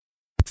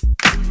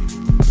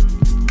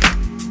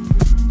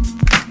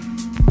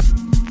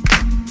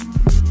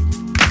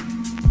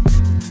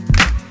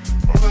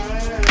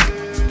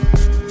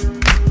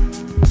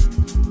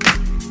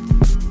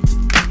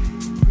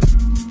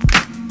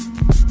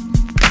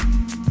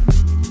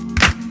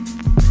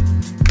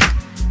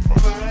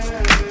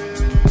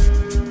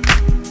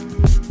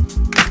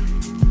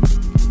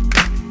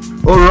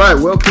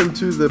right, welcome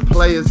to the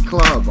Players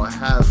Club. I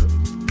have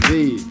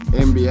the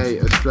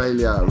NBA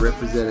Australia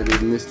representative,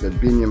 Mr.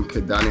 Benyam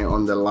Kidane,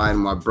 on the line.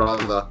 My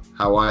brother,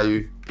 how are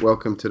you?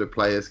 Welcome to the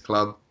Players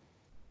Club.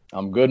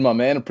 I'm good, my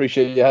man.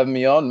 Appreciate you having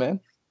me on, man.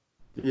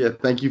 Yeah,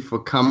 thank you for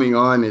coming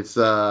on. It's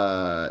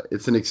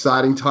an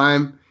exciting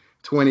time,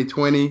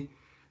 2020.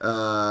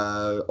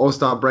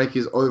 All-Star break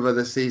is over.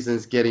 The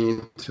season's getting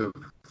into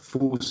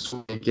full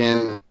swing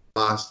again.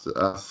 Last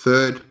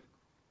third.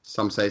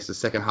 Some say it's the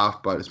second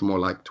half, but it's more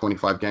like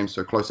 25 games,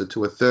 so closer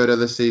to a third of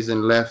the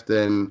season left.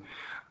 And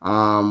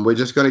we're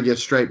just going to get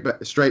straight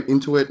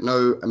into it,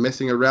 no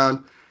messing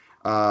around.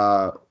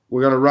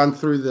 We're going to run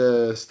through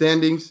the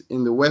standings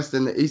in the West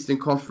and the Eastern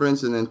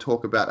Conference and then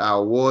talk about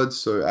our awards.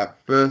 So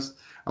at first,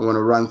 I want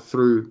to run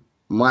through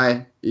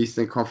my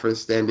Eastern Conference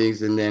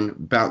standings and then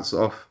bounce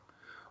off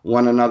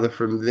one another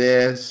from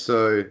there.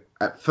 So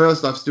at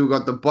first, I've still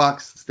got the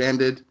Bucks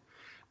standard.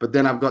 But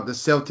then I've got the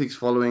Celtics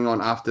following on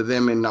after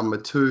them in number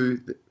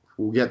 2.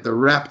 We'll get the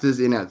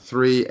Raptors in at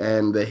 3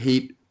 and the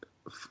Heat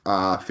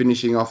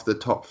finishing off the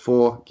top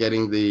 4,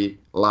 getting the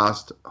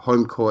last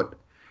home court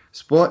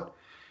spot.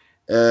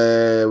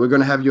 We're going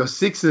to have your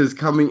Sixers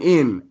coming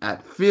in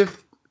at 5th,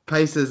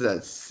 Pacers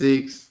at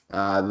 6,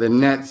 the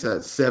Nets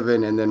at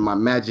 7, and then my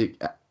Magic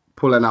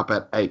pulling up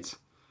at 8.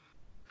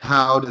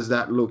 How does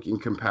that look in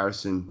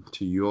comparison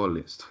to your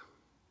list?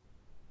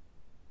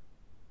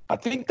 I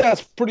think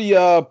that's pretty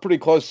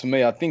close to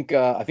me. I think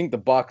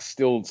the Bucks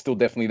still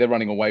definitely they're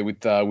running away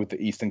with the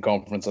Eastern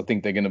Conference. I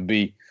think they're going to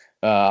be.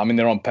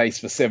 They're on pace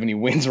for 70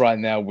 wins right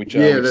now, which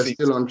they're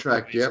still on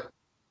track. Yep.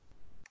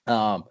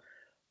 But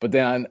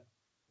then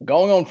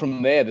going on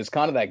from there, there's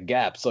kind of that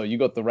gap. So you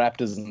got the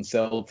Raptors and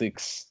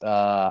Celtics.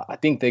 I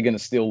think they're going to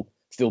still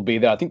be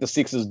there. I think the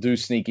Sixers do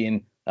sneak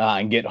in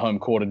and get home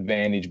court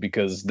advantage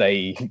because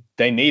they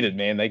need it,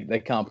 man. They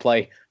can't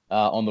play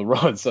on the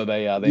road, so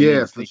they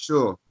need for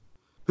sure.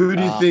 Who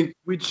do you think?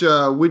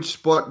 Which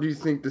spot do you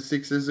think the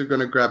Sixers are going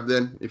to grab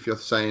then? If you're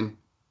saying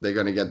they're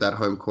going to get that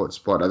home court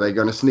spot, are they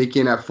going to sneak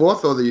in at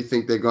 4th, or do you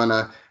think they're going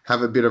to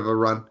have a bit of a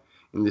run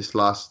in this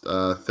last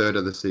third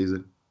of the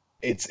season?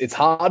 It's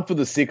hard for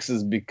the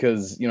Sixers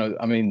because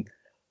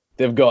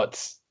they've got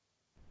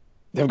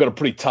a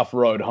pretty tough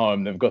road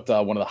home. They've got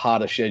one of the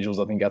harder schedules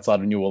I think outside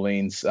of New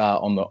Orleans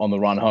on the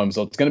run home,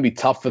 so it's going to be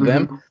tough for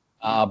them.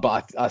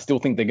 But I still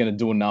think they're going to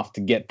do enough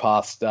to get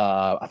past.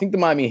 I think the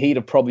Miami Heat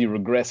have probably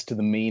regressed to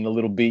the mean a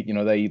little bit.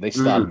 They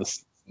started the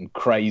season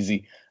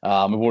crazy. We've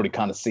already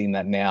kind of seen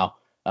that now.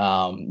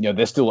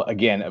 They're still,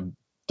 again, a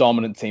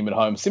dominant team at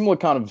home. Similar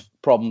kind of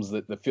problems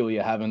that the Philly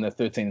are having. They're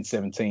 13 and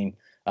 17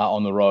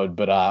 on the road.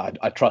 But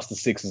I trust the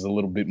Sixers a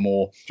little bit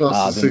more.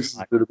 Trust the Sixers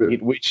a little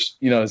bit. Which,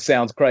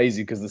 sounds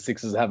crazy because the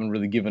Sixers haven't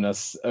really given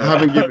us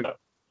reason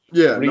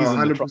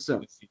 100%.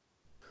 To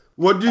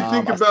what do you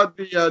think about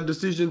the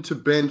decision to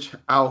bench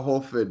Al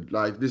Horford?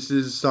 Like, this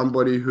is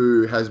somebody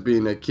who has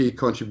been a key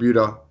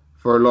contributor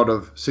for a lot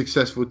of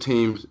successful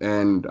teams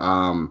and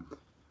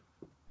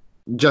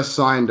just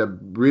signed a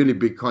really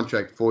big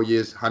contract, 4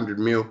 years, 100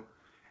 mil,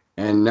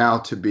 and now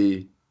to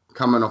be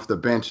coming off the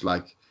bench.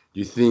 Like, do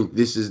you think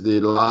this is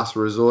the last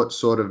resort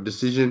sort of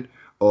decision,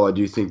 or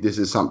do you think this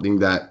is something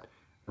that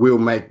will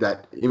make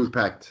that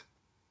impact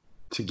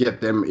to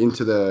get them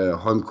into the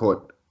home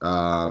court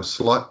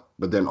slot,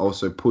 but then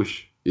also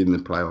push in the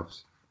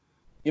playoffs?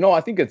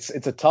 I think it's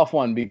a tough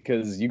one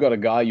because you got a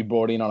guy you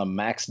brought in on a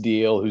max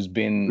deal who's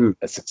been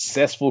a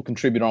successful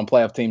contributor on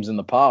playoff teams in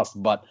the past,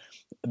 but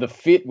the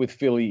fit with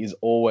Philly is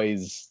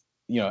always,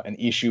 an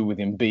issue with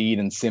Embiid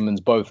and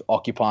Simmons both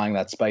occupying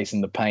that space in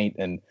the paint.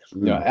 And,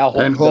 Al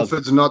Horford. And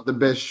Horford's not the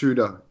best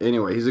shooter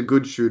anyway. He's a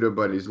good shooter,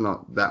 but he's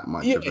not that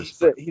much of a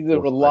he's a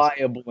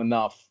reliable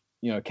enough,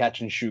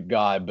 catch and shoot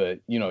guy, but,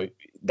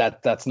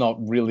 that's not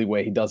really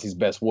where he does his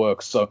best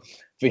work. So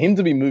for him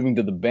to be moving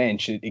to the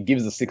bench, it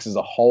gives the Sixers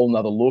a whole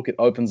nother look. It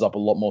opens up a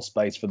lot more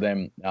space for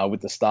them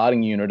with the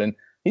starting unit. And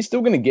he's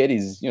still going to get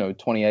his,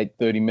 28,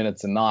 30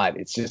 minutes a night.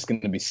 It's just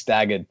going to be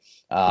staggered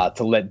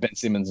to let Ben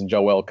Simmons and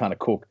Joel kind of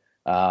cook.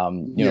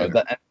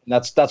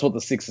 That's what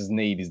the Sixers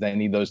need, is they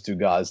need those two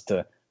guys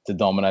to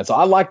dominate. So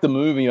I like the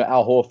move.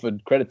 Al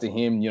Horford, credit to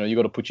him. You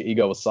got to put your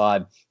ego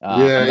aside.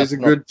 He's a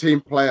good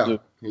team player.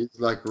 He's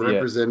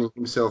representing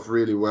himself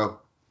really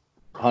well.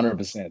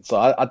 100%. So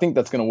I think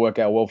that's going to work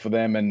out well for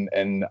them,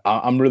 and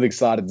I'm really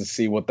excited to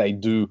see what they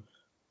do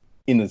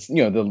in this, the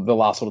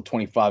last sort of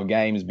 25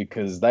 games,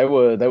 because they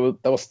were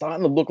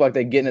starting to look like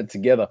they're getting it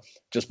together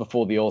just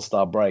before the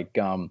All-Star break.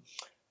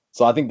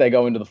 So I think they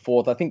go into the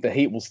 4th. I think the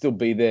Heat will still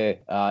be there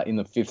in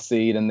the 5th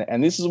seed,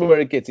 and this is where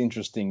it gets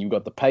interesting. You've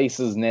got the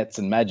Pacers, Nets,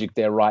 and Magic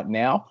there right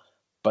now,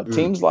 but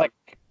teams like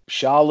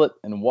Charlotte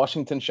and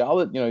Washington.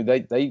 Charlotte,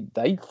 they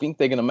think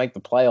they're going to make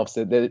the playoffs.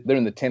 They're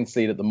in the 10th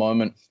seed at the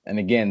moment, and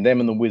again, them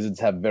and the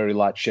Wizards have very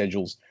light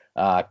schedules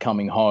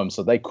coming home,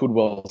 so they could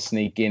well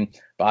sneak in.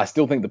 But I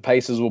still think the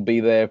Pacers will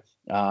be there.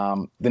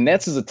 The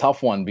Nets is a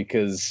tough one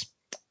because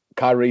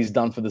Kyrie's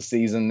done for the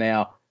season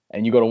now,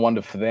 and you got to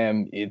wonder for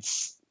them.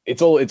 It's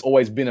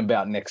always been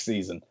about next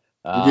season.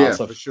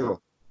 For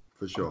sure.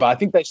 But I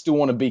think they still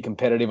want to be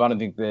competitive. I don't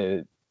think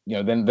they're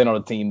they're not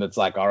a team that's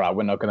like, all right,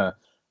 we're not gonna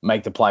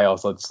make the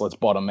playoffs. Let's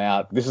bottom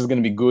out. This is going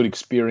to be good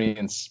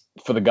experience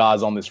for the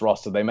guys on this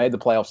roster. They made the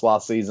playoffs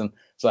last season,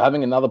 so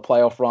having another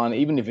playoff run,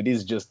 even if it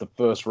is just the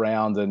first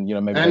round, and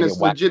maybe And they it's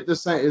get whacked. legit the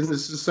same. It's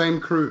the same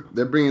crew.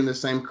 They're bringing the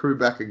same crew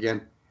back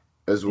again,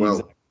 as well.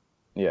 Exactly.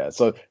 Yeah.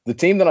 So the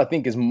team that I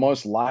think is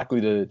most likely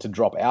to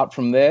drop out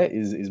from there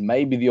is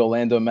maybe the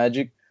Orlando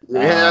Magic.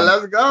 Yeah,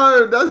 let's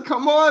go.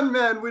 Come on,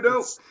 man. We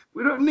don't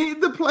need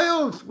the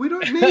playoffs. We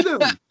don't need them.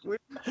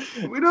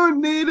 we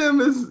don't need them.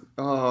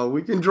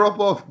 We can drop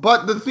off.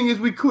 But the thing is,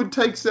 we could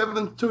take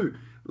seventh too.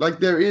 Like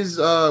there is,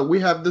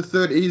 we have the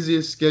third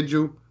easiest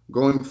schedule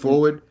going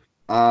forward.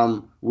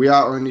 We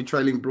are only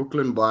trailing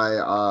Brooklyn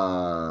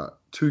by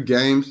 2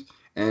 games,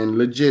 and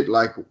legit,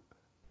 like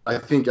I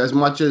think as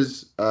much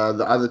as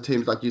the other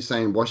teams, like you're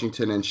saying,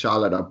 Washington and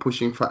Charlotte are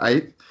pushing for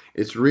 8th,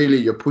 it's really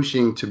you're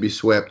pushing to be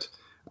swept.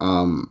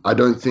 I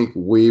don't think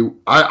we're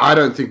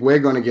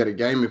going to get a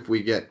game if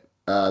we get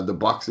the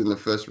Bucks in the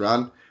first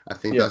round. I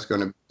think that's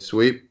going to be a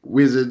sweep.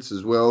 Wizards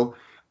as well,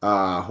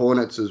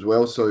 Hornets as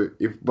well. So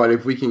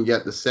if we can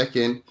get the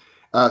 7th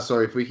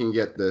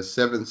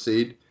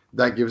seed,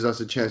 that gives us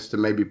a chance to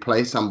maybe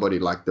play somebody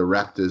like the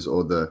Raptors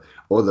or the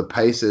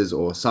Pacers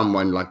or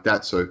someone like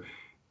that. So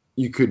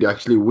you could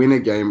actually win a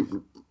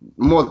game.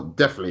 More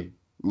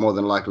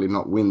than likely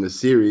not win the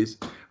series,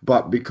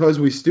 but because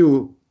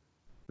the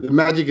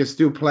Magic is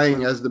still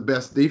playing as the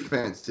best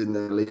defense in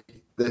the league.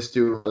 They're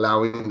still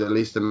allowing the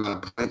least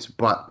amount of points,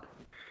 but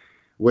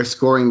we're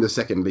scoring the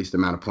second least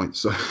amount of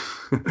points. So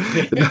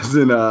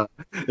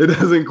it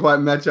doesn't quite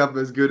match up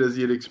as good as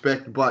you'd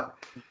expect. But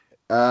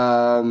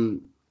I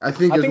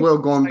think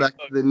going back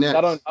to the Nets,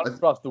 I don't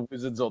trust the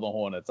Wizards or the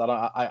Hornets.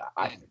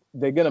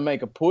 They're going to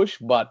make a push,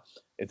 but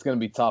it's going to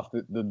be tough.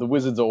 The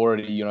Wizards are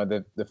already,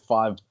 they're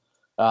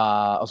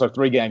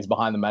 3 games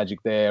behind the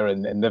Magic there,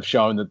 and they've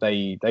shown that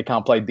they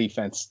can't play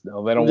defense. They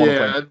don't want to play.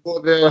 Yeah,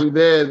 well,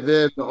 they're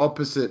the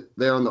opposite.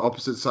 They're on the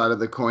opposite side of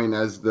the coin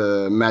as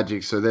the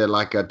Magic, so they're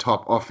like a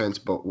top offense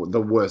but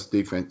the worst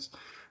defense.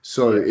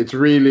 So it's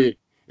really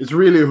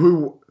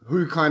who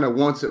kind of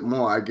wants it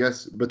more, I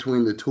guess,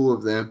 between the two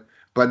of them.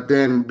 But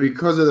then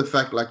because of the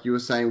fact, like you were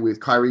saying, with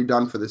Kyrie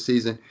done for the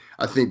season,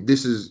 I think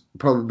this is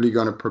probably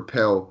going to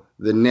propel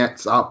the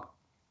Nets up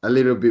a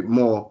little bit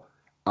more.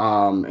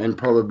 And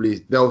probably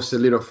they'll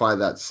solidify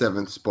that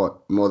 7th spot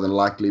more than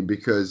likely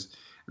because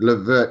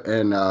LeVert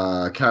and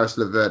Karis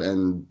LeVert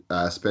and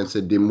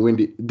Spencer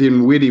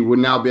Dinwiddie will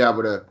now be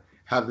able to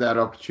have that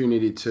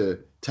opportunity to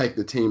take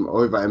the team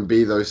over and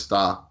be those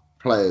star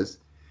players.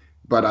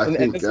 But I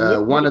think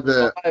one of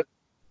the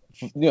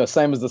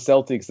same as the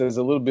Celtics, there's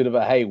a little bit of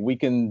a, hey, we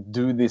can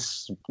do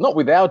this not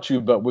without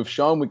you, but we've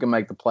shown we can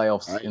make the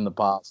playoffs in the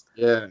past.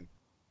 Yeah.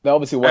 They're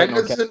obviously waiting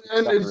on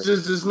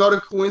it's not a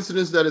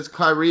coincidence that it's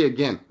Kyrie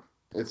again.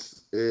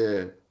 It's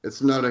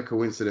not a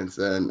coincidence.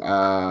 And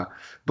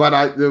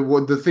but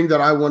the thing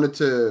that I wanted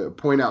to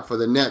point out for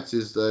the Nets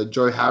is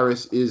Joe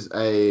Harris is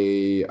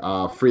a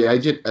free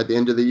agent at the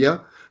end of the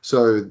year.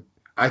 So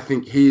I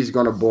think he's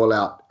going to ball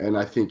out, and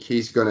I think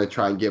he's going to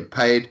try and get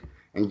paid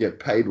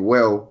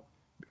well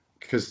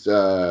because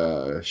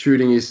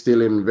shooting is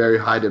still in very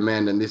high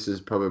demand, and this is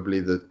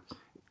probably the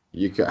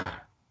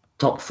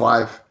top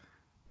 5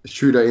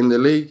 shooter in the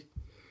league.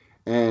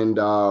 And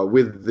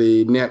with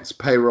the Nets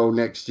payroll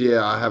next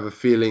year, I have a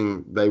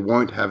feeling they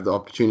won't have the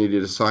opportunity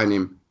to sign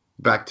him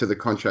back to the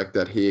contract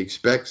that he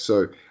expects.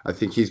 So I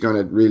think he's going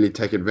to really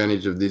take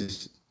advantage of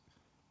this.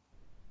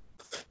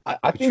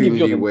 I think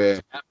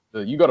if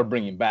you got to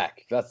bring him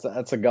back. That's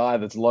a guy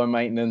that's low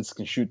maintenance,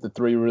 can shoot the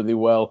 3 really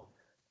well.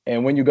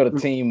 And when you've got a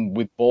team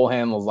with ball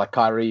handlers like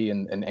Kyrie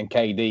and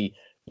KD,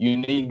 you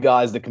need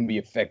guys that can be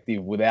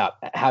effective without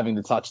having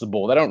to touch the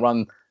ball. They don't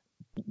run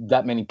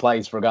that many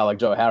plays for a guy like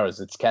Joe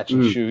Harris. It's catch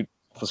and shoot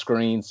for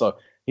screens. So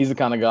he's the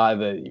kind of guy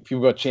that if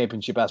you've got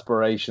championship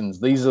aspirations,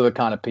 these are the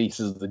kind of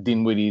pieces, the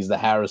Dinwiddies, the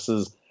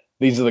Harrises,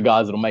 these are the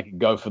guys that'll make it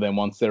go for them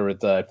once they're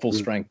at full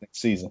strength next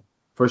season.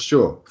 For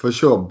sure.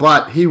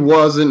 But he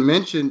wasn't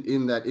mentioned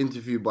in that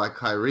interview by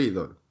Kyrie,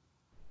 though.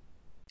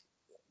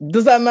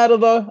 Does that matter,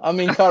 though? I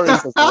mean, Kyrie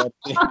says that.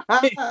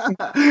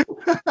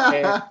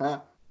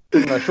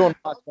 Sean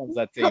Marks runs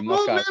that team. Come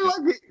on, man,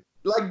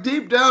 like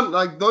deep down,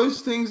 like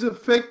those things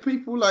affect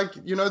people. Like,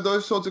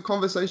 those sorts of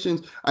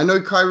conversations. I know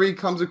Kyrie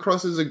comes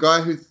across as a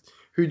guy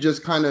who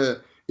just kind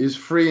of is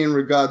free in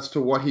regards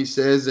to what he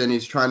says, and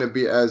he's trying to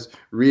be as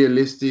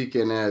realistic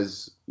and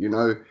as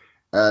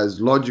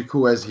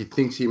logical as he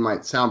thinks he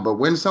might sound. But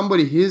when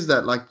somebody hears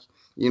that,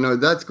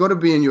 that's got to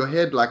be in your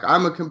head. Like,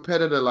 I'm a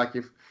competitor. Like,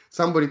 if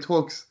somebody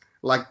talks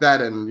like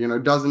that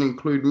and, doesn't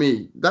include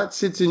me, that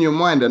sits in your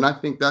mind. And I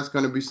think that's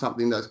going to be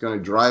something that's going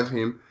to drive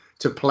him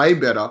to play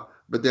better.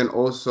 But then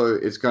also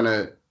it's going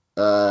to,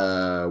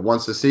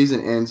 once the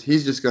season ends,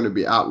 he's just going to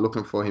be out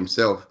looking for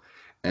himself.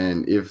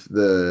 And if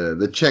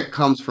the check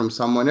comes from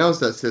someone else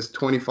that says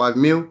 25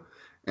 mil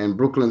and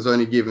Brooklyn's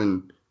only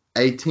given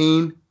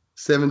 18,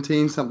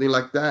 17, something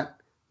like that,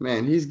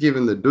 man, he's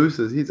giving the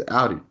deuces. He's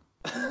outie.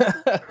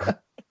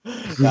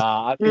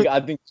 I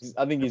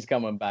think he's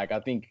coming back.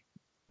 I think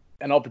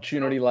an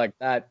opportunity like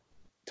that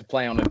to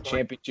play on a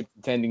championship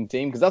contending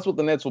team, because that's what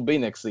the Nets will be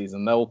next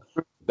season.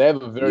 They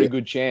have a very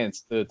good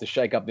chance to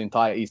shake up the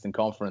entire Eastern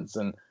Conference.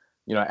 And,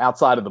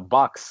 outside of the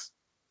Bucks,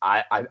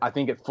 I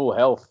think at full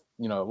health,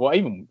 well,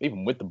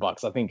 even with the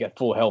Bucks, I think at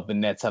full health, the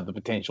Nets have the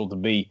potential to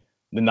be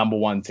the number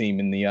one team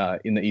in the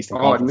Eastern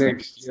Conference.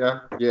 Next,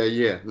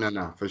 yeah.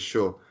 No, for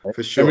sure.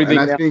 Everything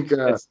and I think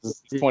it's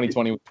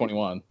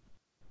 2020-21.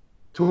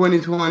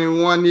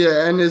 2021,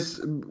 yeah, and it's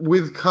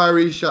with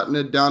Kyrie shutting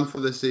it down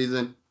for the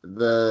season.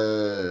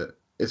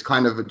 It's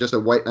kind of just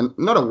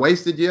not a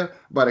wasted year,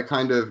 but a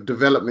kind of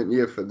development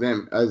year for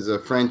them as a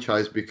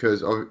franchise,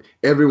 because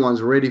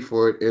everyone's ready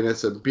for it, and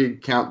it's a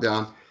big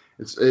countdown.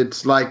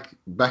 It's like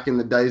back in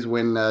the days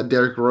when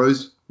Derrick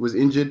Rose was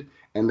injured,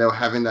 and they were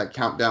having that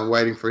countdown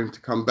waiting for him to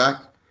come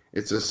back.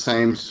 It's the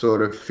same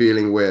sort of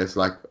feeling where it's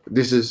like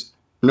the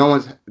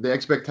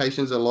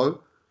expectations are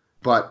low,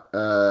 but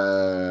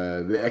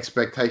the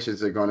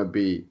expectations are going to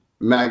be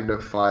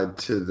magnified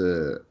to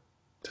the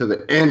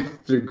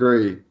nth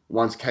degree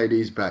once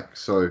KD's back.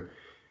 So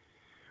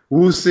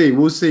we'll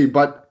see.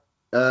 But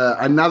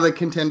another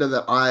contender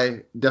that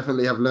I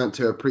definitely have learned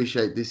to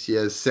appreciate this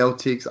year is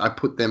Celtics. I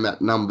put them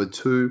at number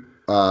 2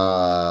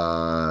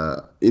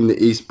 in the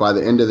East by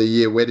the end of the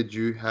year. Where did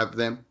you have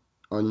them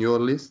on your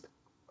list?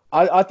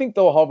 I think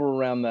they'll hover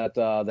around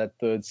that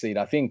third seed.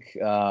 I think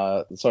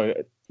they'll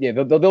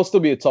still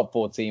be a top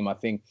 4 team. I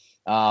think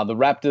the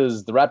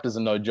Raptors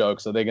are no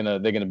joke, so they're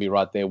gonna be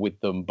right there with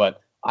them.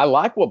 But I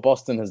like what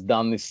Boston has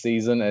done this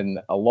season,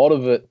 and a lot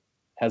of it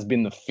has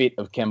been the fit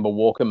of Kemba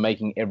Walker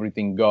making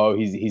everything go.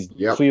 He's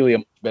clearly a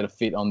much better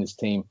fit on this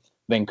team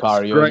than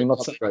Kyrie Irving.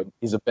 Not saying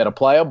he's a better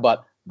player,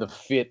 but the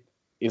fit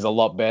is a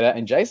lot better.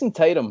 And Jason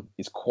Tatum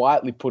is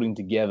quietly putting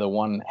together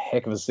one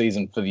heck of a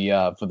season for the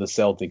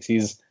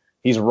Celtics.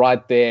 He's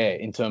right there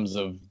in terms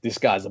of this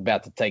guy's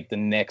about to take the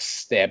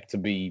next step to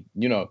be,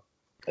 a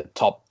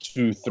top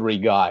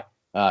 2-3 guy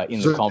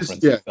in the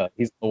conference.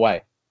 He's the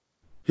way.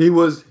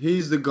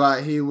 He's the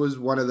guy. He was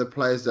one of the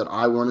players that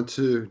I wanted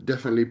to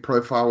definitely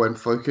profile and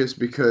focus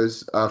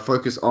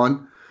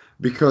on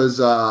because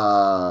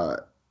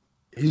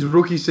his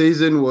rookie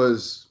season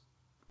was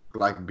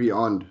like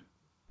beyond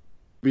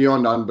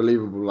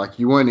unbelievable. Like,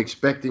 you weren't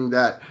expecting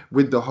that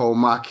with the whole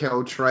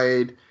Markelle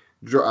trade.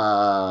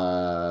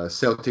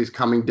 Celtics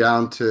coming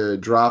down to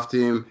draft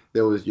him.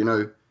 There was,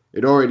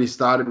 it already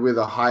started with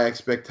a high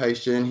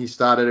expectation. He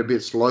started a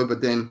bit slow,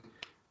 but then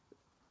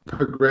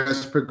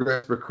progressed to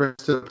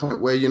the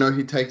point where,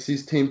 he takes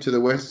his team to the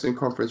Western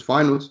Conference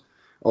Finals.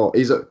 Or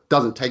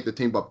doesn't take the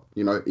team, but,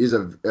 is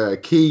a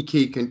key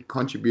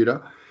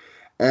contributor.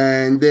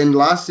 And then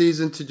last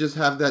season to just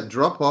have that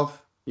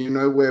drop-off,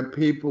 where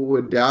people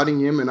were doubting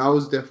him. And I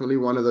was definitely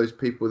one of those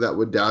people that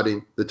were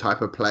doubting the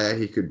type of player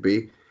he could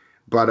be.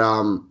 But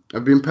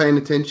I've been paying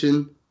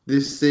attention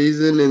this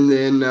season, and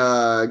then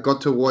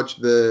got to watch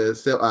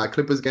the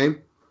Clippers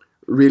game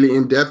really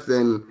in depth.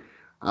 And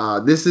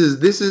this is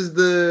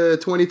the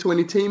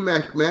 2020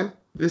 T-Mac, man.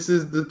 This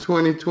is the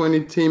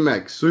 2020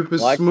 T-Mac. Super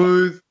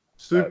smooth,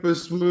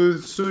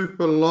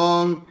 super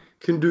long.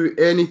 Can do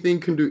anything,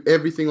 can do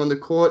everything on the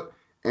court,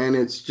 and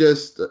it's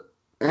just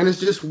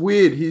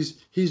weird. He's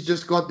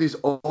just got this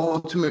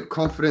ultimate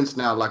confidence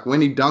now. Like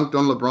when he dunked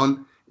on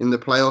LeBron in the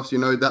playoffs,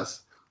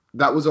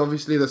 that was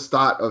obviously the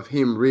start of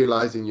him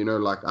realizing,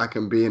 I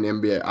can be an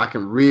NBA. I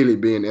can really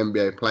be an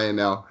NBA player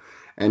now.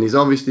 And he's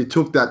obviously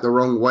took that the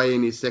wrong way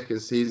in his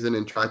second season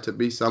and tried to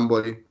be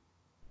somebody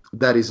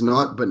that he's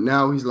not. But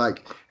now he's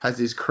has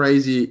this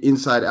crazy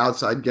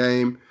inside-outside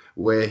game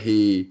where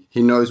he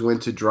knows when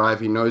to drive.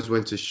 He knows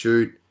when to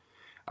shoot.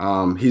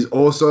 He's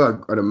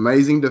also an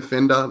amazing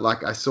defender.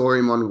 Like, I saw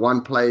him on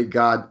one play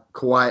guard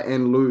Kawhi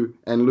and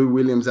Lou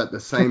Williams at the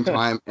same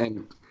time.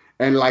 And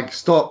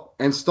stop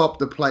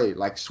the play,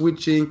 like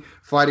switching,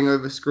 fighting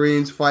over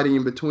screens, fighting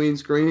in between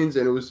screens.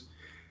 And it was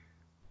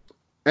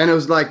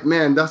like,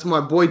 man, that's my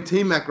boy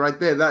T-Mac right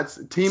there. That's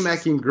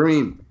T-Mac in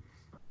green.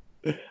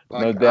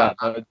 No doubt.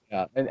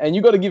 And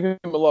you got to give him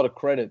a lot of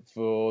credit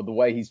for the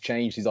way he's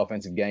changed his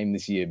offensive game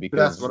this year, because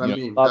that's what I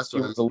mean. Last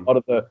year was a lot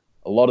of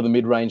the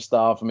mid-range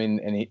stuff. I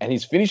mean, and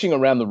his finishing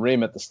around the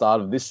rim at the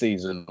start of this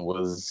season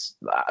was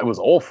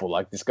awful.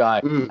 Like, this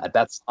guy at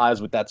that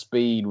size with that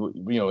speed,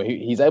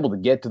 he's able to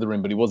get to the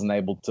rim, but he wasn't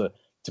able to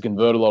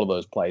convert a lot of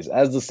those plays.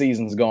 As the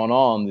season's gone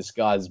on, this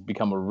guy's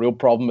become a real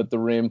problem at the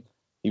rim.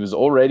 He was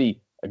already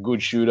a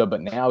good shooter,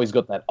 but now he's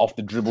got that off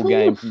the dribble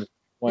game. From the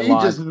point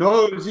line. Just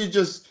knows. He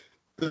just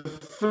the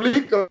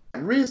flick of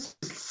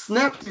wrist,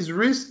 snapped his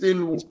wrist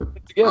in.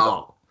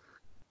 Wow.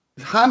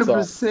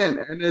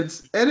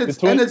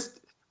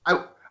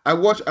 100%,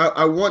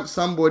 I want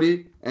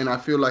somebody, and I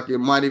feel like it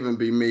might even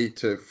be me,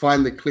 to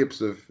find the clips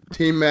of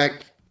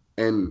T-Mac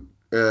and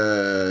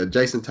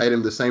Jason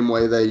Tatum the same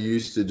way they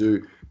used to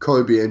do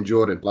Kobe and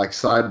Jordan, like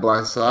side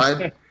by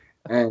side,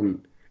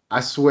 and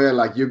I swear,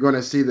 like, you're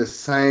gonna see the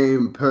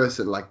same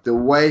person, like the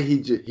way he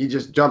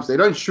just jumps. They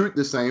don't shoot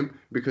the same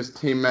because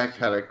T-Mac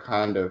had a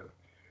kind of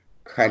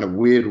kind of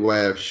weird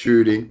way of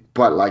shooting,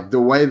 but like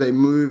the way they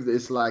move,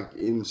 it's like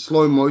in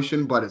slow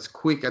motion, but it's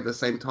quick at the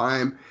same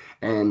time.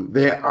 And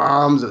their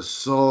arms are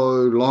so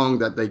long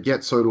that they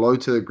get so low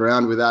to the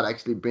ground without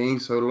actually being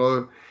so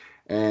low.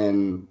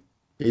 And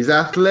he's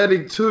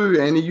athletic too,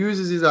 and he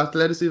uses his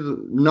athleticism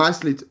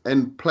nicely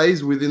and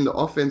plays within the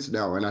offense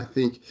now. And I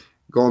think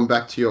going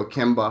back to your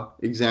Kemba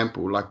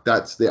example, like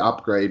that's the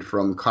upgrade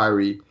from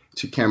Kyrie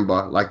to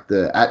Kemba. Like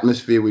the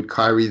atmosphere with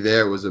Kyrie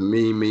there was a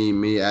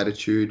me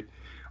attitude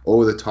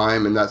all the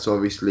time, and that's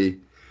obviously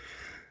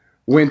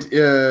got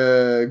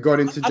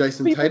into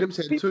Jason Tatum's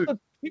head too.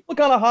 People are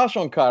kind of harsh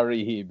on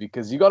Kyrie here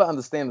because you got to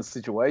understand the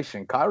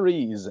situation.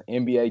 Kyrie is an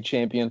NBA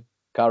champion.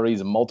 Kyrie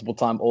is a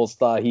multiple-time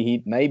All-Star. He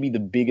hit maybe the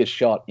biggest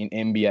shot in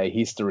NBA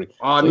history.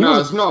 Oh, so no,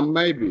 it's not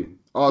maybe.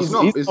 Oh, it's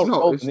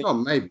not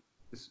maybe.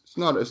 It's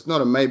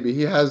not a maybe.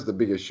 He has the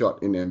biggest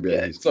shot in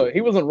NBA history. So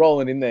he wasn't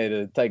rolling in there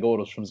to take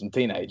orders from some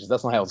teenagers.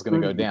 That's not how it's going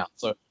to go down.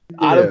 So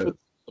I don't put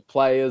the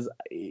players.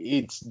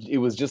 It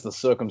was just the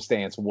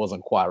circumstance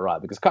wasn't quite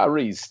right because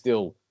Kyrie is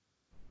still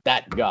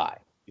that guy.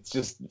 It's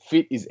just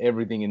fit is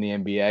everything in the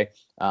NBA.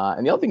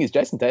 And the other thing is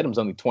Jason Tatum's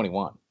only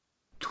 21.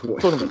 Talking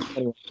about a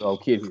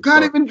 21-year-old kid.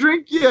 Can't even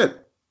drink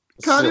yet.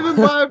 Can't even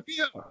buy a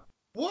beer.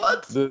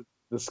 What? The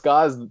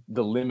sky's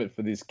the limit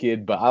for this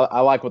kid, but I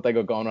like what they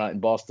got going on in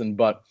Boston.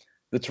 But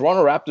the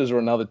Toronto Raptors are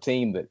another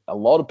team that a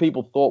lot of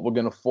people thought were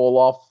going to fall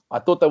off. I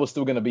thought they were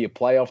still going to be a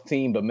playoff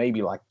team, but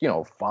maybe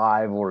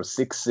 5 or a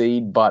 6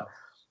 seed. But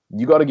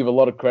you got to give a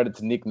lot of credit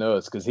to Nick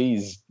Nurse because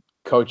he's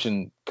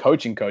coaching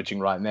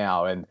right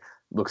now. And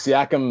look,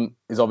 Siakam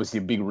is obviously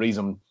a big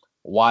reason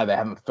why they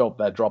haven't felt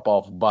that drop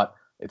off, but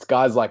it's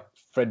guys like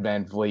Fred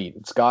VanVleet.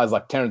 It's guys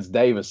like Terrence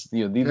Davis.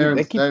 They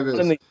keep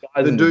putting these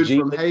guys the dude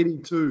from Haiti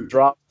too.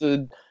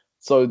 Drafted.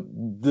 So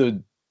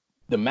the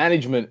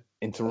management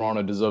in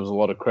Toronto deserves a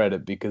lot of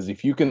credit because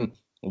if you can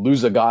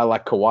lose a guy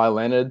like Kawhi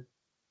Leonard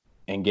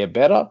and get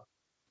better,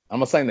 I'm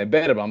not saying they're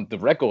better, but the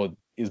record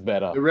is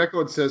better. The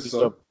record says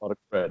so. A lot of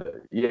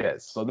credit.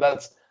 Yes. So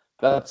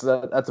that's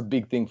a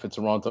big thing for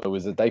Toronto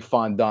is that they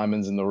find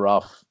diamonds in the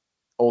rough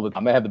all the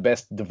time. They have the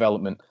best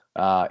development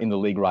in the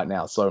league right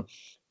now. So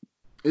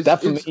I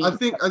think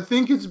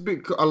it's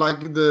like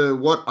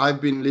what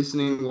I've been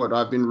listening, what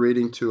I've been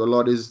reading to a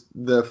lot is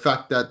the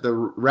fact that the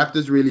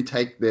Raptors really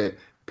take their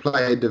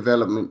player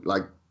development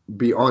like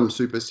beyond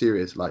super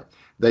serious. Like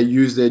they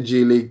use their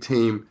G League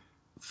team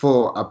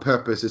for a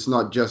purpose. It's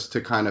not just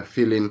to kind of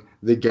fill in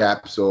the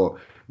gaps or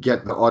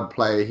get the odd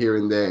player here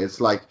and there. It's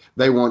like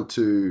they want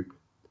to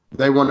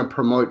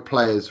promote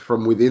players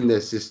from within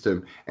their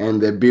system,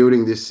 and they're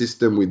building this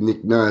system with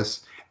Nick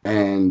Nurse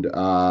and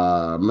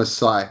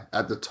Masai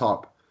at the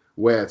top,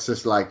 where it's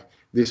just like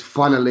this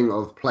funneling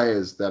of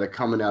players that are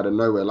coming out of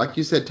nowhere. Like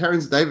you said,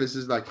 Terrence Davis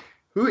is like,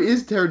 who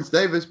is Terrence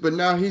Davis? But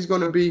now he's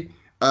going to be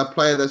a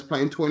player that's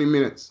playing 20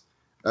 minutes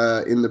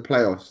in the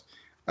playoffs.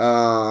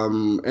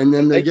 And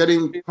then they're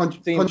getting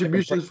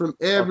contributions from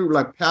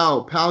like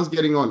Powell's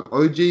getting on,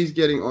 OG's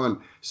getting on,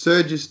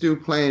 Serge is still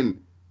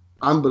playing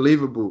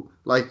unbelievable.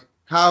 Like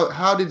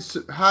how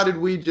did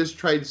we just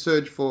trade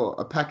Serge for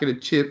a packet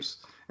of chips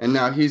and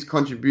now he's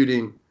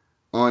contributing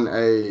on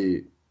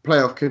a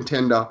playoff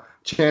contender,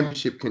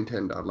 championship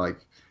contender? Like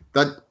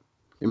that,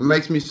 it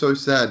makes me so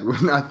sad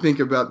when I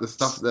think about the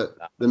stuff that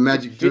the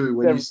Magic do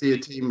when you see a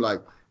team like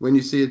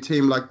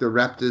the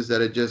Raptors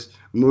that are just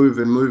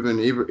moving,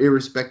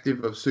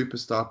 irrespective of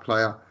superstar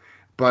player.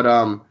 But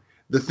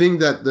the thing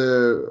that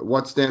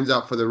what stands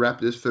out for the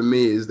Raptors for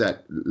me is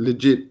that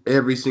legit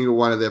every single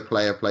one of their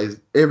players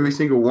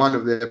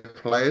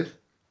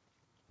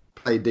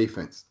play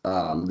defense.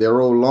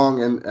 They're all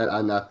long and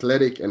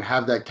athletic and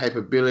have that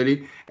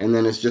capability, and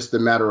then it's just a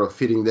matter of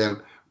fitting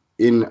them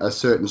in a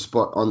certain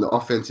spot on the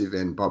offensive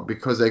end. But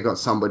because they got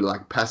somebody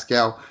like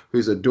Pascal,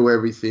 who's a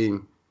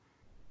do-everything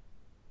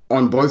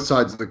on both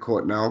sides of the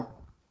court now,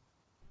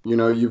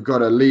 you've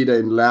got a leader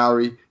in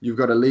Lowry, you've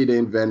got a leader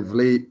in Van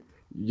Vliet,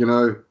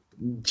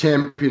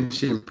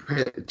 championship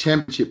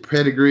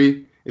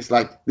pedigree. It's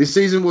like this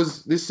season,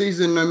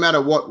 no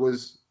matter what,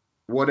 was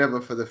whatever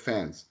for the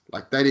fans.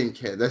 Like they didn't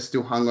care. They're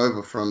still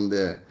hungover from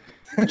the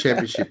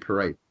championship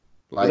parade.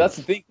 Like, that's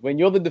the thing. When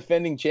you're the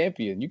defending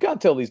champion, you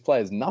can't tell these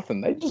players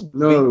nothing. They just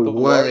no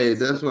way.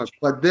 That's what.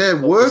 But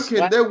they're working.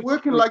 They're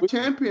working like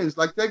champions.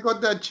 Like they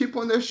got that chip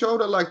on their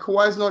shoulder. Like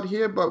Kawhi's not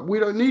here, but we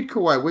don't need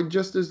Kawhi. We're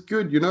just as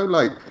good.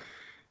 Like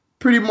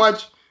pretty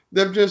much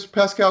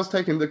Pascal's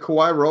taking the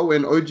Kawhi role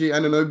and OG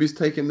Anunoby's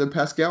taking the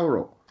Pascal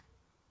role.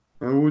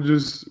 And we'll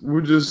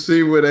just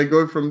see where they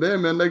go from there,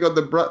 man. They got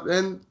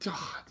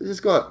they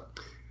just got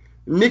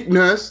Nick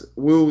Nurse.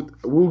 We'll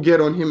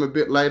get on him a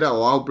bit later,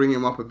 or I'll bring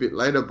him up a bit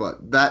later. But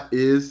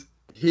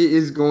he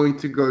is going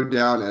to go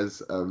down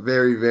as a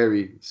very,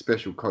 very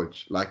special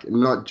coach. Like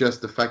not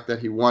just the fact that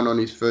he won on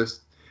his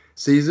first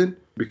season,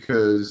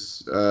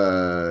 because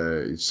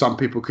some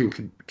people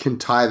can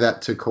tie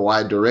that to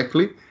Kawhi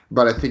directly.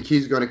 But I think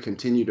he's going to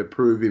continue to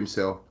prove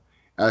himself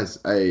as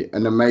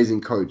an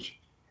amazing coach.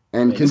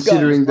 And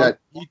considering that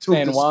he took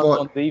the spot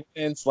on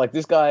defense, like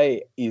this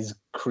guy is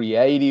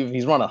creative.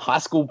 He's running high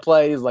school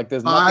plays. Like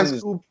there's High nothing.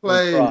 school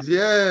plays,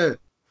 yeah.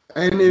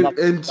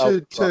 And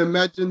to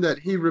imagine that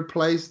he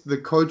replaced the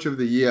coach of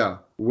the year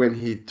when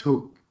he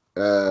took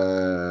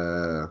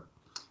I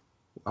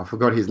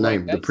forgot his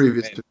name. The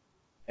previous.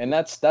 And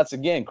that's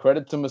again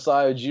credit to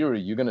Masai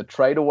Ujiri. You're going to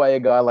trade away a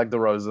guy like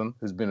DeRozan,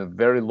 who's been a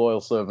very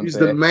loyal servant. He's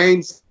the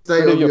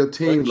mainstay of your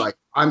team. Like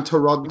I'm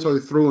Toronto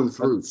through and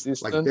through.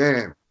 Like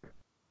damn.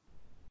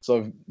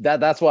 So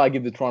that's why I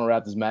give the Toronto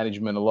Raptors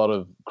management a lot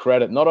of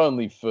credit, not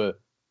only for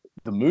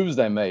the moves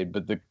they made,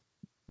 but the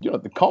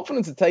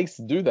confidence it takes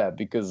to do that.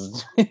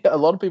 Because a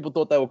lot of people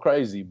thought they were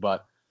crazy,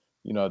 but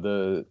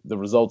the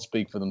results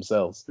speak for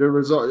themselves. The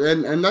result,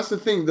 and that's the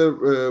thing.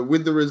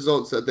 With the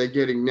results that they're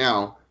getting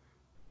now.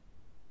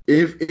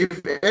 Even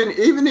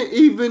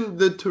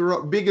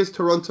the biggest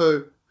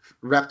Toronto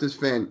Raptors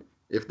fan,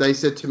 if they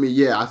said to me,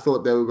 yeah, I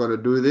thought they were going to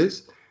do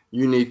this,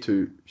 you need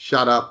to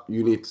shut up.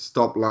 You need to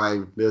stop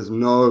lying. There's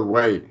no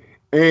way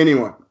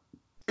anyone,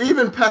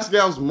 even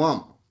Pascal's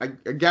mom, I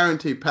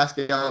guarantee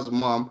Pascal's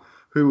mom,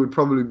 who would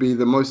probably be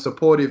the most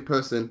supportive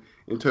person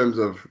in terms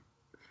of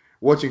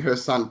watching her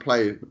son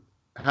play,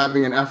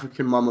 having an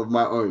African mom of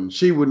my own,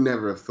 she would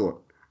never have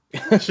thought.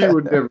 She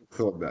would never have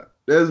thought that.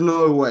 There's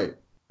no way.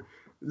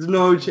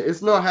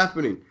 It's not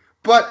happening.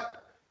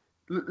 But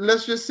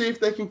let's just see if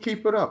they can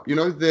keep it up.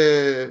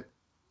 They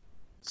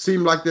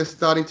seem like they're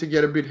starting to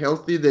get a bit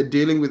healthy. They're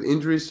dealing with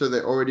injuries, so they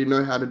already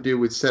know how to deal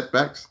with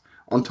setbacks,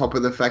 on top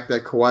of the fact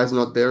that Kawhi's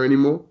not there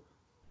anymore.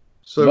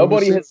 So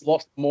nobody has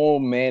lost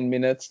more man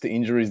minutes to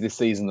injuries this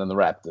season than the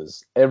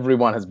Raptors.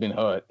 Everyone has been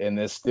hurt, and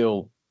they're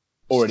still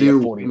already at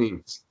 40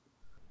 minutes.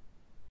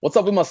 What's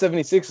up with my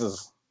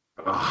 76ers?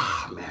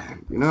 Oh,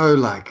 man.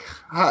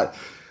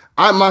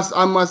 I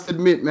must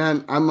admit,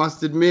 man,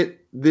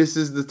 this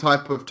is the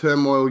type of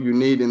turmoil you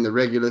need in the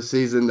regular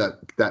season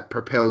that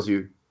propels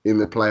you in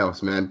the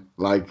playoffs, man.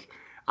 Like,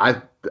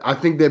 I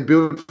think they're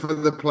built for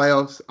the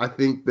playoffs. I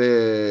think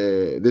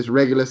this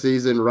regular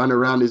season run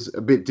around is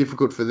a bit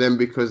difficult for them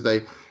because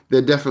they're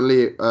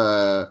definitely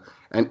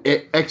an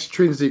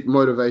extrinsic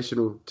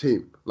motivational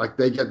team. Like,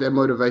 they get their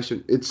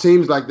motivation. It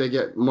seems like they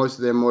get most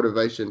of their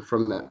motivation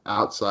from the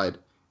outside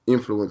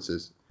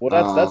influences. Well,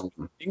 that's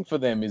the thing for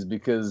them is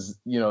because,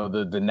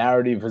 the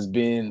narrative has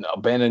been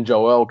Ben and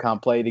Joel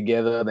can't play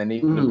together. They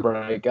need to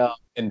break up.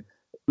 And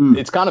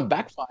it's kind of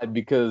backfired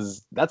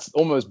because that's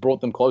almost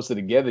brought them closer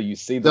together. You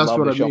see the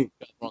love they show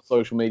on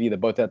social media. They're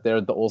both out there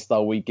at the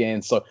All-Star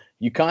weekend. So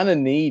you kind of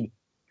need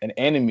an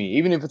enemy,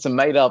 even if it's a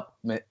made-up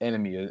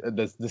enemy.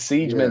 The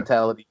siege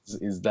mentality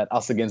is that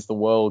us against the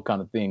world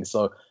kind of thing.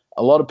 So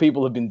a lot of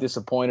people have been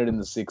disappointed in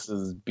the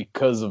Sixers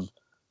because of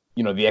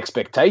the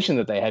expectation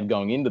that they had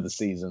going into the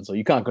season. So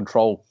you can't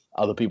control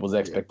other people's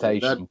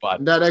expectation.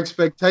 But that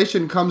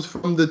expectation comes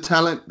from the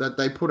talent that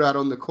they put out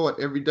on the court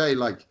every day.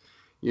 Like,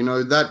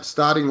 that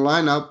starting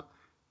lineup,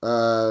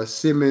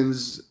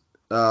 Simmons,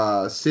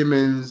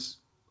 Harris,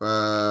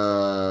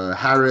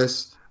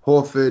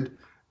 Horford,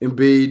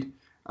 Embiid.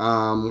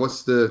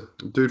 What's the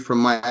dude from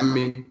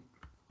Miami?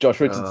 Josh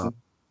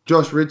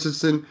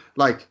Richardson.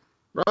 Like,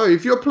 bro,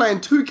 if you're playing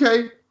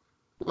 2K,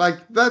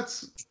 like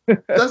that's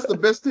the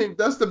best team.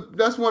 That's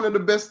one of the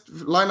best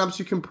lineups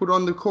you can put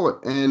on the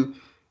court. And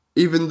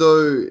even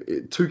though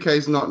 2K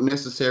is not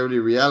necessarily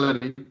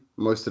reality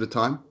most of the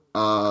time,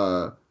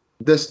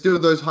 there's still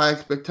those high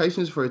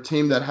expectations for a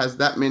team that has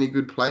that many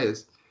good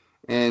players.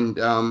 And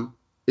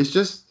it's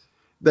just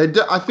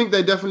I think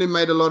they definitely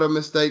made a lot of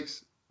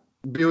mistakes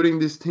building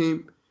this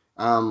team.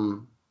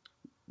 The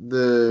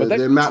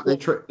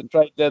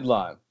trade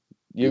deadline.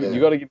 You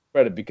got to give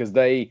credit because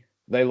they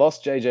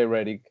lost JJ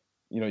Redick.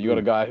 You got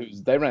a guy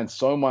they ran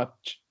so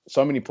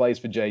many plays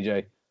for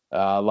JJ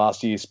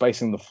last year,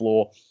 spacing the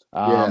floor.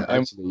 Saw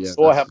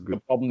how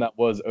the problem that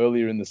was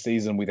earlier in the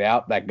season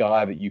without that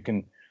guy that you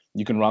can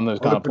run those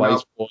kind of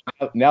plays for.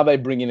 Now they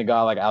bring in a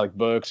guy like Alec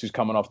Burks, who's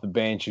coming off the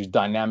bench, who's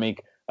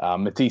dynamic.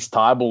 Matisse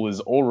Thybulle is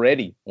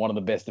already one of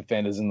the best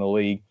defenders in the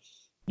league.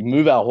 You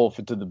move Al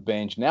Horford to the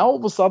bench. Now all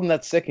of a sudden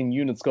that second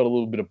unit's got a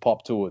little bit of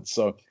pop to it.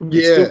 So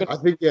I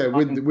think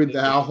with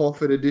the Al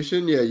Horford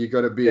addition, you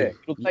got to be. Yeah,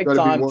 it'll take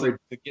time to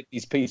get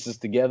these pieces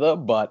together,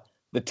 but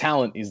the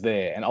talent is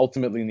there, and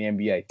ultimately in the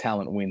NBA,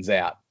 talent wins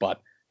out.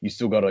 But you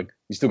still got to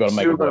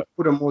make it work.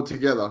 Put them all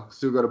together.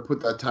 Still got to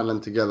put that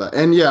talent together.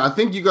 And I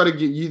think you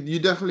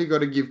definitely got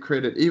to give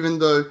credit, even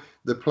though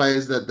the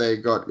players that they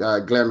got,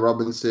 Glenn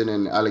Robinson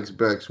and Alex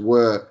Burks,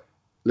 were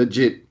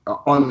legit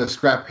on the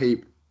scrap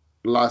heap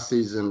last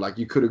season. Like,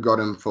 you could have got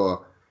him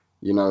for,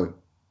 the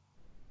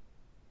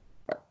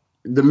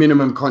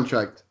minimum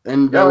contract,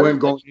 and they weren't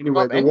going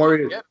anywhere.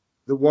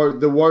 The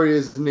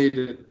Warriors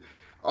needed.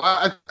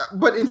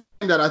 But in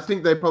that, I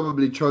think they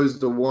probably chose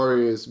the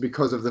Warriors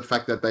because of the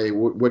fact that they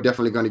were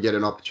definitely going to get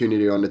an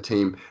opportunity on a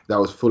team that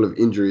was full of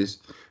injuries.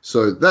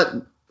 So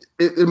that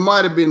it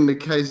might have been the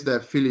case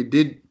that Philly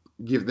did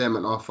give them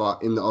an offer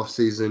in the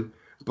offseason,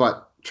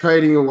 but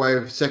trading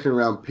away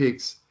second-round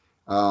picks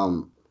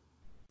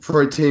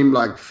for a team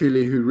like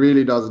Philly, who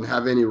really doesn't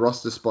have any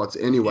roster spots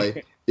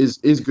anyway,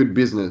 is good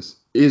business.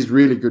 is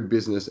really good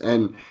business,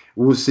 and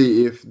we'll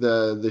see if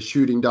the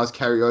shooting does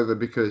carry over,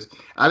 because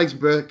Alex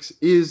Burks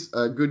is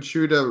a good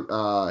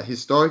shooter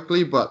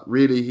historically, but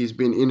really he's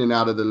been in and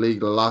out of the league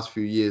the last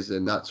few years,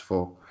 and that's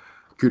for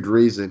good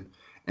reason.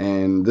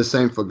 And the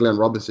same for Glenn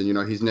Robinson.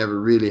 He's never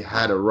really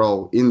had a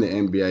role in the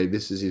NBA.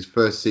 This is his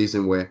first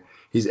season where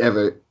he's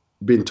ever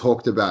been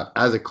talked about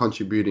as a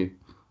contributing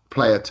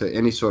player to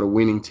any sort of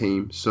winning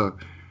team. So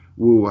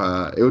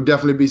it'll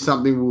definitely be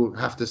something we'll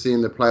have to see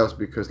in the playoffs,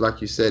 because like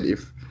you said,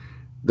 if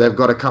they've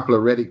got a couple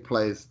of Redick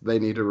players they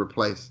need to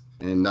replace,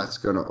 and that's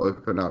going to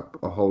open up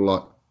a whole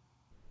lot.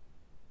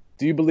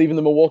 Do you believe in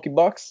the Milwaukee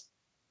Bucks?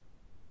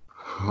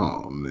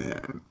 Oh,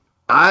 man.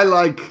 I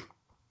like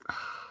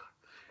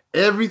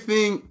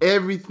everything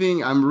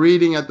I'm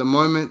reading at the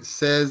moment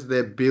says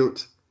they're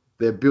built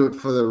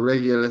for the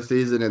regular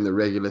season and the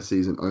regular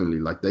season only.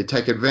 Like, they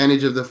take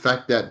advantage of the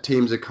fact that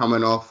teams are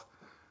coming off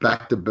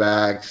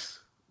back-to-backs,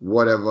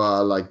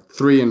 whatever, like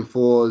 3 and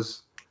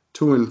 4s,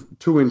 2 and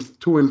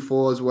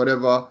 4s,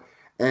 whatever.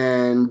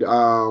 And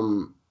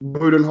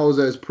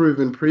Budenholzer has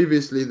proven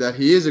previously that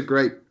he is a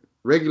great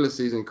regular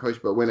season coach,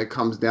 but when it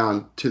comes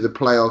down to the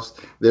playoffs,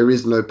 there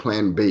is no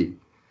plan B.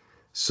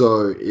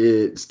 So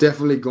it's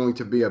definitely going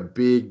to be a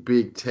big,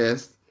 big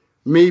test.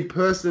 Me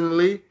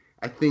personally,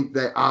 I think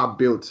they are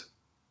built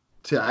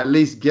to at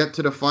least get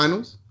to the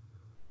finals.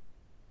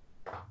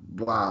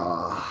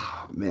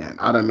 Wow, man,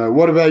 I don't know.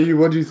 What about you?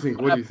 What do you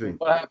think? What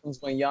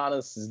happens when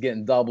Giannis is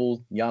getting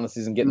doubled? Giannis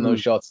isn't getting those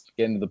shots to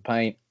get into the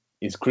paint.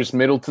 Is Chris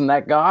Middleton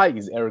that guy?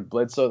 Is Eric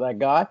Bledsoe that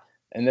guy?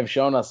 And they've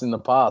shown us in the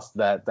past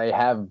that they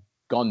have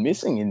gone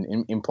missing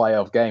in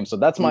playoff games. So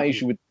that's my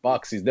issue with the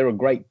Bucks, is they're a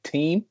great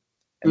team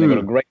and they've got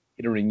a great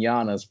hitter in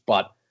Giannis,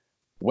 but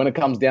when it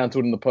comes down to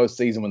it in the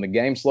postseason, when the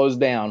game slows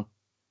down,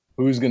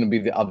 who's going to be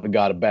the other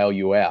guy to bail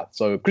you out?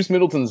 So Chris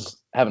Middleton's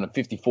having a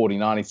 50, 40,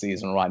 90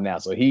 season right now.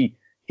 So he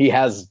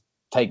has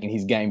taken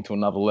his game to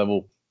another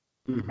level.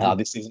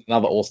 This is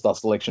another all-star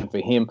selection for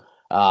him.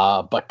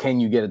 But can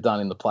you get it done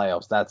in the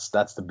playoffs?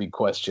 That's the big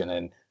question.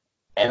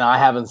 And I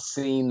haven't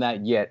seen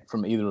that yet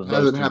from either of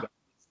those two guys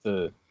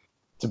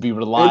to be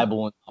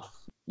reliable enough,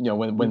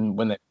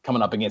 when they're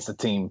coming up against a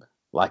team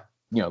like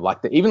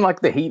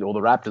the Heat or the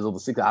Raptors or the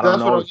Sixers. I don't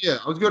know.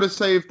 I was going to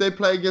say, if they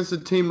play against a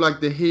team like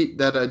the Heat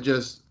that are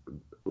just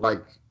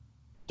like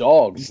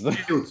dogs,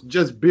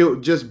 just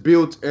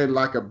built and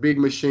like a big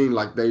machine,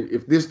 like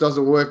if this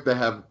doesn't work, they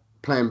have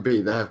plan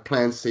B, they have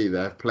plan C, they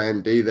have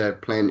plan D, they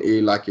have plan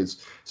E. Like,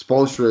 it's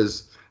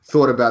Spoelstra's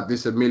thought about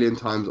this a million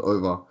times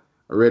over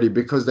already,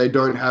 because they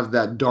don't have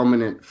that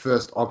dominant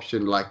first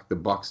option like the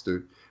Bucks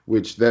do,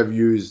 which they've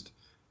used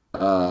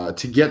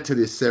to get to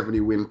this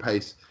 70-win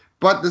pace.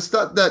 But the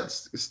stuff that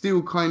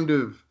still kind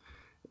of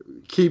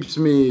keeps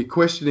me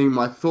questioning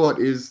my thought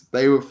is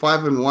they were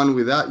 5-1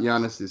 without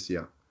Giannis this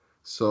year.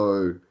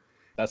 So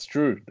that's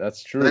true.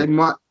 They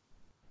might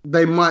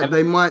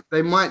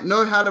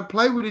know how to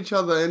play with each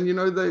other,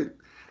 and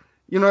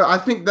I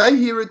think they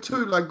hear it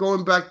too. Like,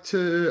 going back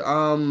to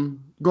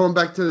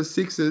the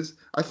Sixers,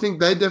 I think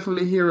they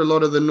definitely hear a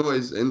lot of the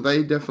noise, and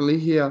they definitely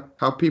hear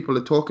how people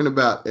are talking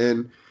about.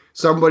 And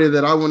somebody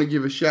that I want to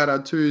give a shout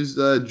out to is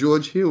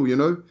George Hill.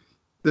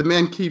 The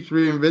man keeps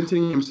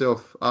reinventing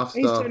himself after.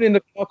 He's turning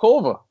the clock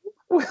over.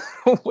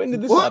 When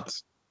did this happen?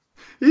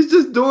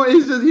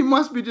 He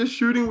must be just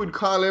shooting with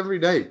Kyle every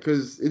day,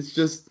 because it's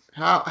just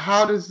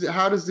how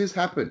does this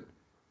happen?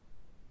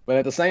 But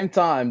at the same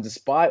time,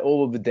 despite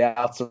all of the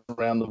doubts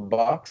around the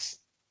Bucks,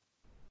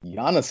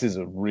 Giannis is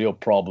a real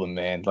problem,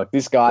 man. Like,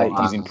 this guy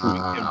is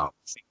improving every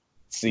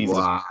season.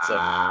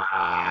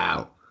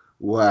 Wow.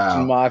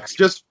 Marks.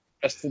 Just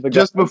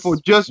before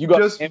we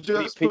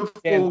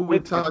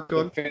talk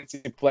on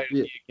defensive player of the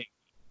year.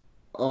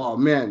 Oh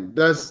man,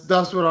 that's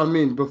what I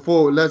mean.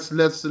 Before let's save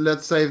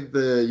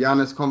the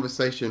Giannis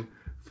conversation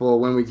for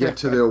when we get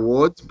to the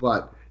awards.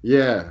 But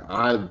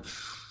yeah,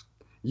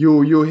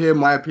 you'll hear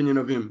my opinion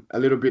of him a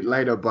little bit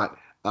later. But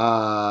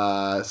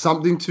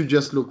something to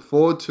just look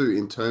forward to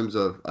in terms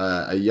of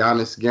a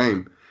Giannis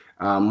game,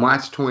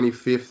 March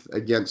 25th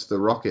against the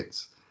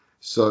Rockets.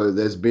 So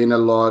there's been a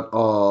lot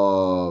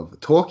of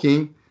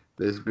talking.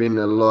 There's been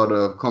a lot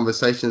of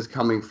conversations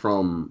coming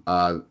from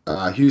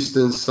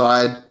Houston's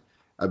side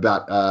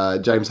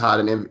about James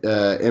Harden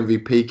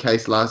MVP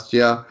case last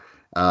year.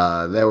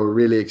 They were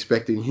really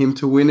expecting him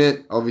to win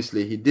it.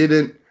 Obviously, he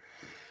didn't.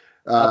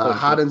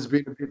 Harden's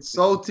been a bit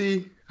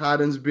salty.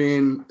 Harden's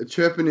been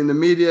chirping in the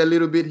media a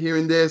little bit here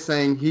and there,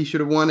 saying he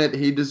should have won it,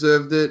 he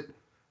deserved it,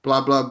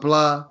 blah, blah,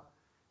 blah.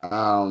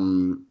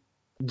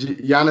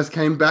 Giannis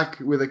came back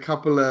with a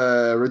couple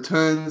of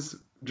returns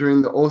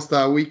during the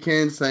All-Star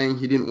weekend, saying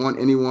he didn't want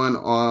anyone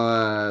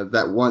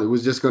that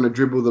was just going to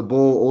dribble the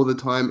ball all the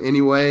time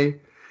anyway.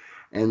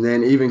 And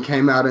then even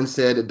came out and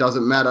said, it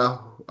doesn't matter.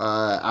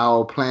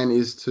 Our plan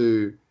is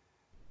to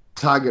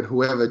target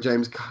whoever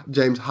James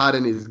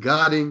Harden is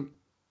guarding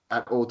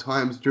at all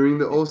times during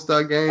the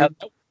All-Star game.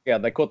 Yeah,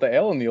 they caught the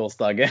L in the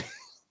All-Star game.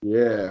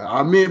 Yeah,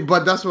 I mean,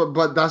 but that's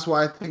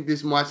why I think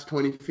this March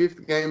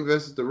 25th game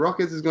versus the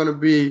Rockets is going to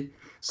be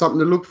something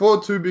to look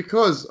forward to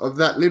because of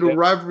that little Yeah.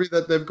 rivalry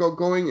that they've got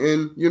going.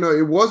 And,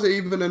 it was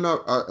even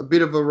a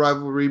bit of a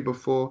rivalry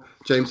before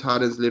James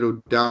Harden's little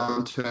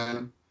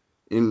downturn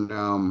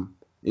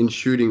in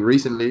shooting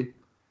recently.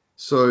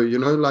 So,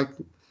 like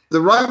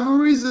the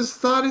rivalries are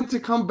starting to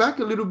come back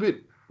a little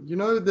bit.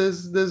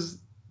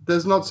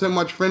 There's not so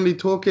much friendly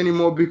talk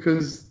anymore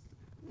because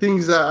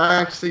things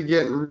are actually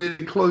getting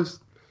really close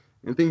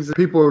and things that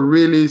people are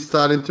really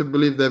starting to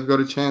believe they've got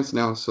a chance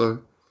now. So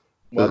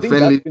Well, I the think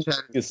that's friendly the chat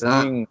is biggest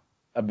done. thing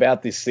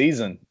about this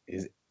season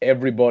is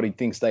everybody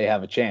thinks they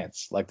have a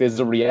chance. Like there's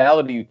a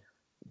reality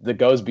that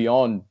goes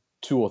beyond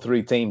two or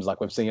three teams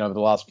like we've seen over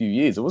the last few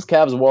years. It was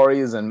Cavs,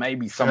 Warriors, and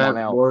maybe someone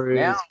Cavs, else. Now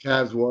Warriors,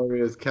 Cavs,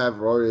 Warriors, Cavs,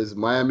 Warriors,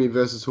 Miami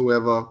versus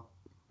whoever.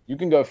 you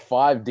can go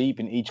five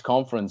deep in each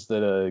conference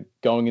that are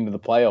going into the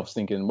playoffs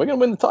thinking we're going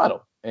to win the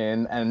title.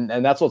 And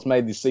that's what's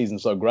made this season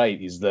so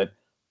great is that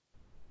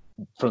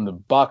from the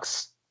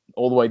Bucks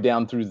all the way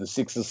down through the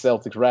Sixers,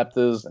 Celtics,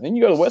 Raptors, and then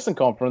you go to the Western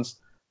Conference,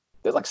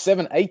 there's like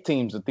 7, 8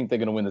 teams that think they're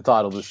going to win the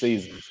title this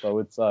season. So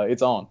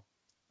it's on.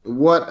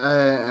 What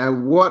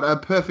a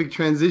perfect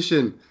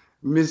transition,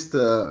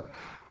 Mr.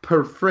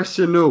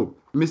 Professional,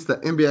 Mr.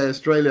 NBA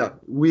Australia.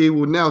 We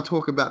will now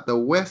talk about the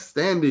West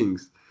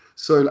standings.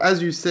 So,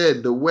 as you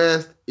said, the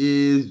West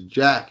is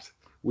jacked.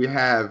 We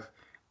have,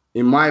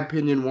 in my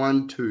opinion,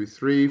 1, 2,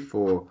 3,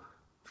 4,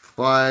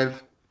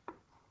 5,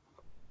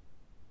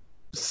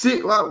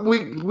 6. Well,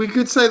 we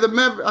could say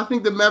I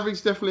think the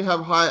Mavericks definitely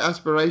have high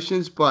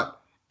aspirations, but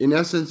in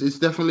essence, it's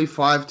definitely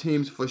 5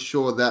 teams for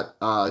sure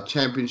that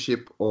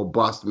championship or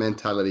bust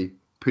mentality,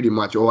 pretty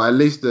much, or at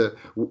least the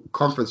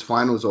conference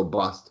finals or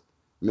bust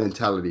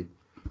mentality.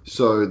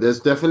 So there's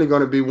definitely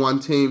going to be one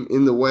team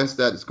in the West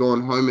that's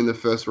going home in the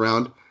first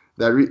round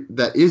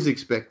that is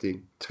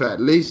expecting to at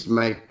least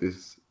make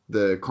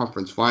the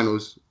conference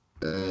finals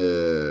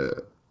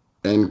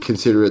and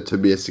consider it to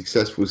be a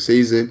successful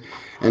season.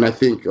 And I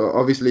think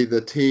obviously the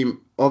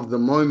team of the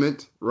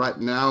moment right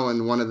now,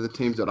 and one of the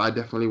teams that I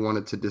definitely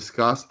wanted to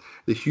discuss,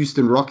 the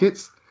Houston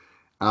Rockets.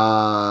 They're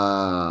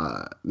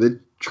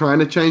trying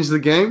to change the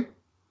game.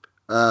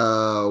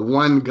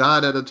 One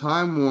guard at a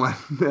time,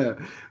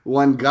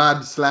 one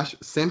guard /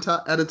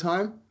 center at a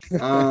time.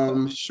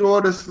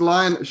 Shortest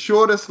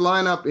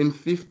lineup in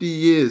 50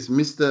 years.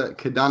 Mr.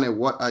 Kidane,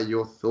 what are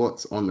your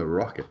thoughts on the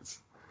Rockets?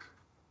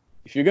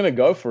 If you're going to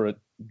go for it,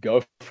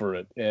 go for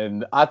it.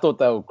 And I thought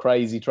they were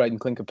crazy trading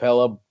Clint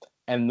Capella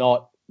and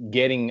not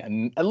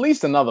getting at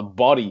least another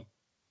body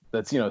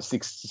that's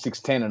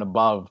 6'10" and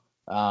above.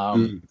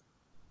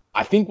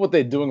 I think what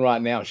they're doing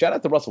right now, shout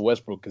out to Russell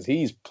Westbrook because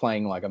he's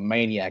playing like a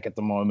maniac at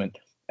the moment.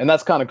 And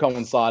that's kind of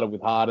coincided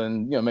with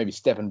Harden, maybe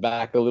stepping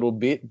back a little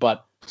bit.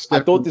 But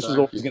I thought this was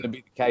always going to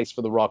be the case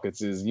for the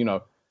Rockets is,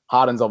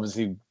 Harden's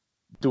obviously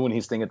doing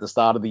his thing at the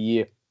start of the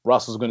year.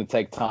 Russell's going to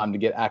take time to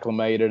get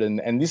acclimated.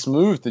 And this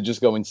move to just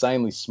go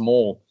insanely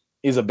small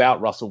is about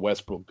Russell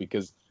Westbrook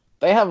because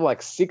they have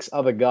like 6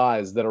 other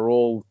guys that are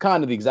all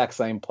kind of the exact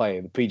same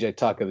player. The PJ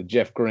Tucker, the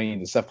Jeff Green,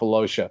 the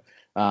Cephalosha,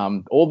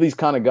 all these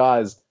kind of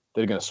guys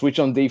that are going to switch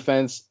on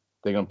defense.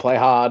 They're going to play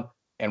hard.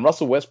 And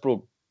Russell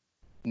Westbrook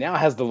now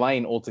has the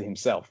lane all to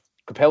himself.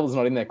 Capella's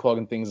not in there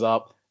clogging things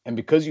up. And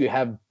because you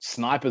have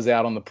snipers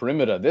out on the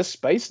perimeter, there's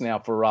space now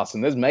for Russ.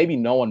 And there's maybe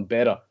no one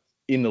better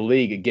in the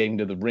league at getting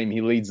to the rim.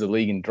 He leads the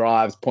league in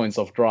drives, points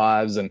off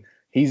drives, and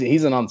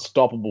he's an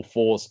unstoppable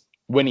force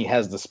when he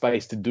has the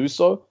space to do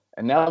so.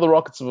 And now the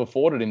Rockets have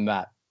afforded him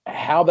that.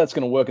 How that's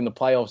going to work in the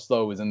playoffs,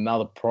 though, is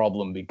another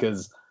problem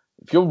because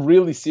if you're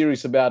really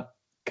serious about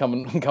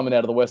coming out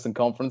of the Western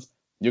Conference,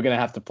 you're going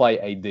to have to play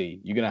AD.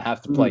 You're going to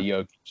have to play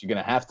Jokic. You're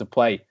going to have to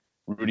play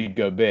Rudy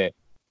Gobert.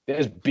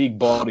 There's big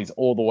bodies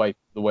all the way to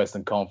the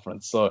Western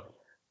Conference. So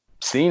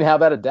seeing how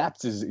that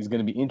adapts is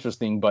going to be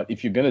interesting. But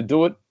if you're going to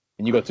do it,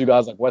 and you got 2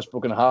 guys like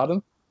Westbrook and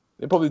Harden,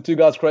 they're probably 2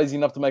 guys crazy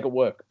enough to make it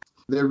work.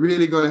 They're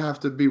really going to have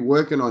to be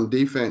working on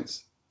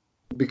defense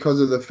because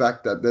of the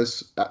fact that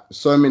there's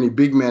so many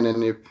big men,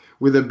 and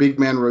with a big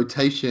man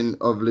rotation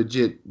of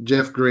legit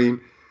Jeff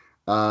Green,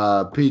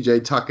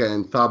 PJ Tucker,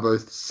 and Thabo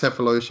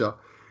Cephalosha,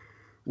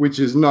 which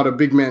is not a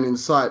big man in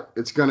sight,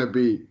 it's going to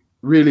be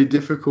really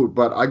difficult.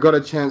 But I got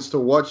a chance to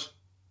watch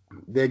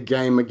their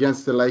game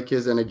against the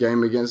Lakers and a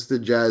game against the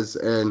Jazz,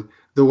 and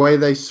the way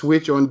they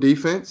switch on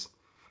defense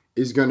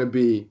is going to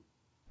be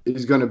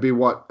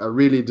what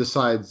really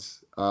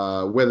decides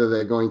whether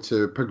they're going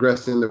to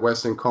progress in the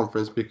Western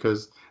Conference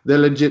because they're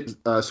legit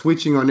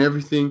switching on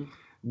everything,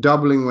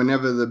 doubling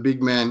whenever the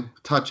big man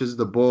touches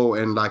the ball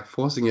and like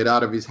forcing it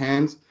out of his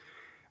hands.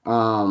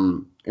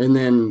 And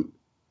then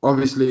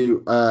obviously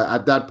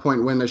at that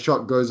point when the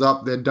shot goes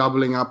up, they're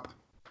doubling up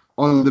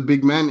on the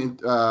big man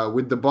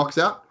with the box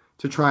out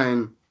to try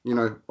and,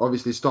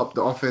 obviously stop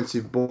the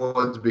offensive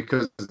boards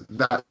because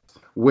that's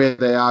where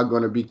they are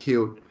going to be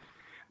killed.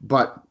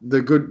 But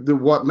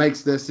what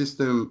makes their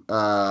system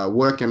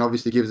work and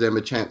obviously gives them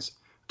a chance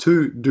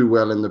to do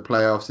well in the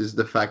playoffs is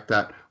the fact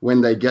that when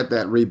they get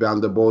that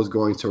rebound, the ball's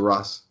going to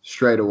Russ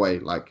straight away,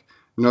 like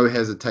no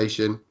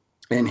hesitation.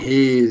 And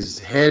he's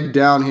head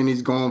down and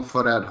he's going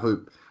for that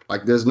hoop.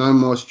 Like, there's no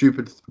more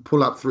stupid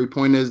pull-up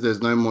three-pointers. There's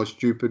no more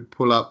stupid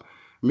pull-up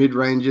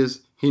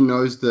mid-ranges. He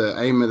knows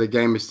the aim of the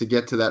game is to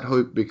get to that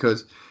hoop,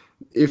 because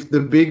if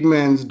the big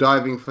man's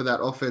diving for that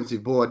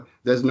offensive board,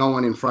 there's no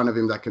one in front of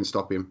him that can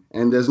stop him,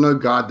 and there's no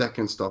guard that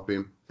can stop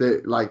him.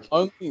 If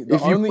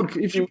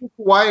you put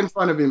Kawhi in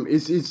front of him,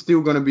 it's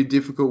still going to be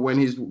difficult when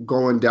he's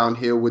going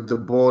downhill with the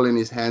ball in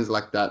his hands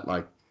like that.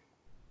 Like,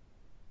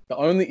 the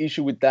only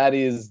issue with that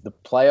is the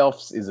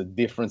playoffs is a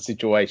different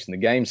situation. The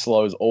game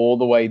slows all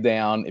the way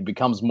down. It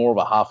becomes more of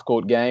a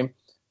half-court game,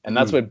 and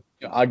that's where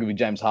arguably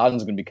James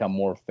Harden's going to become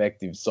more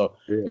effective. So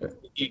then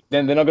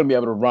they're not going to be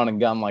able to run and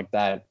gun like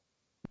that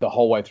the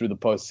whole way through the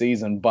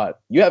postseason. But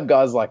you have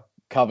guys like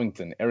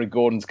Covington, Eric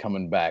Gordon's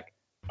coming back,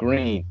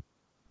 Green,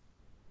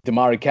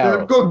 DeMari Carroll.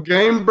 They've got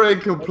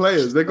game-breaker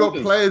players. They've got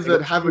players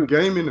that have a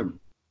game in them.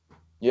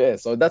 Yeah,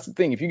 so that's the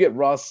thing. If you get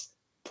Russ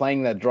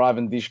playing that drive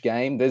and dish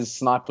game, there's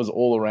snipers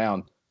all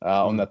around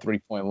on that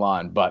three-point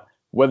line. But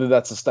whether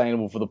that's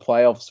sustainable for the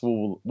playoffs,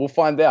 we'll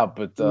find out.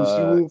 But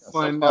we'll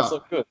find out.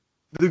 So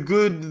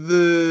good.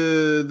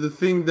 The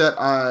thing that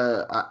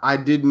I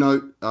did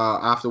note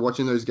after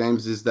watching those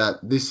games is that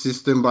this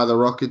system by the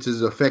Rockets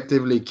is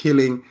effectively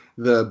killing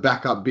the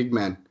backup big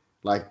man.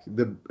 Like,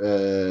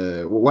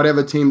 the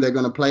whatever team they're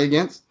going to play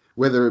against,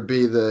 whether it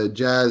be the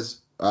Jazz,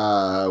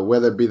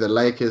 whether it be the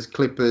Lakers,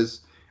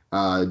 Clippers,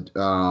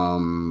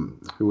 who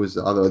was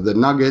the other? The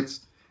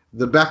Nuggets.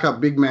 The backup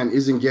big man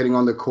isn't getting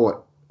on the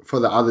court for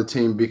the other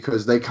team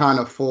because they can't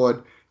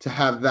afford to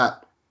have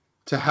that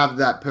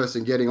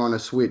person getting on a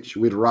switch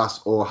with Russ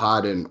or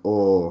Harden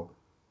or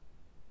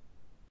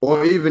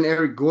even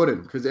Eric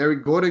Gordon, because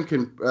Eric Gordon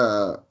can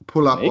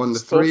pull up on the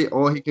three,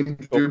 or he can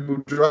dribble,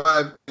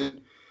 drive,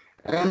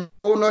 and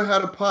all know how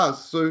to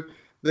pass. So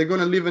they're going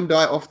to live and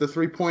die off the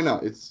three-pointer.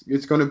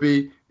 It's going to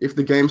be, if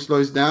the game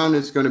slows down,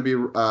 it's going to be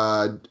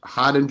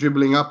Harden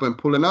dribbling up and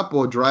pulling up,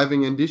 or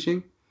driving and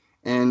dishing.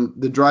 And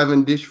the drive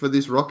and dish for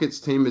this Rockets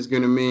team is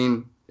going to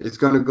mean it's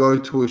going to go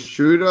to a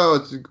shooter,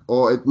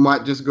 or it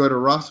might just go to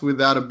Russ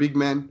without a big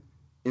man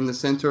in the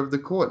center of the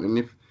court. And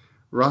if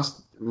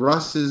Russ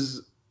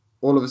is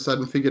all of a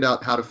sudden figured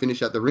out how to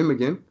finish at the rim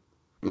again,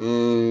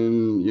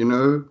 and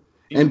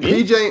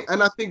PJ,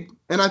 and I think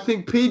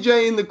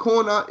PJ in the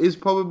corner is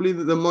probably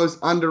the most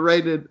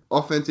underrated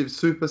offensive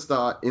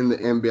superstar in the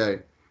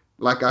NBA.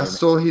 Like, I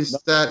saw his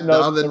stat the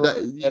other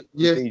day.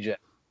 Yes.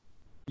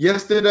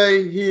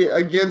 Yesterday, he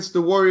against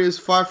the Warriors,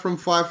 5 from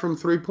 5 from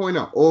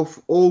three-pointer,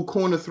 all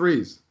corner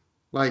threes.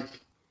 Like,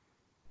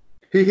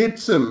 he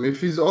hits him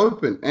if he's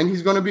open, and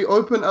he's going to be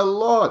open a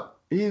lot.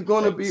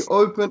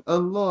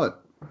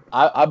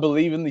 I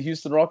believe in the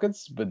Houston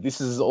Rockets, but this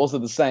is also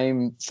the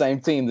same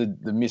team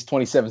that missed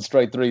 27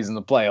 straight threes in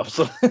the playoffs.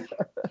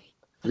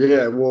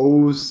 Yeah, well,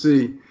 we'll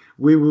see.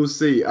 We will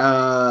see.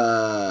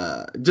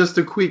 Just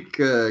a quick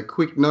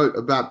note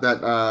about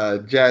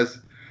that Jazz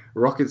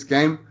Rockets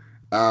game.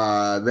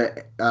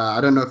 I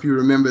don't know if you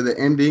remember the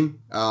ending.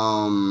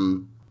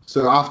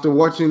 So after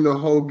watching the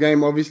whole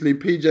game, obviously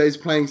PJ is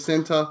playing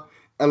center.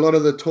 A lot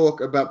of the talk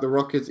about the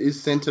Rockets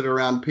is centered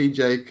around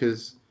PJ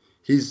because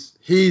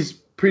he's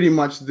pretty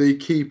much the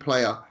key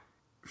player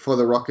for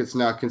the Rockets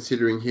now,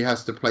 considering he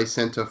has to play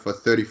center for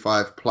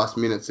 35 plus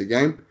minutes a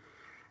game.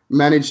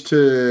 Managed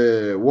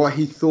to what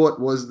he thought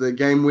was the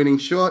game-winning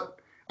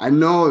shot. I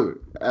know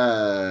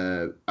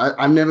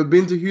I've never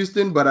been to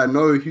Houston, but I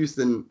know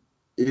Houston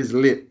is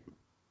lit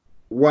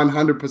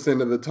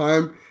 100% of the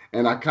time,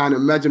 and I can't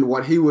imagine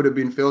what he would have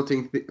been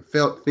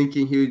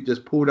thinking. He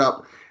just pulled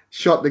up,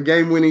 shot the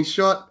game-winning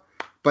shot,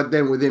 but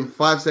then within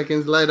 5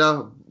 seconds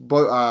later,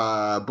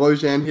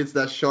 Bojan hits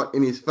that shot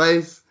in his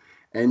face,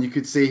 and you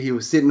could see he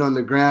was sitting on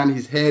the ground.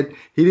 His head,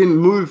 he didn't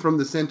move from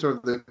the center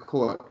of the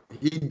court.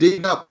 He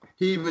digged up.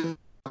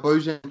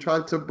 Bojan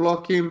tried to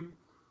block him.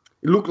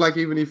 It looked like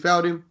even he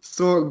fouled him.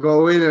 Saw it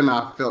go in, and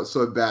I felt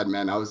so bad,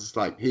 man. I was just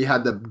like, he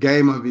had the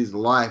game of his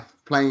life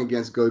playing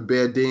against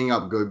Gobert, D'ing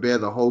up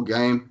Gobert the whole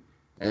game.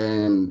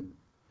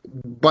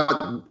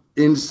 But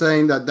in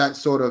saying that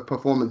sort of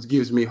performance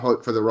gives me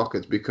hope for the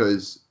Rockets,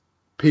 because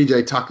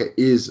PJ Tucker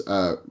is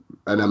an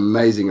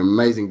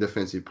amazing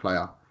defensive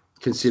player,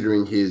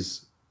 considering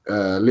his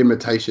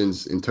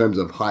limitations in terms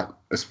of height,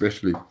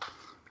 especially.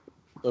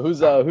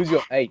 So who's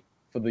your 8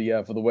 for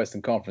the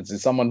Western Conference?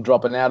 Is someone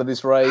dropping out of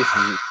this race?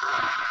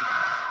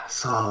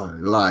 So,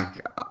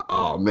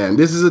 oh man,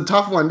 this is a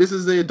tough one. This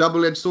is a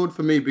double-edged sword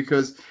for me,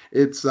 because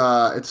it's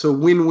a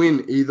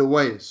win-win either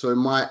way. So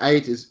my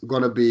 8 is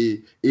gonna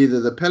be either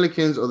the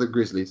Pelicans or the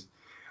Grizzlies.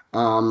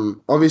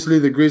 Obviously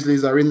the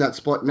Grizzlies are in that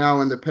spot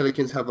now, and the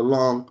Pelicans have a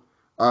long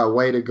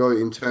way to go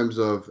in terms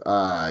of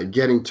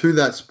getting to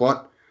that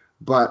spot.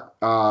 But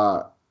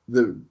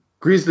the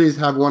Grizzlies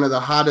have one of the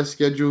hardest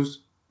schedules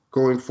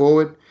going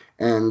forward,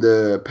 and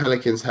the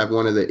Pelicans have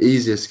one of the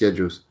easiest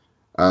schedules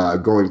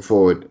going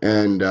forward.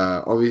 And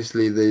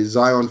obviously the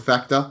Zion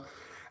factor.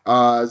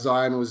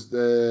 Zion was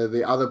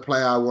the other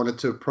player I wanted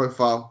to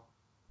profile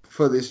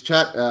for this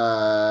chat.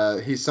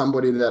 He's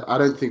somebody that I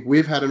don't think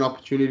we've had an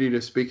opportunity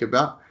to speak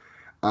about.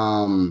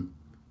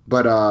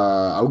 But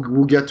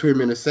we'll get to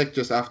him in a sec,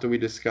 just after we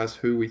discuss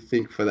who we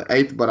think for the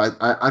eighth. But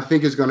I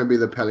think it's going to be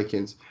the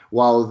Pelicans,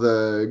 while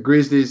the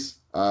Grizzlies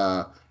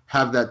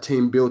have that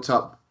team built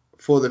up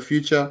for the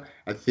future.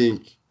 I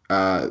think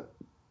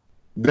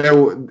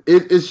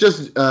it's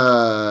just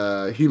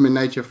human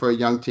nature for a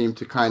young team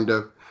to kind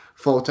of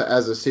falter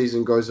as the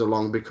season goes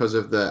along because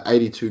of the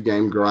 82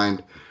 game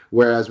grind.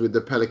 Whereas with the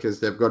Pelicans,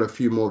 they've got a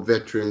few more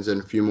veterans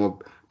and a few more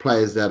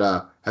players that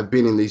have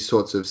been in these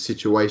sorts of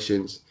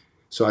situations.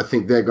 So I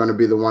think they're going to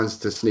be the ones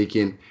to sneak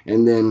in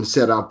and then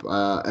set up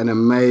an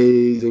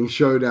amazing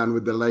showdown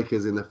with the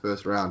Lakers in the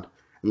first round.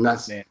 And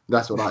that's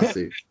what I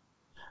see.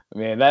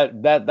 Man,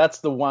 that's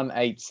the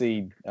 1-8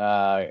 seed,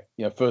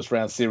 first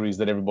round series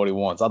that everybody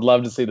wants. I'd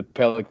love to see the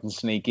Pelicans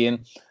sneak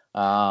in.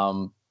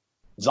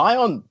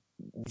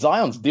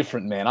 Zion's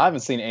different, man. I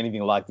haven't seen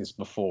anything like this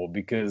before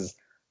because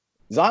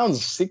Zion's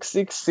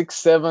 6'6",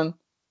 6'7",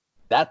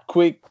 that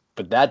quick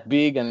but that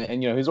big,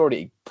 and he's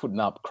already putting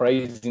up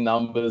crazy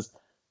numbers.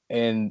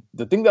 And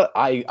the thing that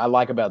I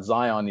like about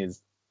Zion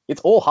is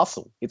it's all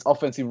hustle. It's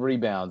offensive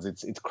rebounds.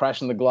 It's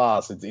crashing the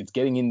glass. It's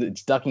getting in.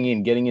 It's ducking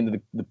in, getting into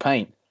the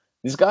paint.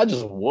 This guy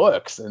just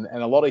works, and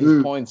a lot of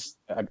his points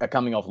are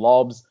coming off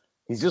lobs.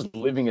 He's just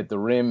living at the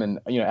rim, and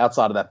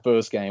outside of that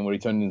first game where he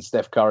turned into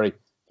Steph Curry,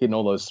 hitting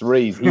all those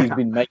threes, he's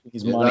been making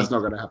his money. That's not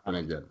going to happen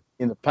again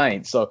in the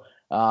paint. So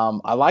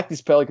I like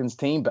this Pelicans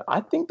team, but I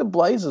think the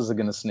Blazers are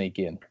going to sneak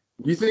in.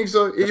 You think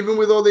so? Even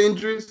with all the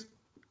injuries?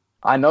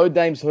 I know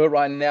Dame's hurt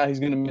right now. He's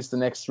going to miss the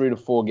next 3 to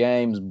 4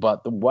 games,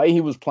 but the way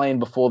he was playing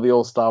before the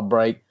All-Star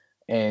break,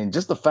 and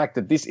just the fact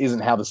that this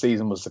isn't how the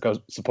season was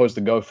supposed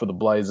to go for the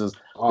Blazers.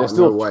 They're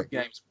still a few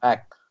games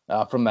back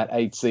from that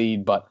 8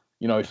 seed. But,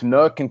 if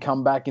Nurk can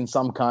come back in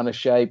some kind of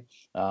shape,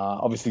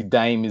 obviously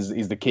Dame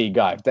is the key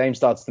guy. If Dame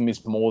starts to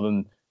miss more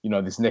than,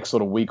 this next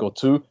sort of week or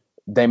two,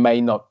 they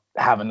may not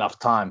have enough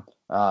time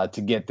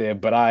to get there.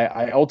 But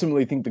I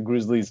ultimately think the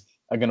Grizzlies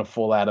are going to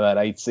fall out of that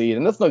 8 seed.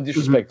 And that's no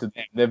disrespect to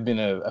them. They've been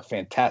a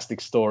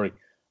fantastic story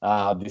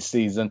this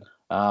season.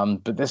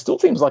 But there's still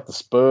teams like the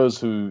Spurs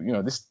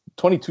who, this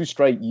 22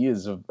 straight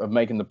years of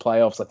making the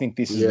playoffs. I think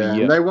this is the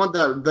year. They want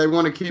that. They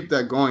want to keep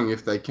that going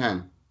if they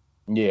can.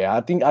 Yeah,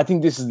 I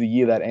think this is the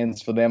year that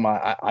ends for them.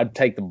 I'd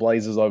take the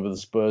Blazers over the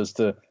Spurs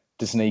to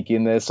sneak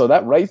in there. So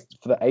that race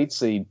for the 8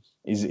 seed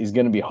is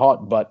going to be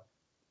hot. But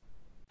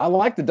I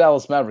like the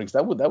Dallas Mavericks.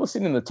 They were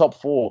sitting in the top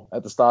 4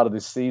 at the start of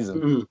this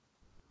season. Mm-hmm.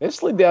 They've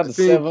slid down to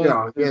 7.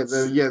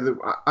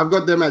 I've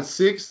got them at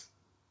 6.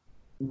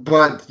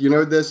 But,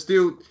 they're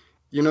still...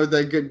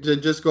 they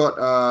just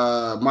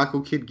got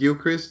Michael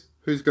Kidd-Gilchrist,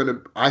 who's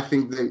I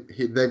think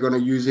they're going to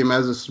use him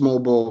as a small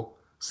ball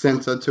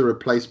center to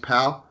replace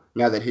Powell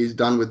now that he's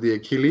done with the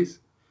Achilles.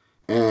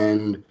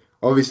 And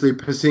obviously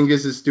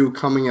Porzingis is still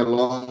coming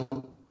along,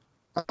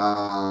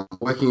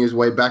 working his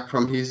way back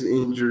from his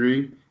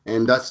injury.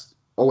 And that's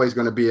always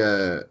going to be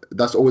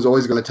that's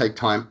always going to take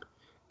time.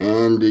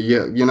 And,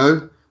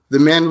 the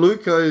man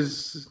Luka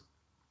is,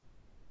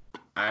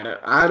 I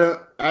don't,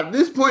 at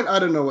this point, I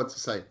don't know what to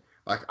say.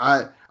 Like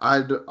I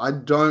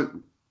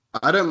don't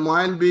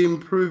mind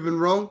being proven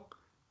wrong,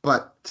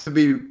 but to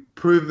be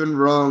proven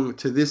wrong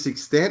to this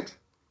extent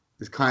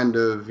is kind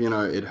of,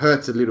 it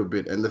hurts a little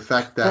bit. And the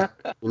fact that,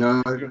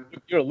 you're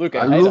a Luka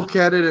I look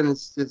at it and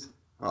it's just,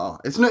 and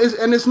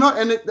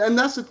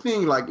that's the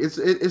thing. Like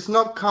it's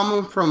not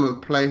coming from a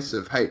place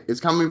of hate. It's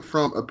coming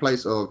from a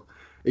place of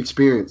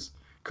experience.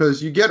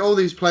 Because you get all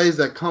these players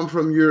that come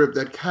from Europe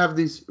that have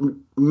this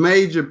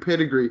major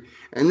pedigree,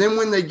 and then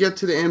when they get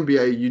to the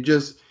NBA,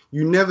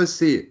 you never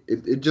see it.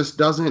 It just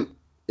doesn't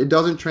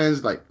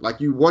translate.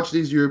 Like you watch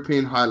these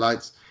European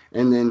highlights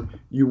and then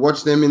you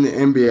watch them in the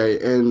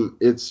NBA and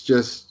it's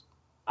just.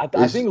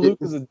 I think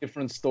Luka's a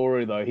different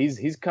story though.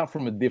 He's come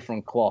from a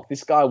different cloth.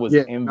 This guy was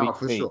MVP no,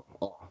 for sure.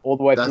 all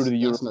the way through to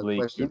the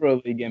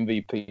EuroLeague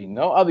MVP.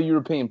 No other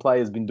European player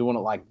has been doing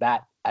it like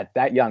that at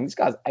that young. This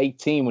guy's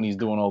 18 when he's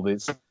doing all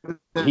this.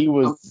 He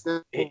was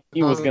going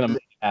to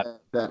make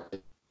that.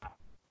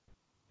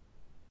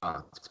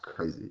 It's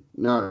crazy.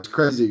 No, it's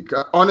crazy.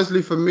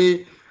 Honestly, for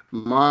me,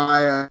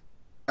 my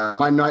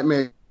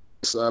nightmare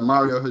is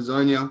Mario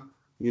Hezonja.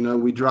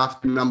 We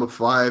drafted number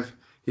 5.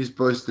 He's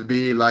supposed to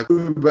be like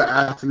uber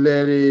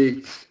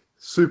athletic,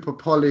 super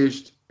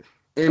polished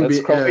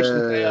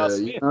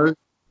NBA.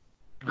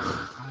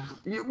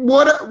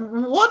 What?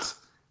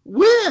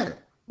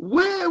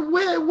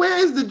 Where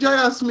is the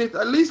J.R. Smith?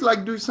 At least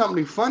do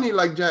something funny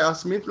like J.R.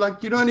 Smith.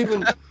 Like you don't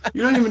even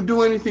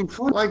do anything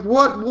fun. Like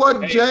where's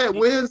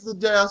the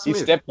J.R.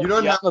 Smith? You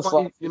don't have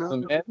funny,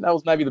 Man. That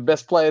was maybe the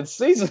best player of the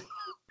season.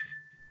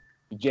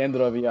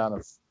 Gender over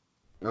Giannis.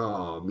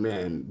 Oh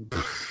man,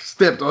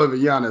 stepped over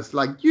Giannis.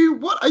 Like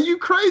what? Are you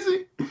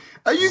crazy?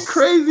 Are you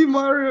crazy,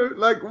 Mario?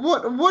 Like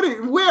what?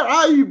 Where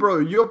are you, bro?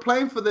 You're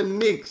playing for the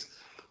Knicks.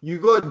 You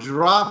got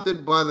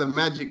drafted by the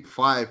Magic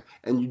 5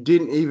 and you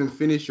didn't even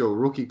finish your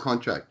rookie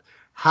contract.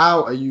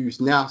 how are you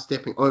now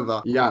stepping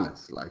over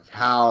Giannis? Like,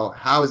 how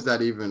is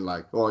that even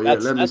like? Oh yeah,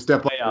 let me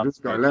step up to this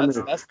guy. That's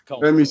the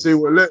Let me see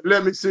confidence.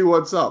 let me see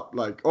what's up.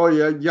 Like, oh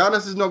yeah,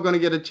 Giannis is not going to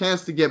get a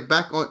chance to get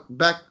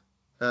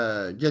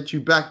get you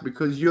back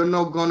because you're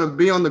not going to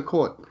be on the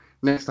court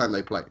next time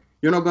they play.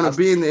 You're not going to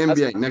be in the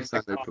NBA next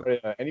time they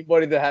play.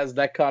 Anybody that has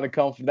that kind of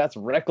confidence, that's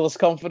reckless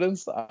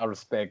confidence. I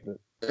respect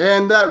it.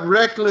 And that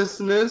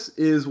recklessness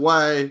is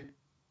why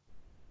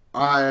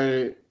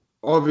I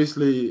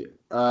obviously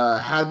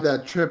had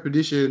that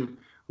trepidation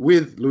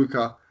with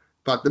Luka.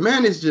 But the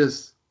man is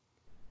just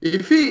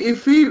if he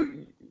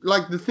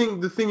like the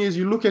thing is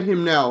you look at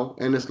him now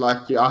and it's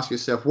like you ask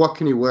yourself what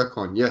can he work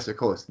on? Yes, of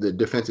course, the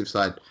defensive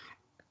side.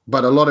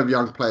 But a lot of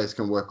young players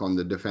can work on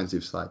the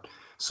defensive side.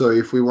 So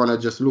if we want to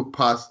just look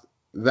past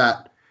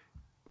that,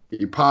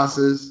 he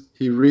passes,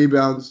 he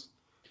rebounds,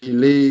 he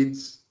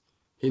leads,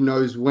 he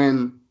knows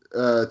when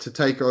to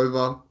take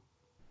over.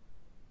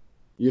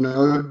 You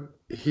know,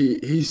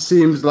 he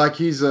seems like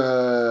he's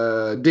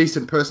a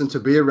decent person to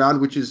be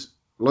around, which is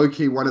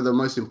low-key one of the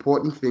most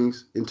important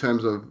things in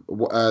terms of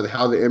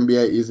how the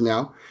NBA is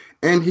now.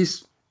 And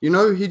he's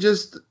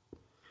just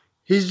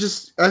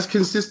as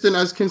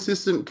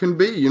consistent can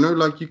be. You know,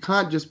 like you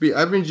can't just be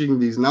averaging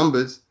these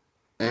numbers.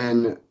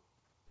 And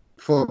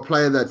for a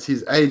player that's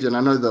his age, and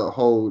I know the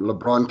whole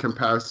LeBron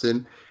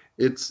comparison,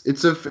 it's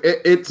a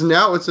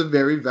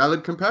very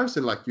valid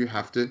comparison. Like they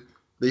have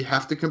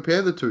to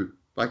compare the two,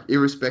 like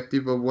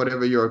irrespective of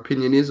whatever your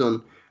opinion is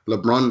on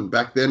LeBron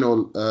back then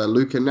or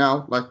Luka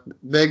now. Like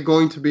they're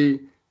going to be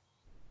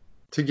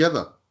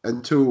together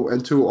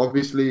until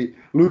obviously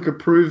Luka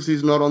proves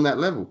he's not on that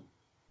level.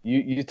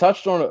 You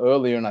touched on it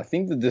earlier, and I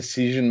think the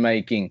decision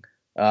making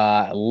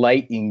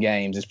late in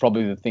games is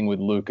probably the thing with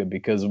Luka,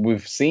 because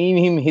we've seen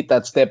him hit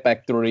that step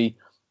back three,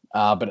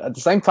 but at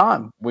the same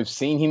time, we've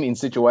seen him in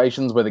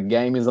situations where the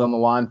game is on the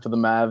line for the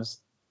Mavs.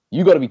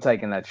 You got to be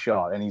taking that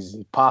shot, and he's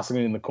passing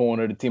it in the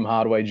corner to Tim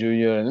Hardaway Jr.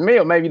 And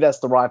maybe that's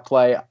the right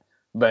play,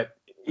 but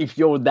if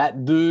you're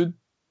that dude,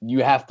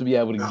 you have to be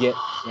able to get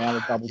around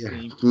a double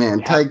team.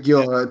 Man, take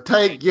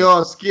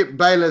your Skip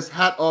Bayless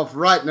hat off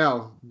right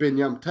now,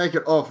 Benyam. Take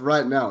it off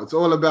right now. It's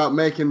all about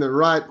making the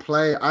right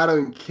play. I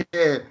don't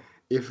care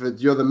if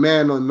you're the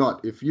man or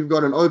not. If you've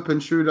got an open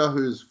shooter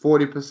who's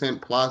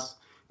 40% plus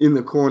in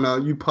the corner,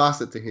 you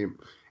pass it to him,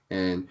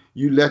 and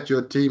you let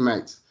your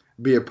teammates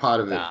be a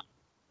part of it.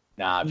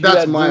 Nah,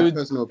 that's my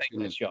personal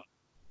opinion.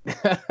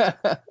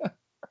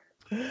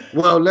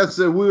 Well,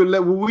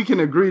 we can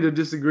agree to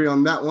disagree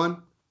on that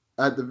one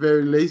at the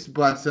very least.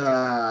 But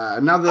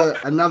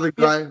another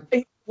guy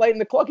late in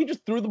the clock, he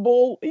just threw the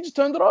ball. He just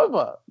turned it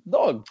over.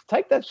 Dog,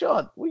 take that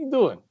shot. What are you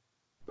doing?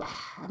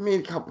 I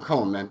mean, come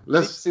on, man.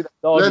 Let's see that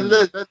dog.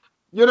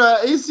 You know,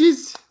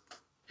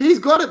 he's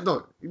got it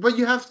though. But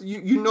you have to,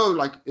 you know,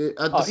 like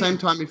at the same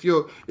time, if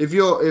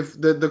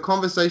the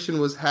conversation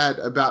was had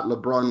about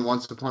LeBron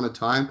once upon a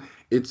time,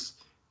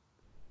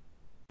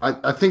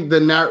 I think the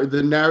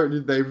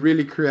narrative, they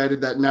really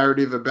created that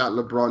narrative about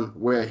LeBron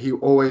where he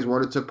always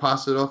wanted to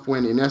pass it off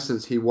when in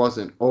essence he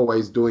wasn't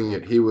always doing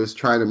it. He was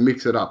trying to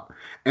mix it up.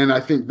 And I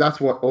think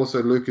that's what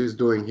also Luka is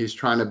doing. He's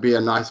trying to be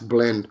a nice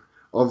blend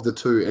of the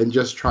two and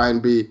just try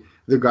and be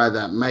the guy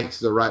that makes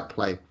the right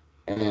play.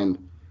 And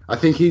I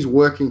think he's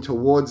working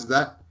towards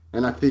that.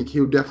 And I think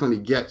he'll definitely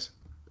get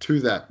to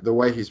that the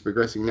way he's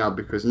progressing now,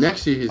 because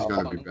next year he's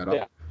going to be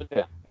better.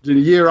 Yeah. The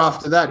year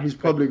after that, he's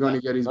probably going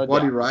to get his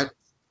body right.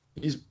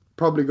 He's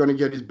probably going to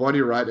get his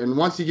body right. And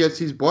once he gets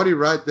his body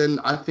right, then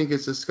I think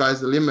it's the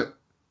sky's the limit,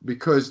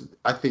 because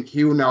I think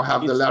he will now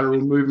have the lateral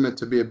movement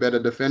to be a better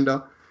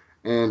defender.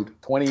 And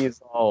 20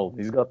 years old.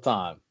 He's got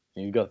time.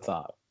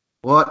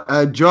 What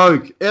a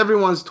joke.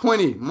 Everyone's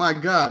 20. My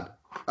God.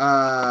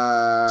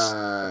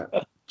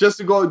 Just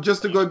to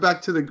go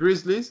back to the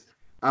Grizzlies,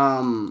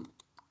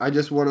 I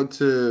just wanted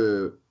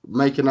to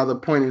make another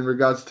point in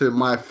regards to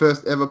my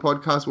first ever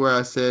podcast where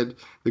I said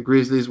the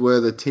Grizzlies were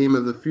the team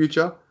of the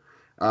future.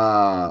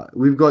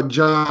 We've got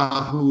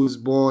Ja, who was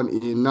born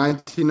in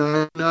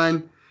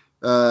 1999.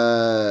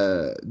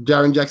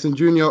 Jaren Jackson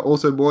Jr.,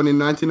 also born in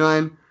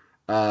 99.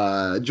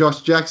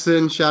 Josh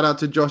Jackson, shout out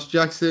to Josh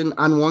Jackson,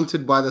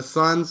 unwanted by the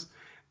Suns,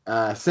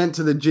 sent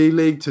to the G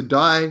League to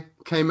die,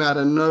 came out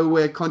of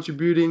nowhere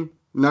contributing,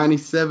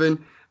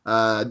 97.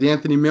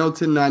 D'Anthony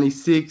Melton,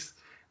 96.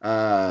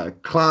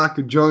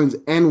 Clark, Jones,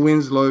 and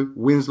Winslow,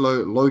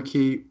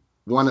 low-key,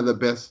 one of the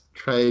best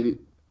trade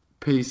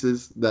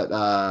pieces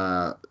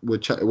that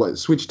would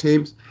switch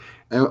teams,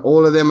 and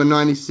all of them are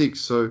 96.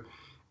 So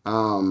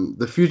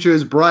the future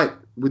is bright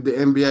with the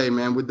NBA,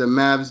 man, with the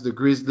Mavs, the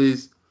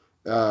Grizzlies,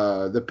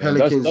 the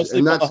Pelicans,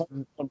 and that's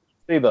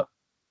either.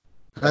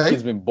 Hey?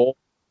 He's been bought.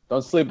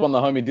 Don't sleep on the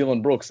homie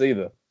Dylan Brooks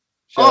either.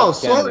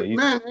 Sorry,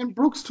 man, and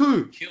Brooks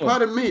too.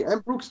 Pardon me,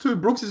 and Brooks too.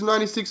 Brooks is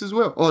 96 as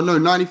well. Oh no,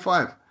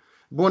 95.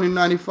 Born in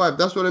 95.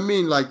 That's what I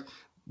mean. Like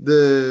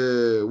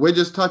we're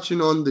just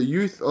touching on the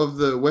youth of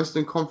the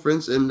Western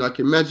Conference, and like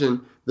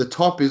imagine the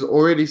top is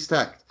already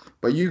stacked,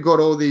 but you got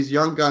all these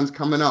young guns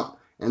coming up,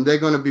 and they're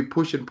gonna be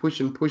pushing,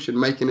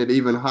 making it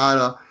even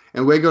harder.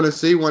 And we're going to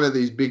see one of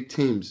these big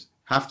teams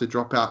have to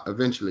drop out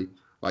eventually.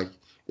 Like,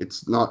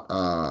 it's not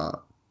going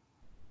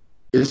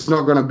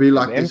to be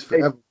like this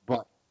forever,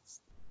 but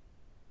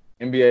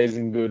NBA is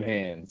in good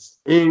hands.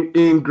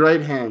 In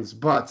great hands.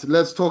 But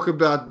let's talk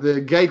about the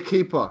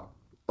gatekeeper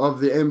of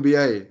the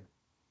NBA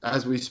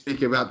as we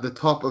speak about the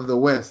top of the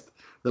West,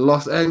 the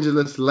Los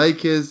Angeles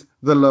Lakers,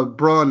 the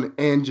LeBron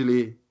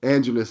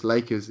Angeles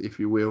Lakers, if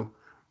you will.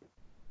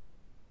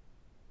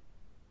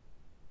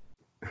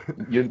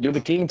 You're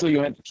the king till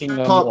you ain't the king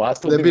no Top, more. I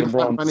still they've think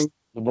been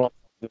LeBron's.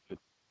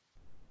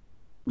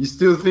 You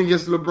still think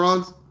it's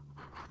LeBron's?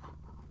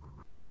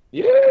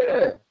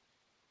 Yeah.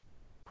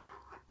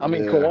 I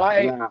mean,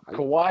 Yeah.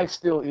 Kawhi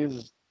still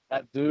is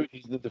that dude.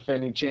 He's the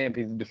defending champ.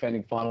 He's the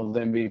defending Finals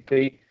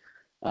MVP.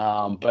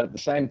 But at the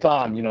same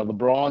time, you know,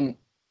 LeBron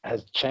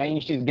has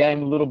changed his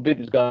game a little bit.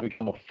 He's got to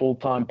become a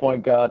full-time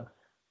point guard.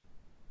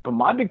 But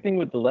my big thing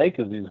with the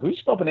Lakers is who's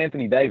stopping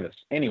Anthony Davis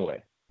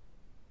anyway?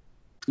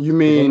 You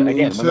mean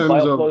in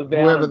terms of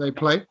whoever they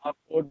play?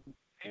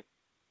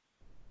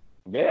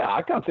 Yeah,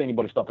 I can't see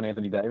anybody stopping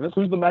Anthony Davis.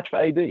 Who's the match for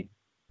AD?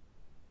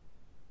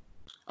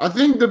 I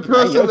think the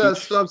person that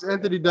stops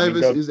Anthony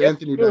Davis is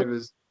Anthony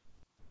Davis.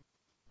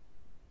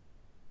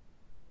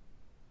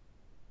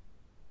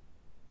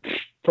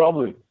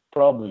 Probably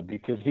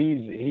because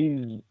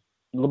he's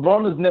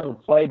LeBron has never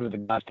played with a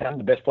guy. He's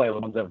the best player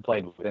LeBron's ever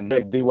played with. And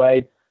D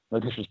Wade, no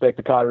disrespect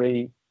to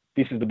Kyrie,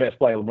 this is the best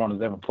player LeBron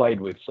has ever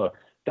played with. So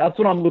that's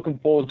what I'm looking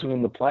forward to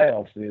in the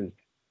playoffs. Is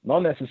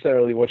not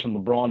necessarily watching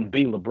LeBron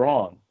be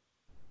LeBron.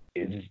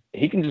 Is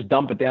he can just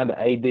dump it down to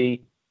AD,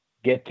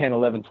 get 10,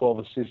 11, 12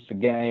 assists a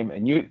game,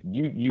 and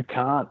you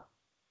can't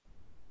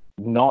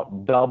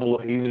not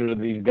double either of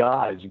these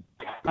guys. You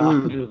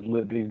can't just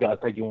let these guys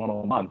take you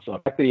one-on-one. So the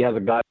fact that he has a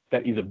guy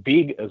that is a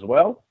big as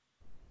well,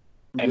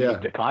 and he's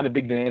the kind of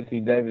big that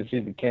Anthony Davis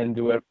is that can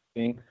do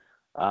everything.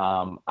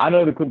 I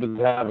know the Clippers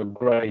have a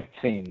great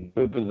team.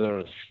 The Clippers are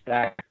as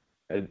stacked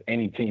as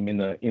any team in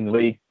the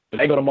league.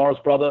 They got a Morris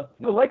brother.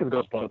 The Lakers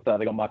got a brother.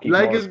 They got Marquise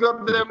Lakers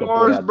Morris. got their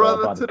Morris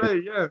brother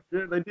today. Yeah,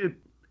 they did.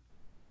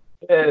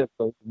 Yeah,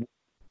 so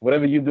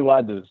whatever you do,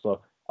 I do.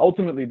 So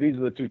ultimately, these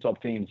are the two top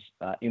teams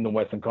in the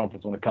Western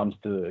Conference when it comes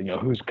to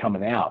who's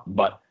coming out.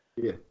 But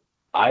yeah,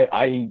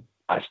 I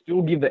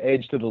still give the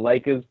edge to the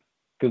Lakers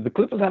because the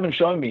Clippers haven't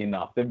shown me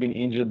enough. They've been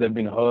injured. They've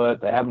been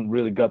hurt. They haven't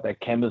really got that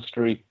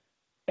chemistry.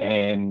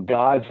 And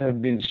guys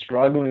have been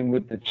struggling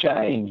with the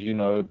change.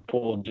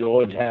 Paul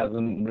George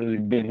hasn't really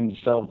been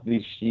himself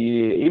this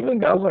year. Even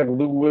guys like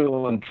Lou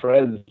Will and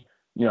Trez,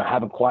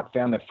 haven't quite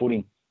found their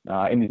footing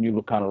in the new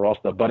look kind of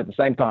roster. But at the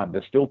same time,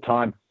 there's still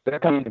time. They're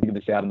coming to figure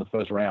this out in the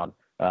first round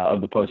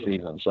of the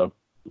postseason. So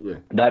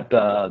that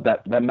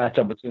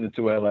matchup between the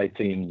two LA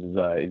teams is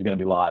going to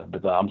be live.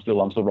 But I'm still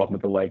rocking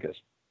with the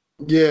Lakers.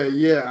 Yeah.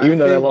 Even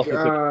though they lost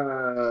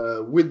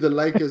with the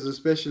Lakers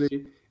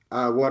especially.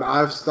 What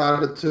I've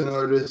started to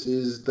notice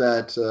is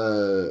that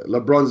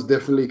LeBron's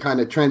definitely kind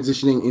of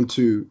transitioning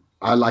into,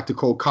 I like to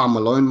call Karl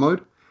Malone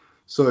mode.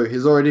 So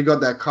he's already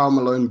got that Karl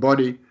Malone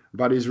body,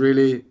 but he's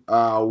really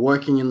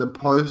working in the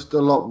post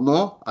a lot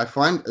more, I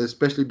find,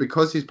 especially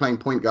because he's playing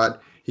point guard.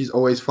 He's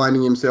always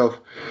finding himself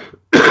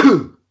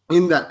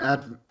in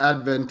that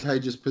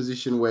advantageous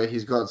position where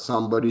he's got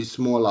somebody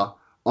smaller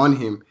on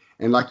him.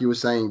 And like you were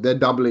saying, they're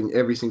doubling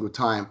every single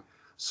time.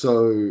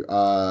 So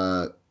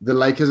the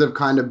Lakers have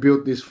kind of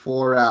built this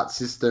 4-out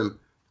system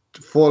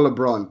for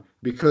LeBron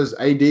because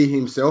AD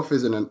himself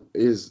is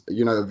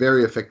a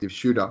very effective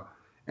shooter,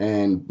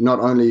 and not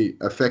only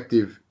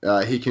effective,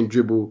 he can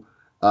dribble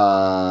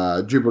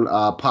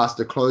past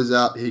the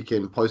closeout. He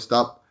can post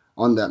up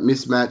on that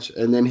mismatch,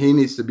 and then he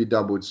needs to be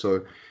doubled.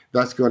 So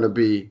that's going to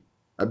be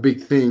a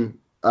big thing.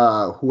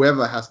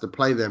 Whoever has to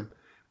play them,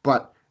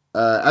 but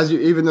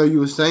even though you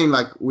were saying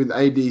like with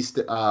AD.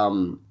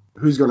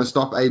 Who's going to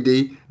stop AD?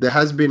 There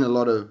has been a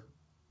lot of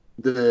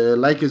the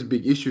Lakers'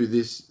 big issue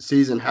this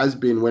season has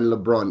been when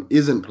LeBron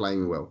isn't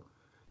playing well.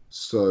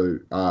 So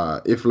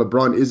if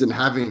LeBron isn't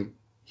having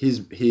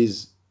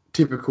his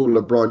typical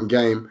LeBron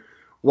game,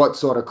 what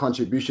sort of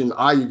contributions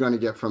are you going to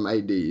get from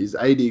AD? Is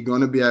AD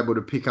going to be able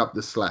to pick up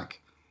the slack?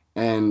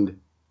 And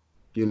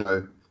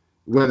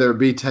whether it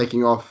be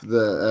taking over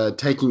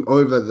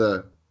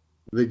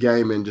the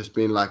game and just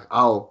being like,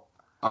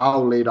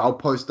 I'll lead, I'll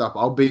post up,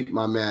 I'll beat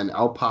my man,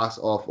 I'll pass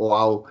off, or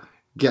I'll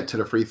get to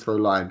the free throw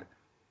line.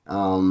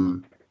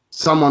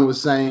 Someone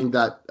was saying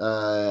that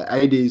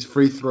AD's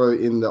free throw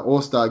in the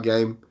All-Star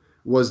game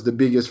was the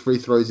biggest free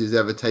throws he's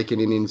ever taken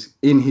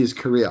in his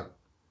career.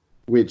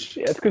 Which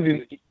it's because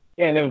he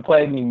never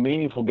played any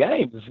meaningful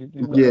games.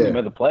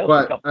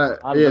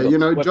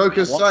 Joke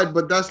aside,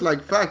 but that's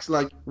like facts.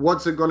 Like,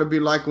 what's it gonna be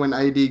like when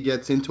AD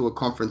gets into a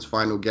conference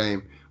final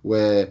game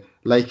where,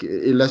 like,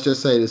 let's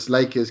just say this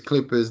Lakers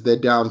Clippers, they're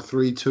down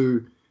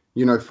 3-2,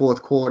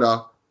 fourth quarter.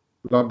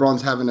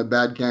 LeBron's having a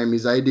bad game.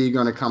 Is AD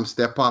gonna come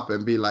step up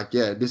and be like,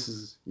 yeah, this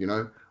is,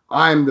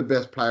 I'm the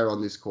best player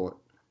on this court?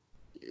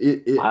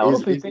 Is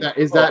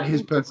that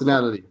his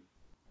personality?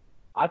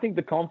 I think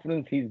the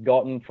confidence he's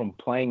gotten from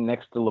playing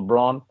next to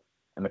LeBron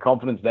and the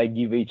confidence they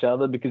give each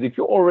other. Because if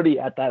you're already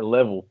at that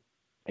level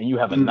and you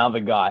have another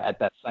guy at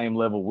that same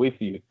level with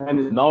you,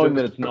 And knowing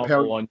that it's not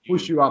all on you,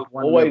 push you up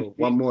one always level,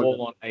 one more.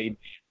 all on AD.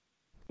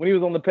 When he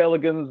was on the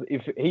Pelicans,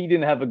 if he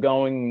didn't have it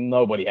going,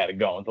 nobody had it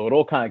going. So it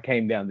all kind of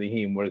came down to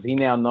him, whereas he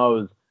now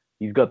knows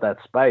he's got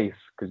that space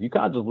because you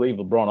can't just leave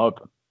LeBron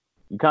open.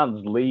 You can't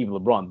just leave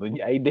LeBron.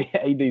 The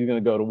AD is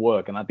going to go to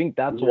work. And I think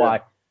that's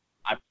why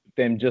I put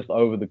them just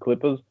over the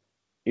Clippers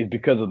is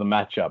because of the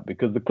matchup.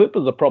 Because the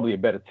Clippers are probably a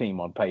better team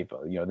on paper.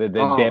 Their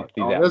depth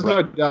is there's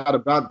no doubt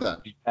about that.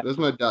 There's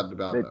no doubt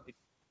about that.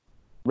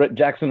 Rhett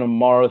Jackson and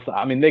Morris,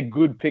 I mean, they're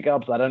good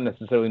pickups. I don't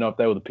necessarily know if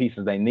they were the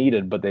pieces they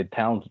needed, but they're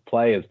talented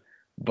players.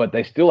 But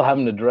they still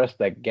haven't addressed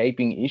that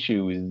gaping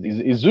issue.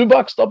 Is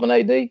Zubac stopping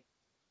AD?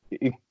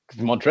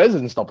 Montrez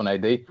isn't stopping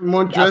AD.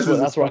 Montrez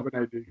isn't stopping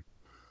AD.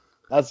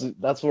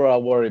 That's where I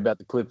worry about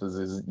the Clippers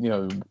is,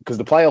 because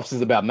the playoffs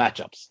is about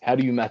matchups. How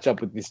do you match up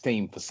with this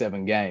team for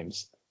 7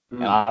 games?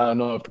 And I don't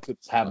know if the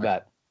Clippers have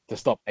that to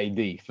stop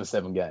AD for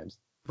 7 games.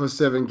 For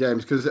 7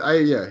 games, because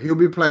he'll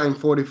be playing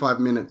 45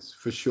 minutes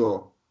for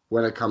sure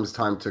when it comes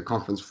time to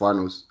conference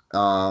finals.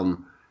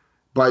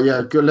 But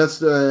yeah, good. Let's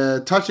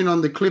touching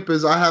on the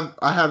Clippers. I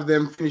have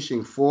them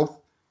finishing 4th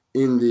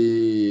in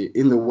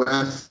the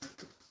West.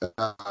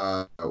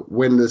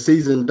 When the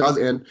season does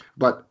end,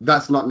 but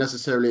that's not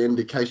necessarily an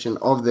indication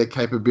of their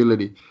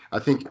capability. I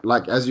think,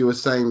 like as you were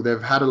saying,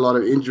 they've had a lot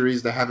of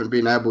injuries. They haven't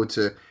been able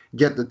to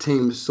get the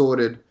team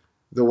sorted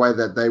the way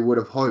that they would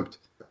have hoped,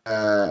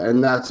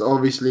 and that's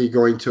obviously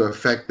going to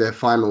affect their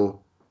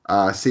final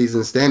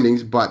season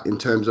standings. But in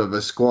terms of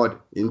a squad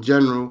in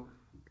general,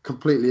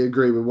 completely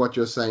agree with what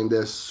you're saying.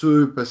 They're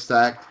super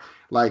stacked.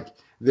 Like,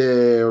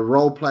 they're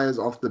role players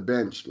off the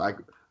bench. Like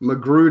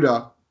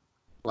Magruder,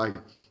 like.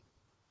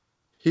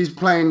 He's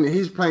playing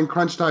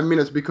crunch time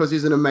minutes because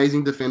he's an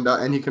amazing defender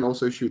and he can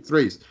also shoot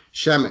threes.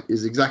 Shamet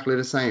is exactly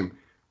the same,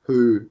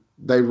 who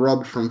they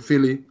robbed from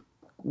Philly,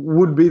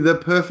 would be the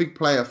perfect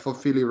player for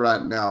Philly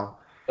right now.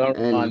 Don't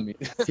remind me.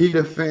 He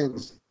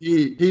defends,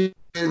 he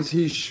defends,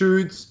 he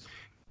shoots,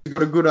 he's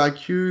got a good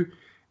IQ,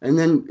 and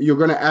then you're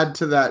going to add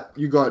to that,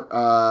 you got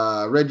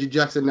Reggie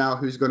Jackson now,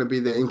 who's going to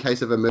be there in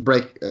case of a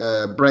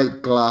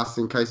break glass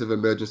in case of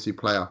emergency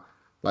player.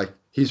 Like,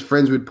 he's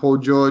friends with Paul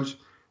George.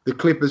 The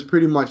Clippers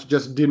pretty much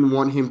just didn't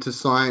want him to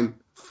sign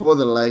for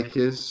the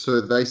Lakers, so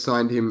they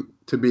signed him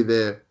to be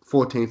their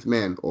 14th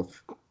man or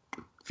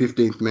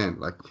 15th man.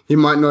 Like, he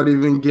might not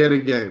even get a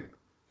game.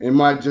 It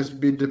might just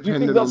be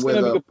dependent on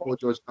whether Paul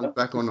George comes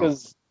back or not.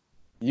 Because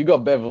you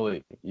got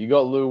Beverly, you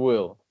got Lou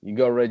Will, you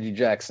got Reggie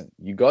Jackson,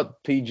 you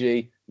got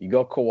PG, you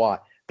got Kawhi.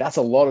 That's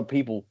a lot of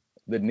people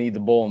that need the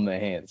ball in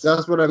their hands.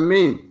 That's what I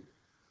mean.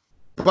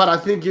 But I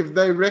think if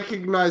they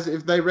recognize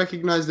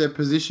their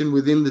position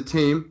within the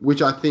team,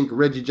 which I think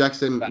Reggie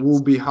Jackson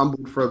will be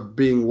humbled for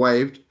being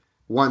waived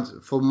once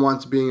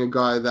being a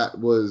guy that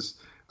was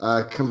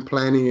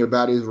complaining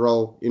about his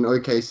role in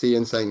OKC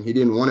and saying he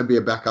didn't want to be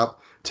a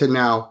backup, to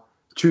now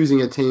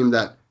choosing a team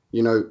that,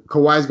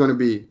 Kawhi's going to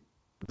be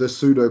the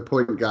pseudo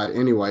point guard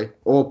anyway,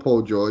 or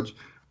Paul George,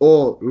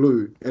 or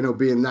Lou, and it'll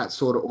be in that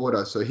sort of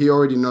order. So he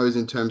already knows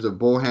in terms of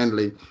ball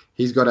handling,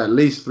 he's got at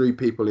least 3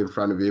 people in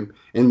front of him.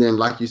 And then,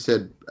 like you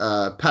said,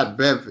 Pat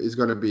Bev is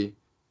going to be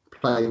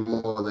playing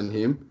more than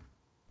him.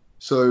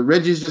 So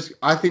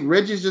I think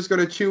Reggie's just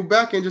going to chill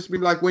back and just be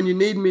like, when you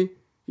need me,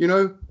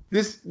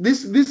 this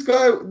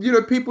guy,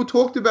 people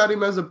talked about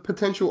him as a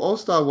potential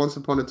all-star once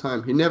upon a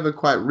time. He never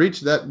quite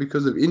reached that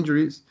because of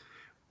injuries.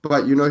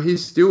 But,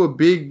 he's still a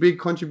big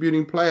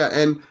contributing player.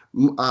 And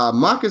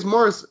Marcus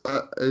Morris,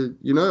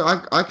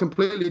 I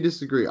completely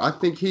disagree. I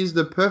think he's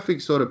the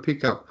perfect sort of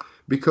pickup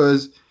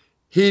because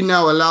he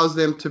now allows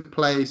them to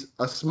play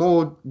a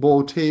small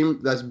ball team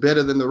that's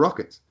better than the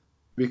Rockets,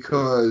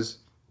 because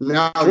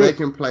now they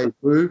can play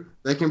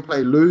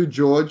Lou,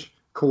 George,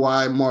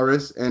 Kawhi,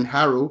 Morris, and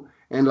Harrell,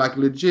 and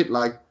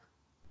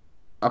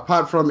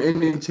apart from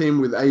any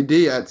team with AD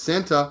at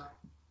center,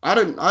 I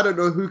don't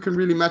know who can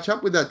really match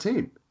up with that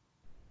team.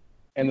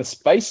 And the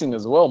spacing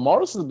as well.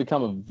 Morris has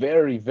become a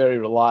very, very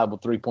reliable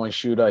 3-point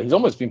shooter. He's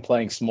almost been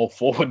playing small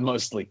forward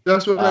mostly.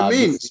 That's what I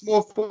mean.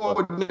 Small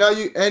forward.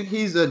 And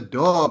he's a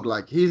dog.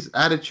 Like, his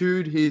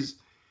attitude, his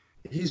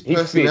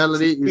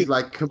personality is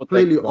like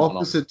completely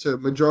opposite to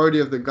majority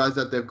of the guys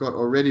that they've got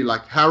already.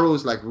 Like,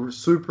 Harrell's like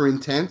super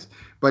intense,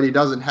 but he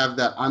doesn't have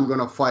that "I'm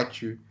gonna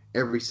fight you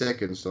every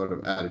second" sort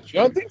of attitude. You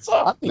don't think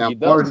so? I think he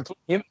does.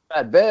 Him and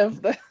Pat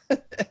Bev.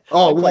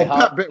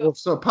 Pat Bev. Well,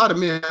 so pardon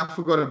me, I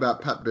forgot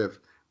about Pat Bev.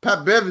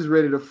 Pat Bev is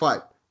ready to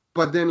fight,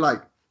 but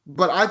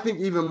I think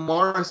even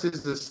Morris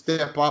is a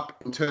step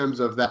up in terms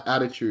of that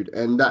attitude,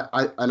 and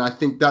I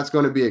think that's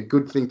going to be a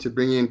good thing to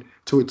bring in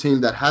to a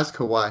team that has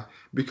Kawhi,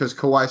 because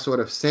Kawhi sort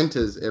of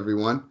centers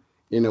everyone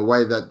in a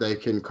way that they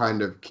can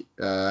kind of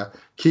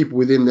keep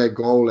within their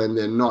goal, and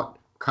they're not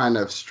kind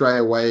of stray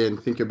away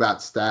and think about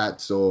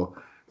stats or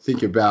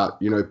think about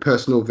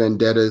personal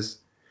vendettas.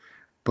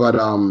 But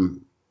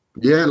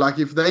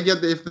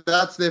if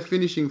that's their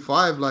finishing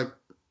 5, like,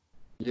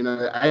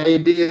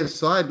 AD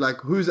aside, like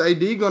who's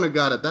AD gonna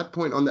guard at that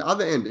point on the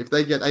other end? If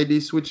they get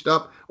AD switched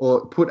up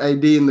or put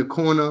AD in the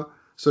corner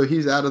so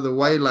he's out of the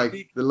way,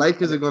 like the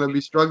Lakers are gonna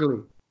be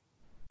struggling.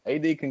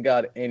 AD can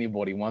guard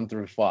anybody 1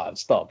 through 5.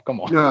 Stop,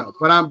 come on. No,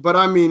 but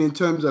I mean in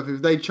terms of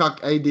if they chuck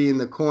AD in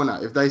the corner,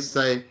 if they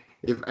say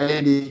if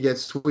AD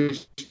gets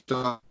switched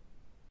up,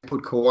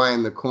 put Kawhi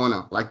in the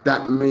corner, like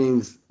that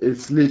means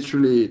it's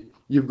literally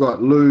you've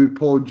got Lou,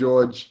 Paul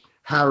George,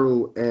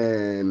 Harrell,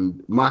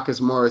 and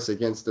Marcus Morris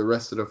against the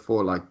rest of the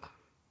four. Like,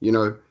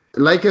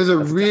 Lakers are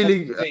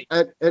really,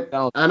 I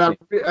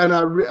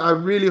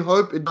really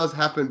hope it does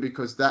happen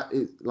because that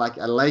is like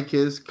a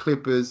Lakers,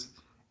 Clippers,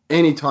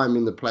 anytime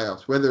in the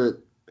playoffs.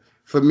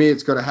 For me,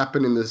 it's got to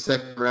happen in the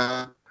second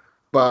round,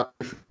 but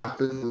if it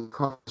happens in the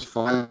conference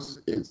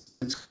finals,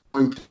 it's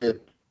going to be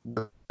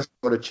the best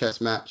sort of chess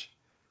match.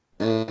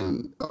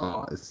 And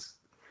it's.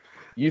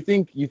 You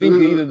think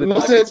either the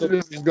Los Nuggets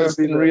Angeles is going to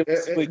be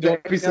the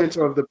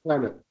epicenter of the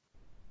planet.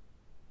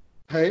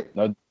 Hey?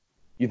 No,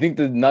 you think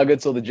the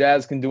Nuggets or the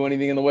Jazz can do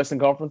anything in the Western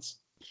Conference?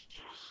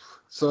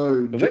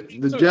 So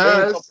the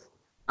Jazz,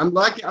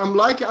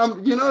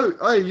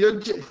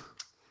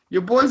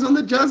 your boys on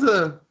the Jazz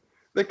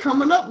they're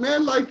coming up,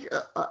 man. Like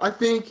I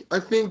think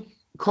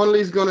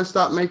Conley's gonna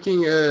start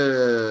making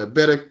have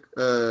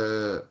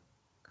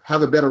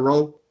a better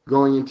role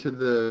going into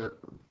the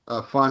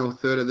final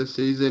third of the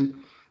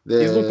season.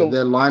 Their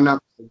lineups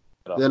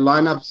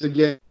are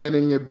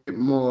getting a bit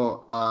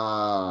more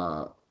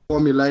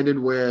formulated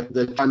where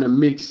they're trying to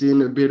mix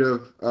in a bit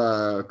of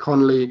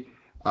Conley,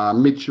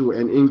 Mitchell,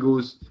 and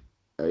Ingles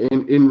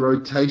in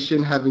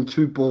rotation, having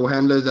two ball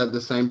handlers at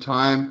the same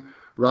time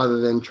rather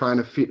than trying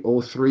to fit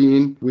all three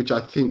in, which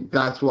I think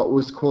that's what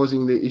was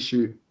causing the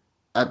issue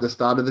at the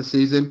start of the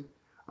season.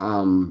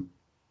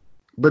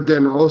 But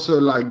then also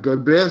like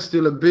Gobert's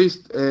still a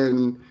beast,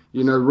 and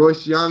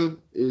Royce Young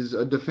is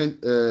their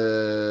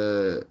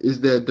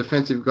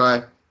defensive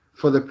guy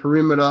for the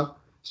perimeter.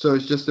 So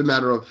it's just a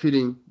matter of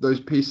fitting those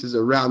pieces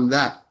around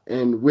that.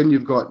 And when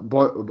you've got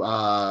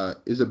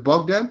is it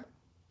Bogdan?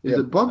 Is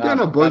it Bogdan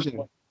or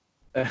Bojan?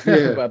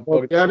 Yeah,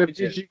 Bogdanovic.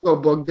 Yeah. You've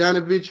got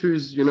Bogdanovic,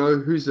 who's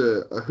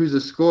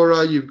a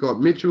scorer. You've got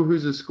Mitchell,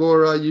 who's a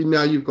scorer.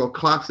 You've got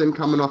Clarkson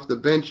coming off the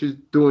bench, who's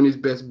doing his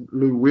best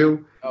Lou Will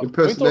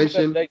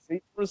impersonation. Can we talk about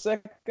JC for a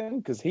second?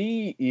 Because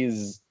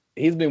he's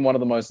been one of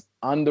the most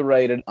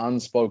underrated,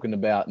 unspoken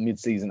about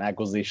mid-season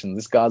acquisitions.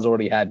 This guy's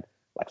already had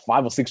like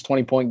 5 or 6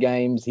 20-point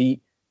games.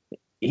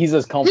 He's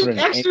as confident.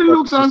 He actually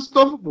looks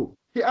unstoppable.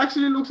 He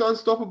actually looks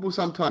unstoppable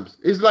sometimes.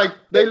 It's like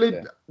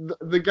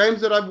the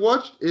games that I've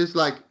watched is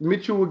like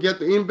Mitchell will get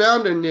the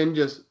inbound and then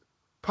just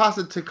pass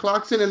it to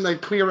Clarkson and they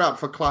clear out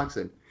for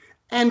Clarkson.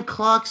 And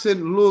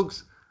Clarkson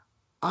looks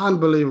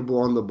unbelievable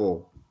on the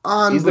ball.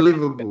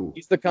 Unbelievable.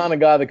 He's the kind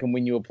of guy that can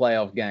win you a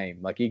playoff game.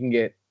 Like he can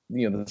get,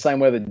 the same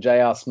way that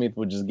J.R. Smith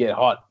would just get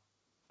hot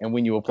and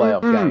win you a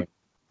playoff game.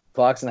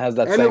 Clarkson has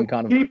that same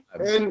kind of...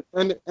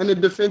 And a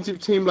defensive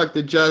team like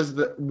the Jazz,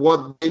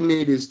 what they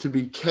need is to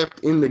be kept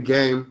in the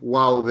game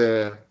while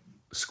their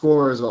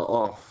scorers are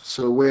off.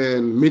 So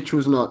when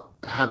Mitchell's not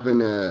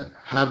having a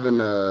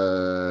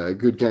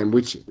good game,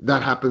 which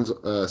that happens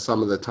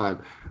some of the time,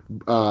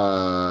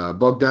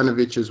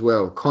 Bogdanovic as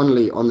well,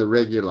 Conley on the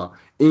regular,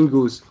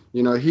 Ingles,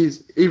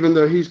 even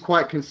though he's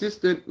quite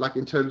consistent, like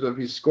in terms of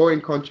his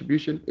scoring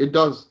contribution, it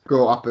does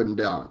go up and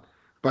down.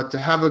 But to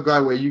have a guy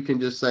where you can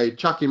just say,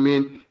 chuck him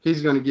in,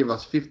 he's going to give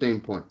us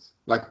 15 points,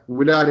 like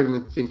without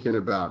even thinking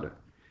about it.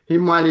 He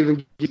might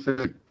even give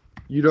it,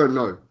 you don't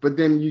know. But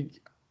then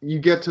you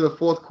get to the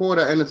fourth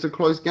quarter and it's a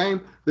close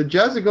game. The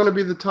Jazz are going to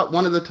be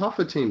one of the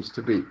tougher teams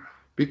to beat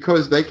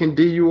because they can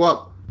D you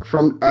up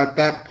from at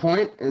that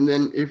point. And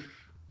then if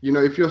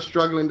you're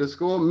struggling to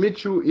score,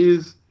 Mitchell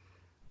is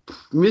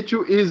lit,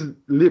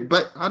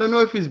 but I don't know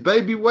if he's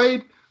baby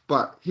Wade,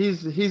 but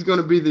he's going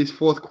to be this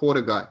fourth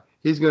quarter guy.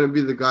 He's going to be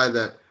the guy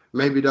that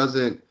maybe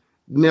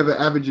never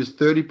averages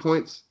 30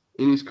 points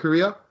in his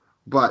career,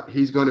 but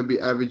he's going to be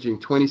averaging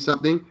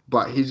 20-something,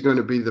 but he's going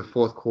to be the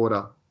fourth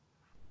quarter.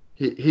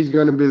 He's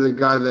going to be the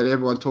guy that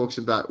everyone talks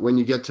about. When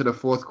you get to the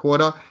fourth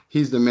quarter,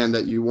 he's the man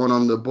that you want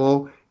on the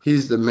ball.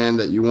 He's the man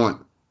that you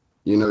want,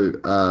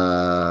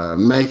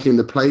 making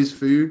the plays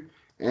for you.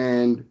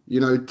 And,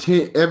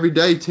 every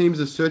day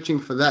teams are searching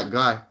for that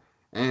guy.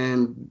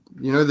 And,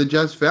 the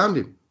Jazz found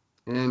him.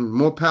 And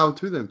more power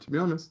to them, to be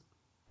honest.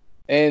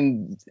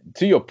 And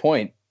to your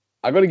point,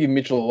 I got to give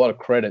Mitchell a lot of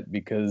credit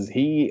because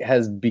he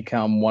has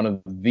become one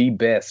of the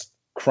best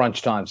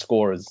crunch time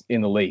scorers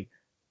in the league.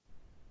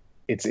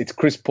 It's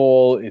Chris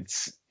Paul,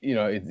 it's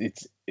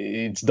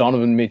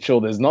Donovan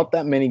Mitchell. There's not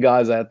that many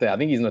guys out there. I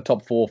think he's in the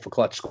top 4 for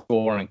clutch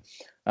scoring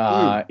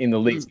in the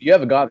league. So you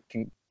have a guy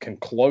that can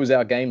close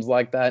out games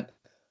like that.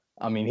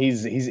 I mean,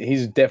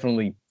 he's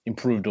definitely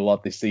improved a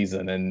lot this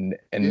season. And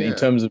in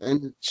terms of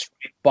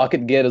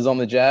bucket getters on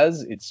the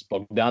Jazz, it's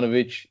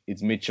Bogdanovic,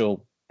 it's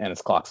Mitchell, and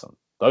it's Clarkson.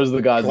 Those are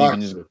the guys that you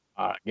can just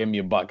give me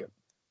a bucket.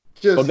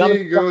 Just here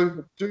you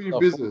go, do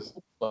your business.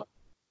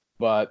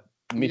 But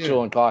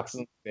Mitchell and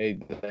Clarkson,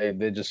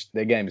 they're just,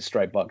 their game is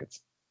straight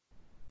buckets.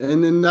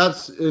 And then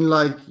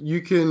like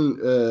you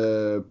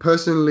can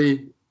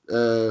personally,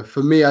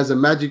 for me as a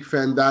Magic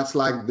fan, that's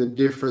like the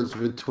difference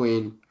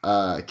between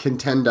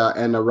contender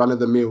and a run of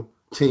the mill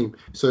team.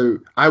 So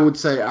I would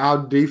say our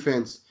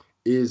defense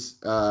is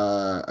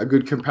a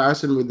good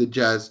comparison with the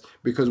Jazz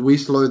because we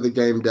slow the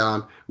game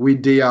down. We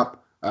D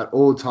up at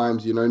all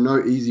times,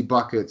 no easy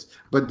buckets,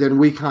 but then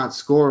we can't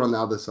score on the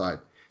other side.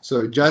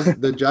 So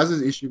the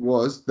Jazz's issue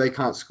was they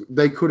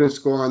couldn't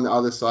score on the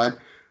other side.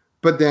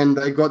 But then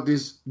they got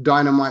this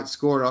dynamite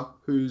scorer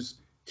who's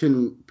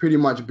can pretty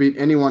much beat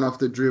anyone off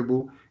the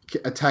dribble,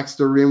 attacks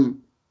the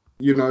rim,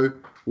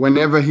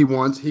 whenever he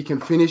wants. He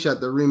can finish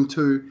at the rim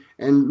too.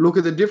 And look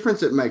at the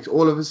difference it makes.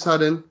 All of a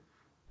sudden,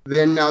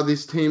 they're now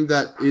this team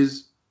that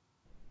is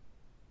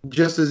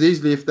just as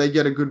easily, if they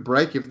get a good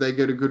break, if they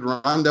get a good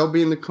run, they'll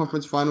be in the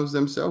conference finals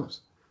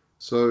themselves.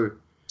 So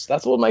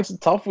that's what makes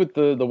it tough with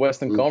the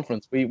Western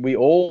Conference. We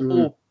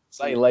all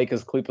say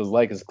Lakers,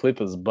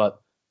 Clippers, but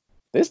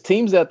there's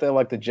teams out there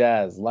like the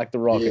Jazz, like the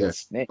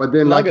Rockets. Yeah. But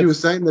then, Nuggets. like you were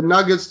saying, the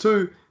Nuggets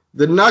too.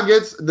 The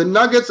Nuggets.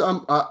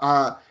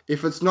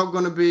 If it's not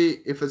going to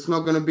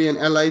be an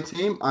LA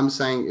team, I'm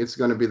saying it's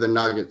going to be the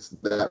Nuggets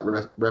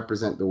that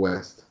represent the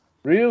West.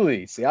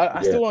 Really? See,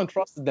 I still don't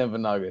trust the Denver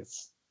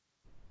Nuggets.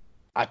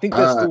 I think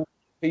they're still a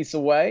piece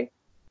away.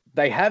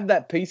 They have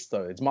that piece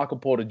though. It's Michael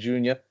Porter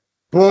Jr.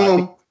 Boom. I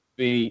think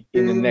be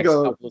in the next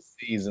couple of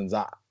seasons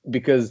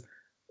because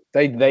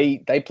they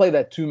play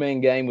that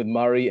two-man game with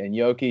Murray and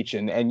Jokic,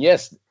 and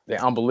yes,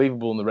 they're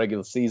unbelievable in the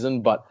regular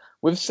season, but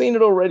we've seen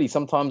it already.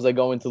 Sometimes they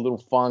go into little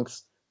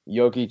funks.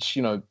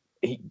 Jokic,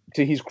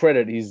 to his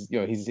credit, he's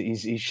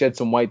shed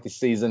some weight this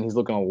season. He's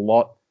looking a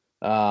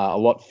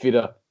lot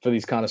fitter for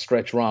this kind of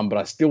stretch run, but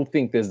I still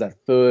think there's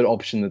that third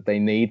option that they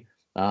need,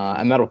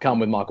 and that'll come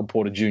with Michael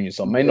Porter Jr.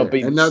 So it may not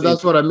be. And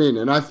that's what I mean.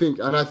 And I think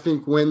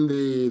when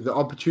the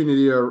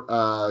opportunity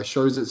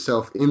shows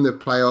itself in the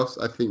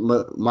playoffs, I think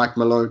Mike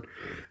Malone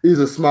is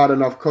a smart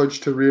enough coach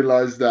to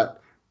realize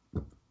that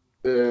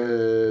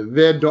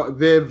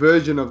their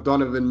version of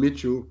Donovan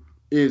Mitchell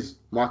is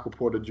Michael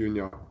Porter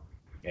Jr.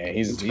 Yeah,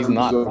 he's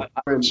not.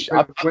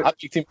 I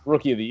picked him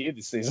Rookie of the Year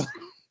this season.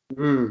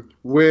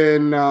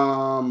 When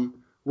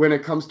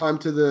it comes time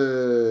to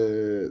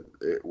the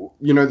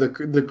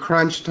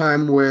crunch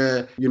time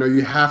where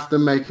you have to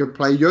make a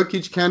play,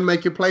 Jokic can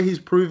make a play. He's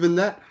proven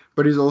that,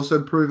 but he's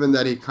also proven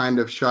that he kind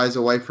of shies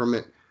away from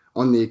it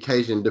on the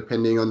occasion,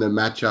 depending on the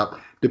matchup,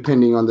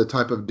 depending on the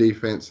type of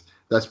defense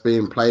that's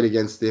being played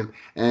against him.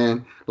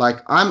 And like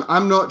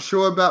I'm not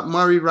sure about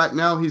Murray right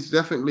now. He's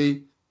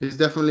definitely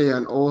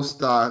an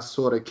all-star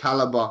sort of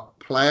caliber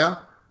player,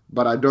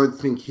 but I don't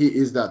think he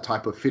is that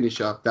type of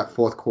finisher, that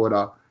fourth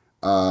quarter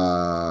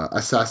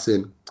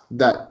assassin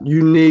that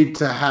you need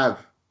to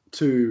have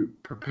to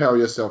propel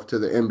yourself to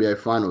the NBA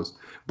Finals.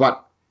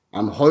 But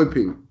I'm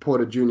hoping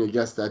Porter Jr.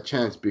 gets that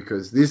chance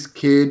because this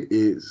kid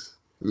is,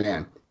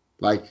 man,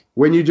 like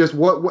when you just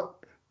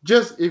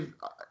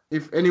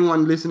if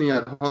anyone listening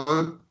at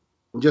home,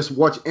 just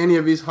watch any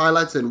of his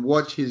highlights and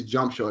watch his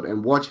jump shot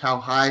and watch how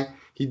high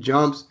he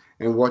jumps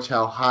and watch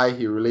how high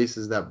he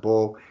releases that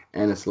ball,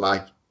 and it's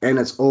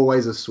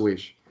always a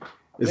swish.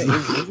 He's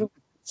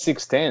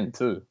 6'10"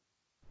 too.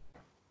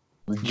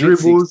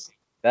 Dribbles,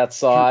 that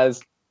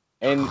size,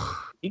 and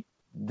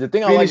the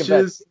thing I like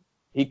about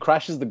he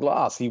crashes the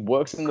glass. He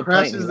works in the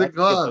paint. Crashes the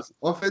glass.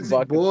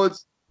 Offensive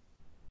boards.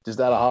 Just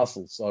out of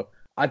hustle. So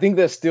I think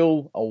they're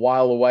still a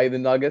while away, the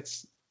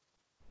Nuggets,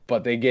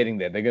 but they're getting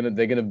there. They're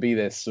gonna be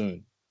there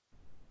soon.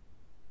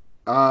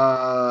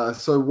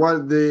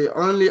 The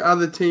only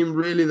other team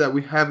really that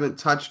we haven't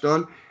touched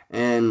on,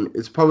 and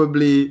it's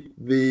probably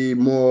the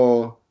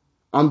more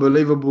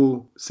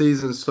unbelievable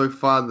season so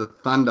far, the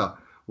Thunder.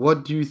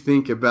 What do you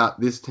think about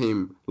this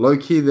team?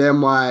 Low-key, they're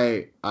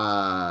my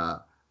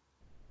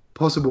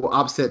possible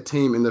upset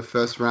team in the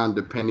first round,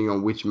 depending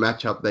on which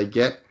matchup they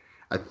get.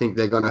 I think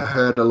they're going to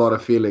hurt a lot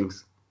of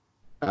feelings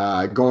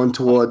going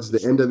towards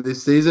the end of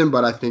this season,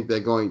 but I think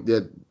they're going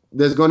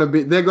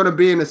to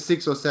be in a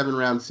 6 or 7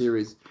 round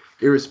series,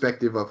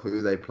 irrespective of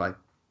who they play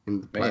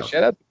in the playoffs. Man,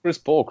 shout out to Chris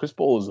Paul. Chris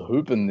Paul was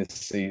hooping this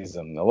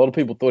season. A lot of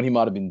people thought he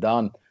might have been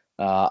done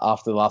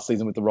after last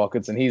season with the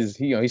Rockets, and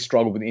he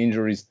struggled with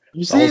injuries.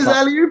 You see his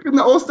alley-oop in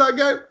the All-Star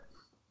game?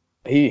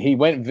 He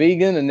went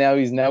vegan, and now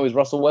he's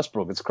Russell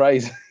Westbrook. It's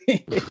crazy.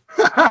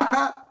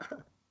 I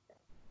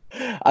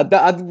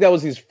think that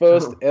was his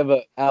first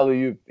ever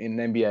alley-oop in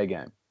an NBA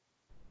game.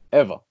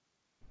 Ever.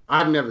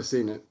 I've never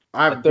seen it.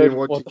 I've been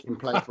watching him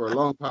play for a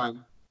long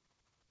time.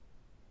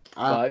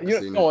 I've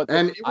seen it.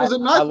 And it was a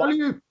nice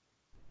alley-oop.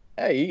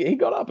 Hey, he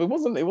got up. It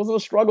wasn't a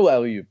struggle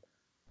alley-oop.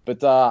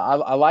 But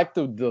I like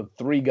the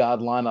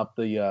 3-guard lineup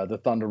the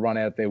Thunder run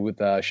out there with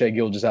Shai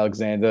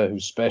Gilgeous-Alexander,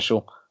 who's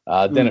special,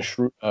 Dennis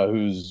Schroeder,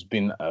 who's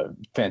been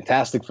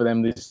fantastic for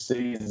them this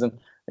season,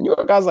 and you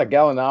got guys like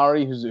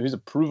Gallinari, who's a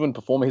proven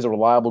performer. He's a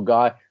reliable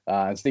guy,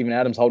 and Steven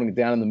Adams holding it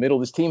down in the middle.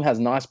 This team has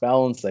nice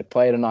balance. They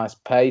play at a nice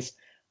pace.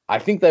 I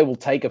think they will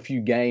take a few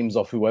games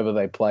off whoever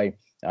they play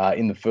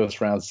in the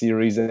first round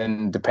series,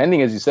 and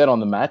depending, as you said,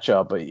 on the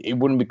matchup, it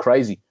wouldn't be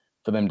crazy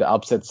for them to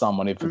upset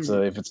someone. If it's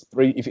Mm. a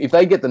three, if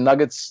they get the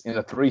Nuggets in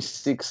a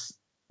 3-6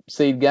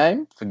 seed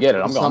game, forget it.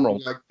 I'm Something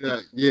rolling. like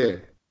that. Yeah.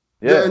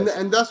 Yeah, Yes.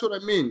 and that's what I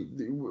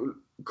mean.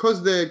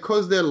 Because their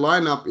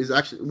lineup is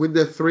actually with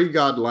their 3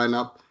 guard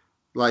lineup,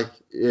 like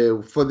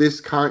for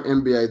this current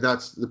NBA,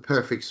 that's the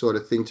perfect sort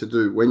of thing to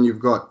do when you've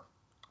got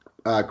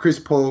Chris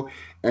Paul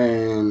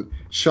and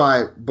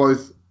Shai,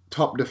 both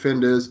top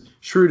defenders.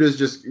 Schroeder's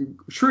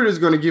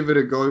going to give it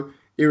a go,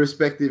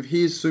 irrespective.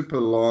 He's super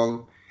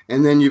long,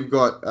 and then you've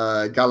got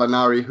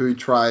Gallinari who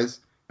tries,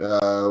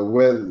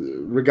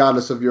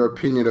 regardless of your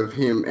opinion of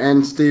him,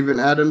 and Steven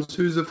Adams,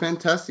 who's a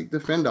fantastic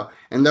defender.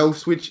 And they'll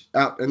switch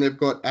out, and they've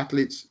got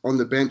athletes on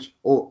the bench,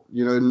 or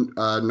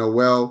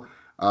Noel,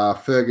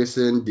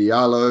 Ferguson,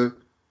 Diallo.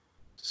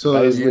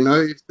 So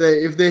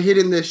if they're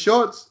hitting their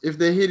shots, if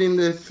they're hitting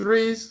their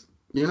threes,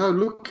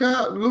 look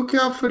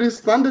out for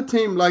this Thunder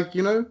team. Like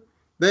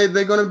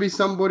they're gonna be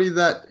somebody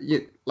that,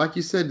 like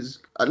you said,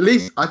 at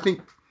least I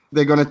think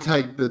they're gonna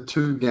take the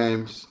 2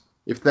 games.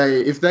 If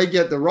they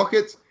get the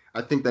Rockets,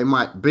 I think they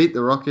might beat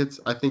the Rockets.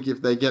 I think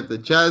if they get the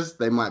Jazz,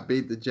 they might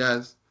beat the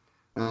Jazz.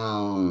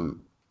 But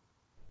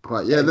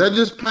yeah, they're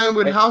just playing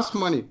with house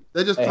money.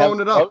 They're just throwing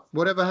it up.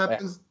 Whatever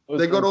happens,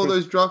 they got all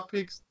those draft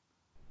picks.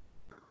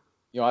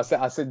 I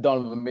said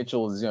Donovan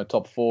Mitchell is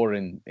top 4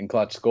 in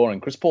clutch scoring.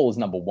 Chris Paul is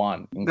number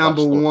 1 in clutch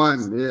Number scoring.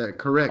 1, yeah,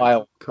 correct. By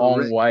a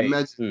long way.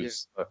 Imagine, yeah.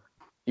 So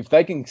if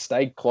they can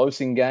stay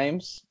close in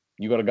games,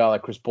 you got a guy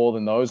like Chris Paul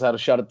that knows how to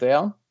shut it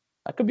down.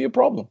 That could be a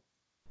problem.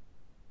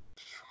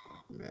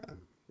 Man,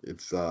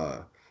 it's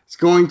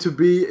going to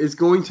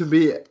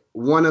be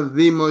one of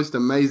the most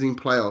amazing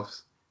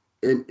playoffs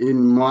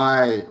in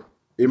my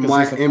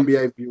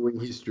NBA viewing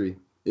history.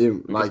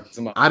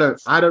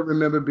 I don't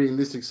remember being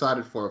this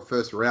excited for a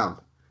first round.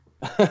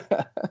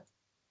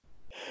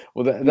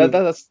 Well,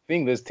 that's the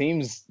thing. There's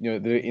teams,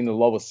 they're in the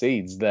lower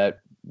seeds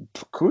that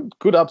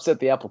could upset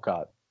the apple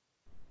cart.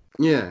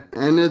 Yeah,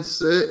 and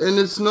it's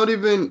not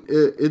even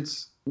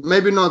it's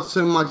maybe not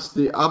so much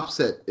the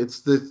upset.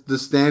 It's the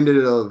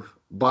standard of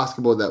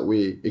basketball that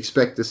we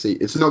expect to see.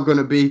 It's not going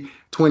to be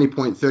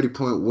 20-point,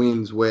 30-point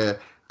wins where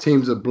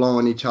teams are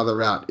blowing each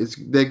other out.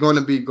 They're going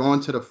to be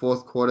going to the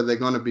fourth quarter. They're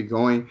going to be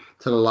going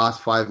to the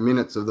last 5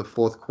 minutes of the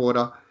fourth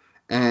quarter,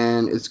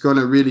 and it's going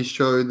to really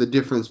show the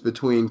difference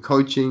between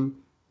coaching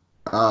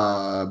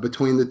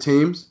between the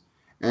teams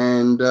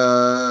and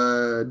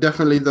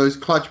definitely those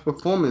clutch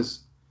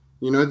performers.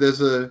 There's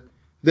a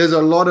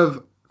lot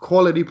of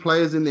quality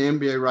players in the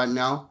NBA right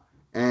now,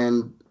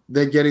 and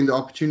they're getting the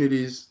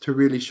opportunities to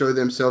really show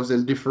themselves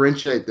and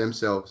differentiate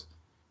themselves.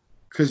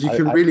 Because you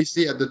can really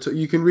see at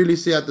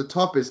the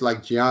top, it's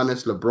like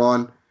Giannis,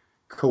 LeBron,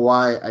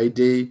 Kawhi,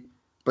 AD.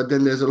 But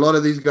then there's a lot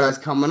of these guys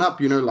coming up,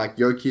 like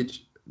Jokic,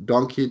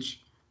 Doncic,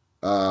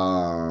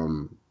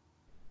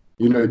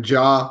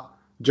 Ja.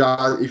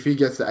 If he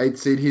gets the 8th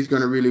seed, he's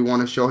going to really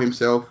want to show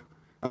himself.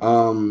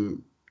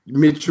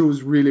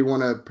 Mitchell's really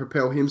want to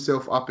propel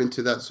himself up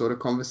into that sort of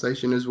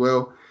conversation as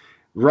well.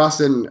 Russ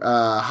and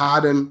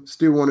Harden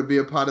still want to be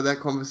a part of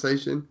that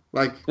conversation.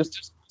 Like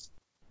just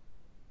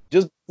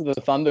the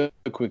Thunder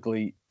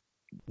quickly,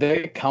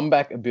 their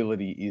comeback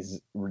ability is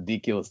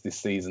ridiculous this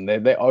season.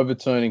 They're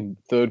overturning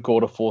third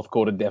quarter, fourth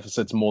quarter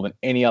deficits more than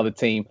any other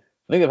team.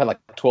 I think they've had like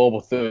 12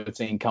 or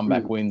 13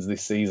 comeback wins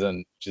this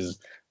season, which is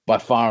by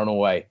far and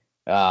away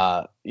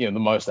the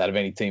most out of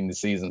any team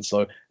this season.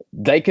 So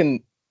they've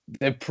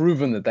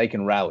proven that they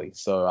can rally.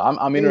 So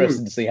I'm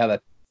interested to see how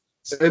that.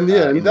 And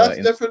that's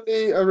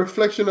definitely a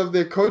reflection of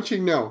their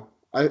coaching now.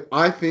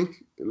 I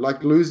think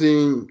like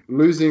losing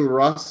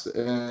Russ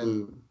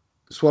and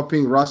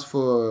swapping Russ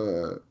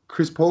for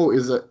Chris Paul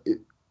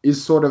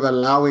is sort of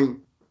allowing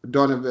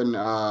Donovan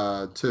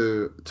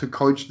to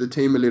coach the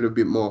team a little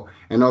bit more,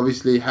 and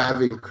obviously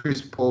having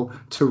Chris Paul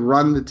to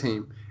run the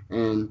team.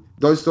 And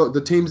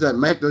the teams that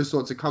make those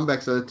sorts of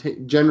comebacks are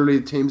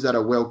generally teams that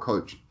are well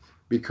coached,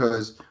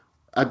 because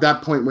at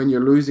that point when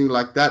you're losing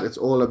like that, it's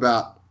all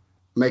about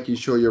making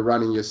sure you're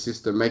running your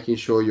system, making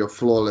sure you're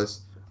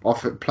flawless,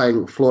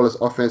 playing flawless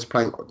offense,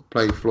 playing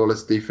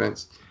flawless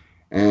defense.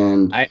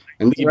 And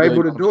you're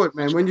able to do it,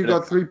 man. When you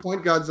got 3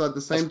 point guards at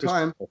the same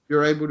time,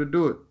 you're able to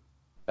do it.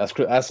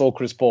 That's all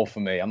Chris Paul for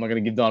me. I'm not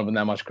going to give Donovan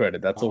that much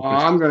credit. That's all.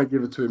 I'm going to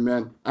give it to him,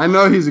 man. I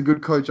know he's a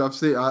good coach. I've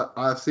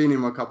seen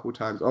him a couple of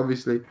times.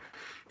 Obviously,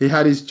 he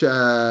had his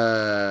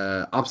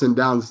ups and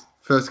downs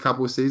first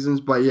couple of seasons,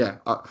 but yeah.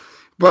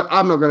 But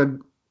I'm not going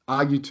to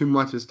argue too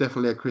much. It's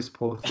definitely a Chris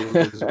Paul thing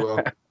as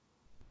well.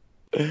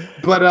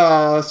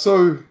 But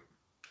so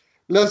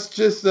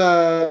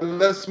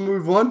let's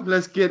move on.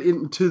 Let's get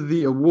into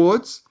the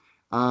awards.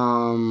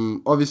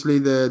 Obviously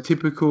the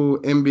typical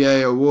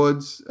NBA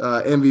awards: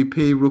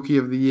 MVP, Rookie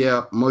of the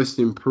Year, Most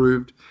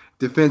Improved,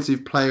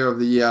 Defensive Player of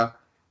the Year,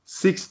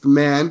 Sixth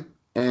Man,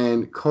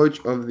 and Coach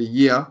of the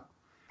Year.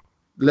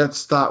 Let's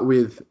start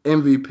with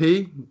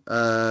MVP.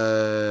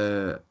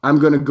 I'm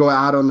going to go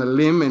out on a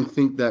limb and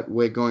think that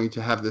we're going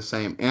to have the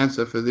same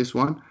answer for this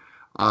one.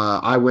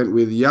 I went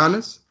with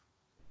Giannis.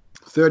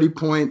 30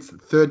 points,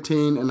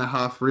 13 and a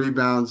half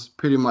rebounds,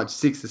 pretty much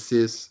 6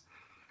 assists.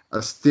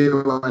 a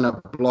steal and a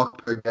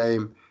block per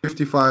game,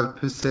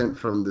 55%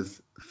 from the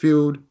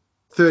field,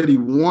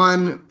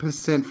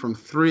 31% from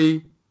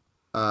three,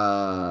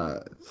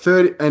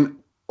 30 and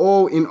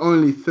all in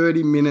only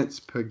 30 minutes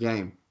per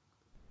game.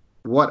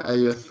 What are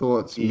your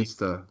thoughts,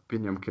 Mr.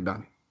 Benyam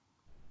Kidane?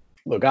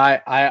 Look,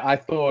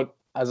 I thought,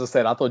 as I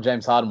said, I thought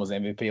James Harden was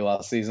MVP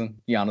last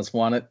season. Giannis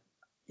won it.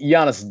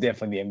 Giannis is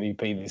definitely the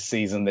MVP this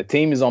season. The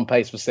team is on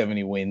pace for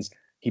 70 wins.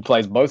 He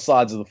plays both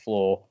sides of the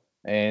floor.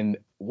 And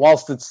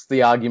whilst it's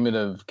the argument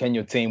of can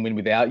your team win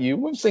without you,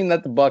 we've seen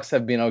that the Bucks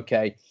have been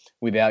okay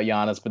without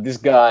Giannis. But this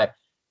guy,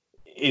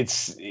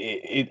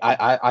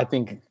 I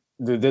think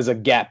there's a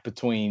gap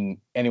between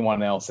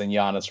anyone else and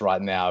Giannis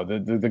right now.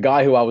 The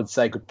guy who I would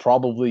say could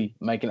probably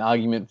make an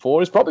argument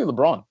for is probably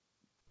LeBron.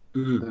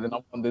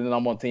 Mm-hmm. They're the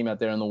number one team out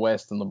there in the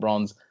West, and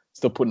LeBron's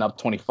still putting up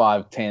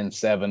 25, 10,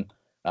 7,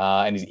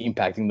 and he's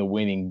impacting the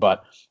winning.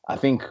 But I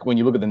think when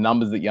you look at the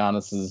numbers that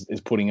Giannis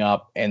is putting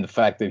up and the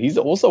fact that he's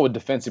also a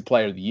Defensive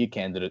Player of the Year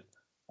candidate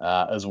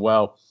as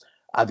well,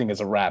 I think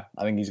it's a wrap.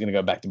 I think he's going to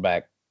go back to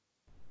back.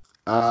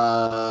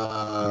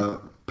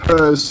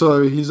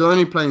 So he's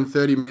only playing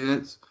 30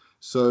 minutes.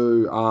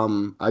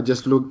 So I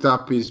just looked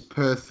up his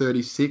per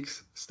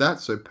 36 stats,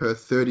 so per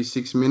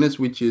 36 minutes,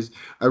 which is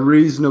a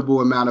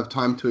reasonable amount of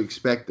time to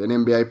expect an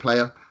NBA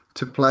player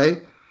to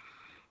play.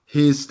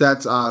 His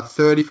stats are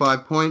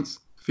 35 points,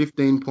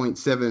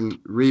 15.7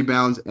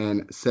 rebounds,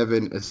 and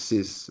 7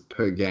 assists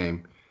per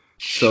game.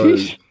 So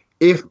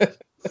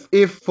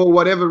if for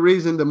whatever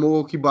reason the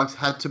Milwaukee Bucks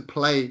had to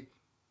play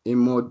in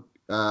more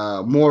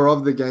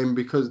of the game,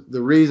 because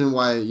the reason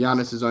why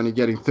Giannis is only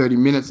getting 30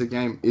 minutes a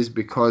game is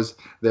because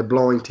they're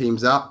blowing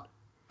teams out.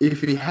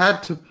 If he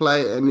had to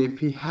play and if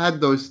he had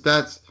those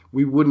stats,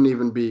 there wouldn't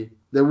even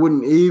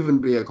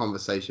be a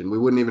conversation. We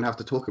wouldn't even have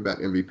to talk about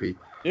MVP.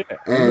 Yeah,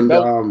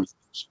 and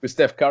with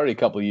Steph Curry a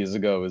couple of years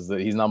ago, is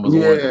that his numbers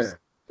weren't.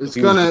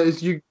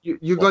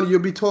 You'll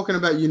be talking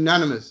about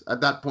unanimous at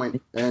that point,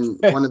 and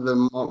one of the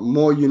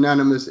more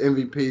unanimous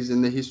MVPs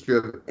in the history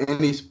of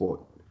any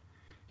sport.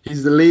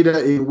 He's the leader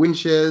in win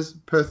shares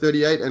per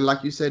 38, and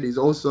like you said, he's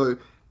also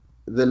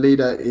the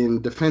leader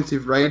in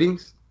defensive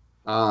ratings.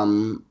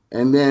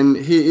 And then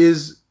he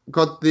is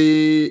got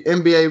the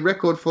NBA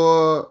record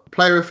for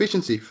player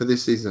efficiency for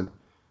this season.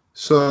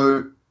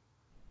 So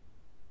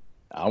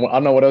I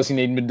don't know what else you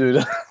need me to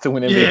do to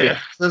win MVP. Yeah,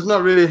 there's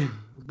not really.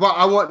 But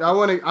I want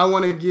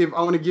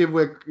to give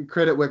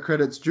where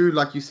credit's due.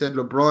 Like you said,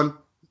 LeBron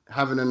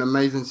having an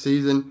amazing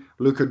season.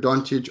 Luka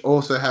Doncic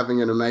also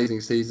having an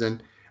amazing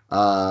season.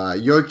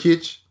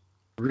 Jokic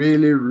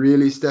really,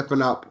 really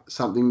stepping up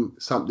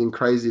something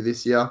crazy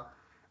this year.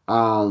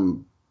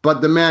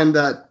 But the man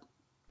that,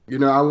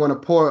 I want to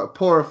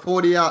pour a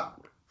 40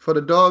 out for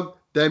the dog,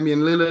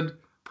 Damian Lillard,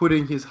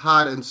 putting his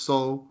heart and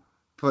soul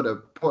for the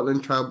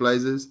Portland Trail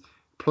Blazers,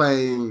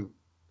 playing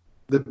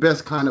the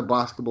best kind of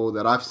basketball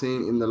that I've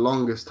seen in the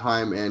longest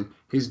time, and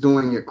he's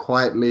doing it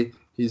quietly.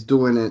 He's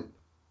doing it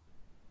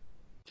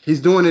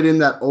in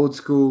that old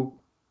school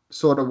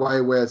sort of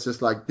way where it's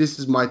just like, this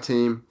is my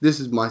team, this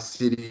is my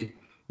city.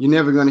 You're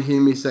never going to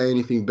hear me say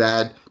anything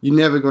bad. You're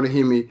never going to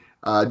hear me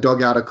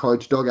dog out a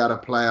coach, dog out a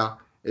player.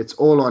 It's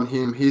all on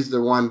him. He's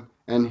the one,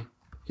 and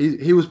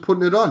he was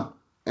putting it on.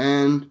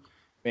 And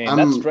man,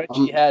 that stretch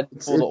he had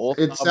before the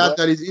All-Star break. It's sad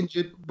that he's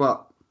injured,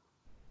 but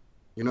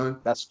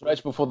that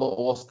stretch before the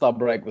All-Star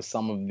break was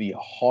some of the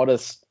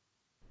hottest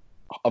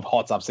of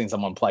hots I've seen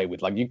someone play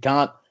with. Like, you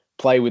can't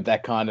play with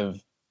that kind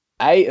of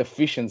A,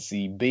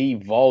 efficiency, B,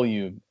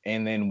 volume,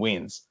 and then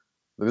wins.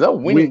 Because that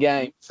winning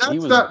game,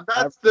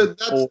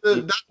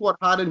 that's what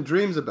Harden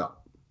dreams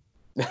about.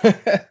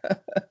 That's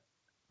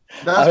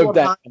what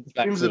Harden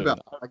dreams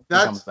about. Like,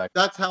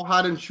 that's how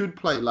Harden should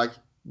play. Like,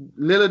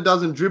 Lillard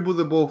doesn't dribble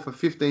the ball for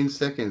 15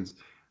 seconds.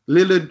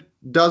 Lillard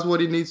does what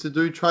he needs to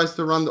do, tries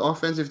to run the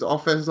offense. If the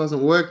offense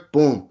doesn't work,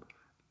 boom,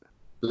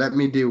 let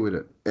me deal with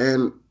it.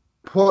 And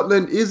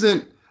Portland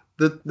isn't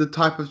the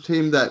type of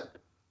team that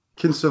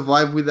can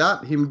survive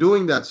without him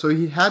doing that. So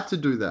he had to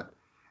do that.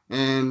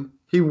 And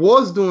he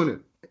was doing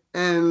it.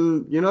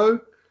 And,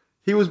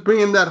 he was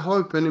bringing that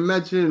hope. And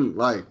imagine,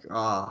 like,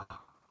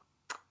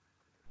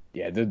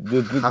 yeah, the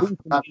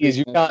thing is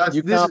you can't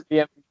be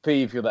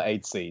MVP if you're the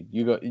 8th seed.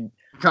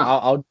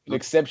 I'll do an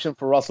exception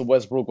for Russell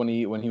Westbrook when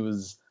he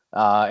was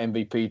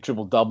MVP,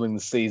 triple doubling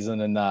the season,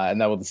 and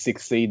that was the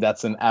 6th seed.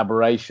 That's an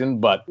aberration.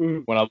 But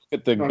when I look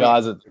at the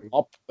guys at the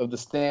top of the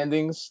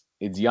standings,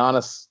 it's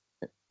Giannis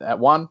at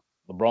 1,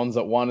 LeBron's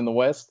at 1 in the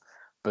West.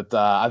 But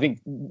I think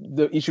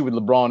the issue with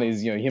LeBron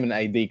is, him and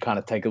AD kind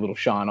of take a little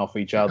shine off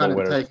each other. Kind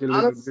of take a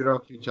little bit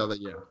off each other,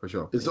 yeah, for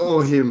sure. It's all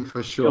him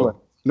for sure.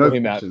 No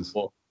questions.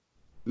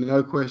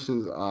 No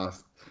questions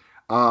asked.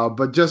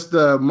 But just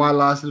my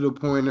last little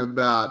point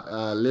about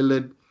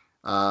Lillard.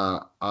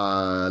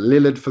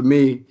 Lillard, for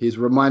me, he's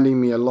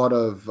reminding me a lot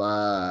of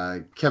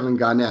Kevin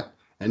Garnett,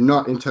 and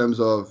not in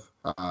terms of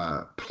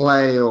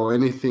play or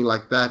anything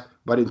like that,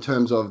 but in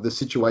terms of the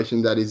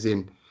situation that he's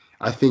in.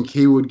 I think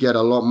he would get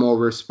a lot more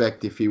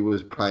respect if he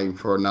was playing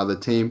for another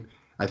team.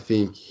 I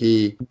think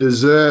he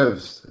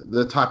deserves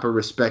the type of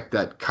respect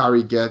that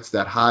Curry gets,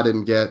 that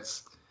Harden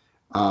gets,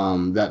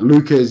 that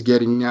Luka is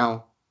getting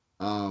now.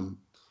 And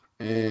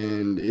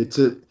it's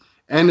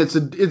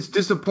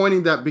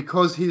disappointing that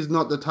because he's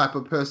not the type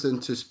of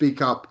person to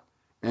speak up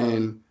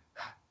and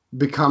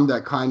become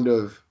that kind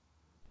of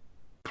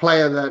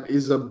player that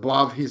is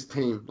above his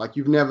team. Like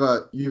you've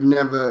never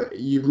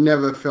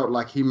felt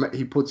like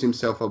he puts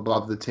himself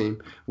above the team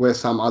where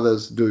some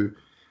others do.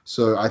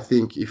 So I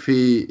think if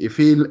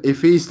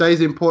he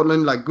stays in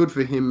Portland, like good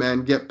for him,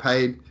 man. Get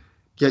paid,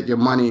 get your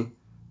money.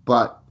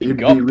 But it'd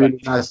be really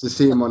nice to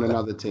see him on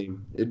another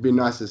team. It'd be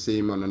nice to see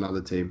him on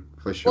another team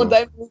for sure. You want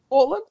Dame to leave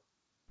Portland?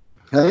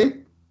 Hey?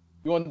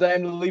 You want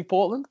Dame to leave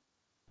Portland?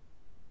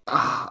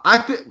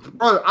 I think,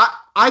 bro.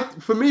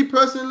 For me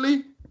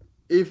personally,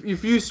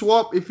 if you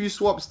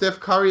swap Steph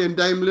Curry and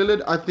Dame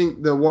Lillard, I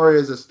think the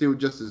Warriors are still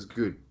just as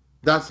good.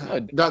 That's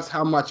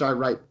how much I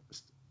rate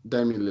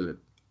Damian Lillard.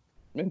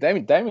 I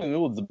mean, Damian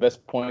Lillard's the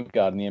best point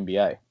guard in the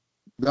NBA.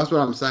 That's what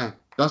I'm saying.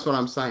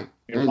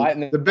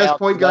 And the best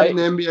point guard in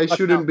the NBA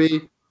shouldn't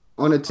be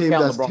on a team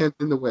that's 10th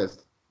in the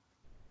West.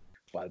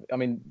 I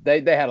mean,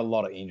 they had a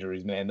lot of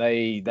injuries, man.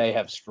 They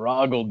have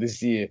struggled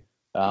this year.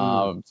 So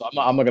I'm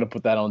not going to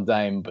put that on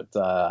Dame, but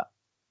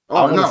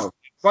no.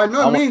 By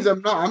no means,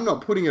 I'm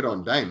not putting it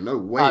on Dame. No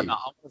way. I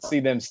want to see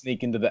them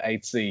sneak into the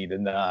 8th seed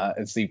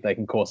and see if they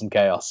can cause some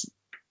chaos.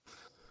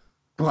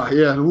 But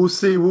yeah, we'll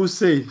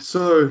see.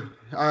 So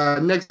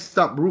next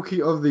up,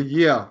 Rookie of the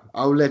Year.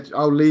 I'll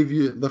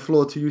leave the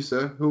floor to you,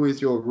 sir. Who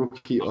is your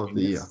Rookie of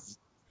the Year?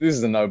 This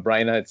is a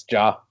no-brainer. It's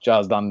Ja.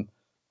 Ja's done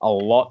a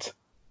lot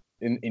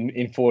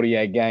in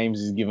 48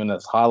 games. He's given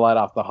us highlight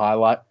after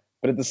highlight.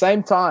 But at the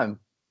same time,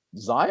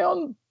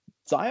 Zion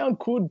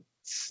could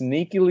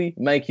sneakily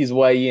make his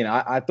way in.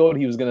 I thought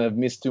he was going to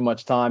miss too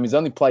much time. He's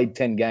only played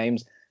 10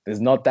 games. There's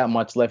not that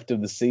much left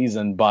of the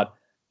season. But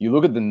you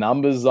look at the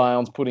numbers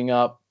Zion's putting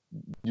up,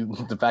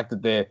 the fact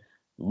that they're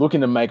looking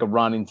to make a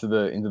run into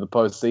the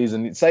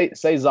postseason.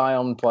 Say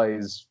Zion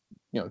plays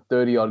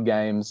 30-odd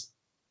games.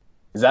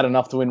 Is that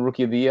enough to win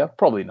Rookie of the Year?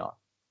 Probably not.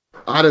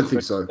 I don't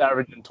think so.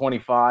 Averaging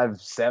 25,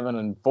 7,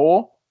 and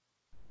 4.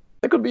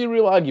 That could be a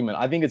real argument.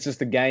 I think it's just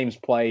the games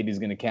played is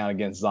going to count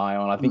against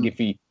Zion. I think if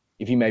he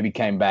maybe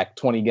came back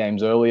 20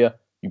 games earlier,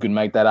 you could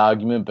make that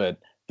argument. But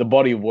the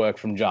body of work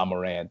from Ja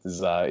Morant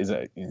is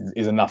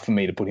enough for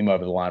me to put him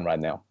over the line right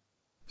now.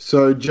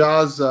 So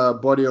Ja's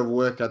body of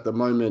work at the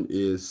moment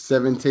is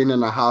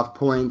 17.5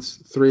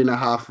 points,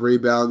 3.5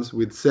 rebounds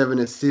with 7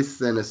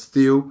 assists and a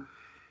steal.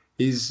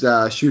 He's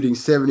shooting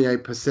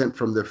 78%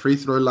 from the free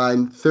throw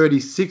line,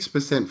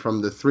 36%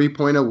 from the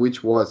three-pointer,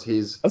 which was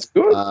his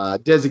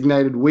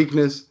designated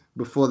weakness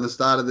before the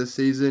start of the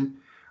season.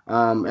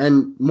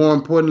 And more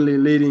importantly,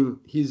 leading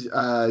his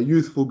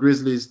youthful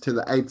Grizzlies to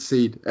the 8th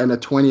seed and a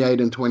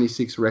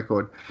 28-26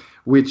 record,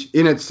 which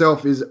in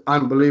itself is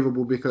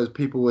unbelievable because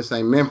people were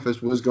saying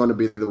Memphis was going to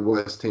be the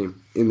worst team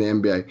in the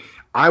NBA.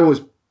 I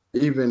was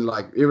even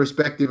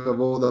irrespective of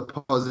all the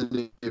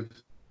positive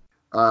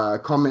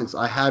comments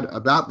I had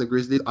about the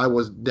Grizzlies, I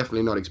was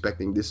definitely not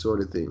expecting this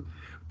sort of thing.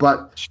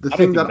 But the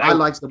thing that I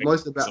like the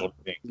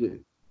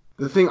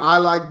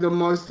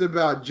most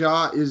about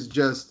Ja is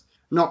just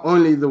not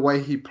only the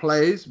way he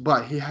plays,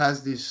 but he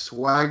has this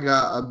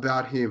swagger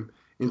about him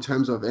in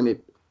terms of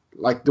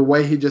the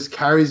way he just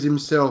carries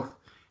himself.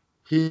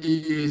 He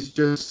is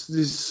just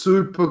this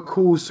super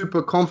cool,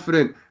 super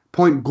confident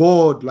point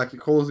guard, like he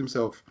calls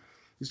himself.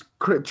 He's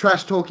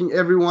trash talking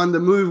everyone. The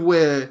move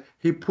where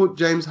he put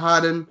James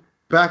Harden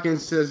back and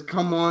says,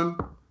 "Come on,"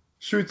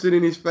 shoots it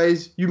in his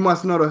face. "You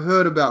must not have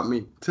heard about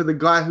me." To the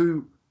guy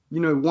who,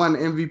 won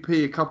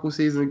MVP a couple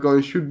seasons ago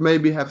and should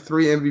maybe have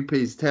 3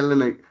 MVPs,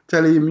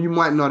 telling him, "You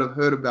might not have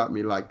heard about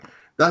me."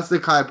 That's the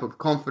type of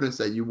confidence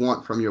that you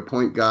want from your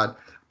point guard.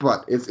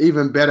 But it's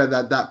even better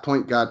that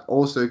point guard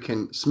also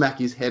can smack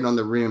his head on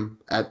the rim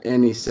at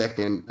any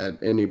second,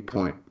 at any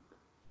point.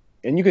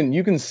 And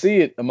you can see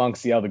it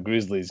amongst the other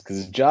Grizzlies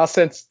because Ja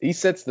sets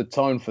the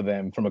tone for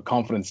them from a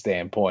confidence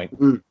standpoint.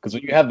 Because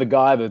when you have the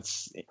guy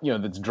that's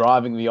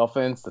driving the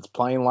offense, that's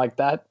playing like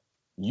that,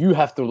 you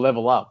have to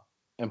level up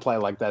and play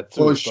like that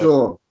too. For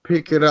sure,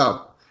 pick it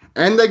up.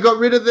 And they got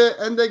rid of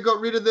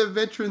their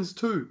veterans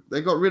too.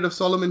 They got rid of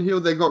Solomon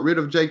Hill. They got rid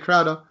of Jay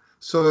Crowder.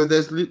 So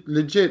there's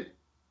legit.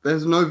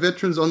 There's no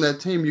veterans on that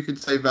team. You could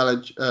say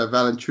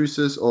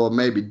Valanciunas or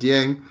maybe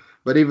Dieng.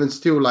 But even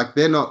still,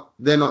 they're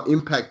not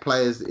impact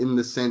players in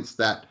the sense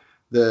that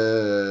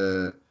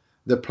the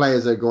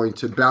players are going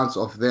to bounce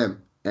off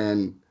them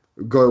and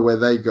go where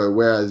they go.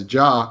 Whereas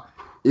Ja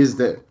is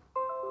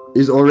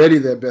already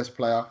their best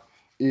player,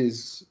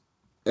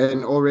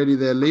 and already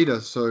their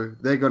leader. So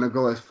they're going to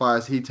go as far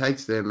as he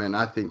takes them. And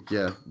I think,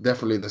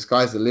 definitely the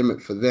sky's the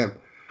limit for them.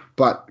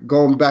 But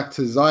going back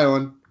to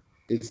Zion,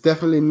 it's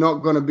definitely not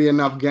going to be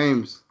enough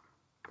games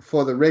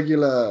for the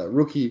regular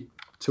rookie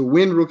to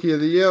win Rookie of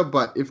the Year,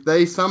 but if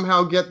they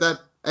somehow get that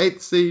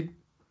 8th seed,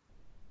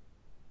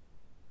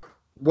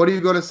 what are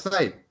you going to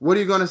say? What are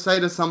you going to say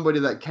to somebody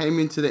that came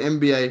into the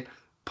NBA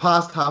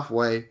past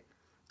halfway,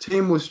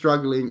 team was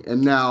struggling,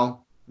 and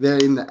now They're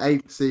in the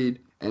 8th seed,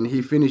 and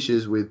he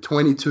finishes with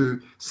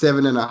 22,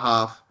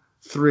 7.5,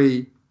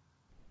 3.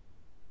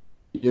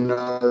 You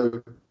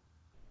know,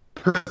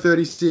 per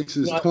 36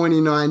 is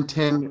 29,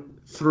 10,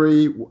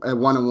 3,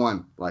 1 and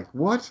 1. Like,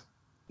 what?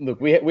 Look,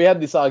 we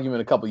had this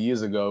argument a couple of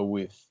years ago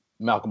with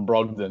Malcolm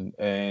Brogdon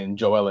and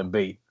Joel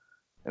Embiid.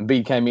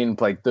 Embiid came in and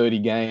played 30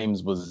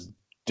 games, was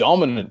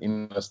dominant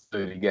in those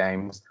 30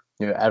 games,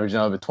 averaging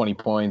over 20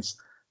 points,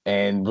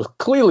 and was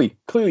clearly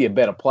a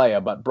better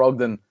player. But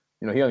Brogdon,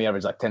 he only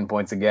averaged like 10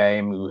 points a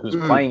game. He was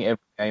playing every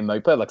game, though.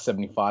 He played like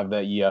 75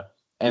 that year,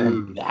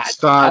 and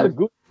had a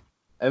good.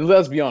 And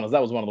let's be honest,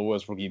 that was one of the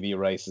worst rookie of the year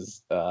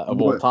races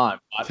of all time.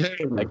 But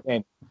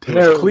again, it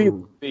was clear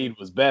Embiid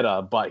was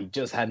better, but he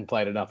just hadn't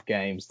played enough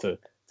games to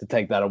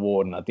take that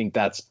award. And I think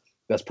that's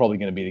probably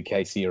going to be the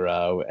case here.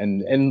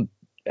 And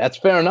that's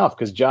fair enough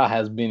because Ja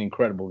has been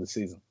incredible this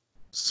season.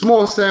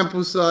 Small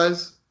sample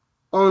size,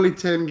 only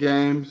 10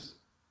 games.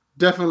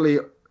 Definitely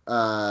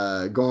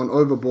going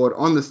overboard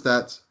on the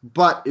stats,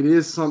 but it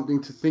is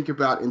something to think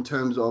about in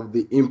terms of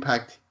the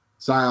impact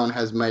Zion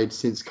has made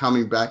since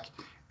coming back,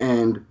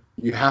 and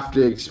you have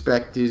to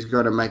expect he's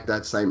going to make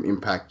that same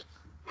impact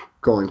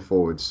going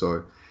forward.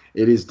 So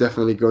it is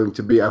definitely going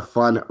to be a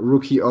fun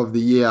Rookie of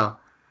the Year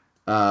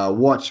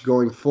watch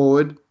going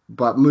forward.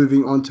 But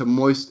moving on to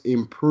most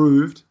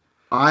improved,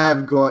 I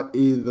have got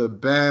either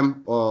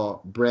Bam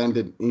or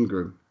Brandon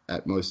Ingram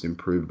at most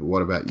improved.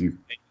 What about you?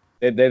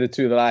 They're the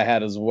two that I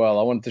had as well.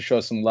 I wanted to show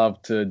some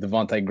love to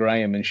Devontae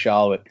Graham in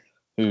Charlotte,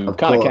 who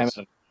kind of came out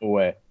of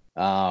nowhere.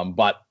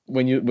 But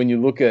when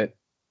you look at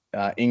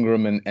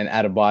Ingram and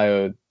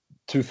Adebayo,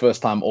 two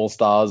first-time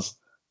All-Stars,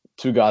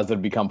 two guys that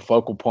have become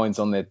focal points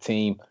on their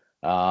team,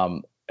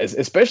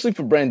 especially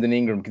for Brandon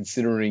Ingram,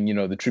 considering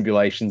the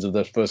tribulations of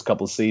those first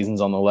couple of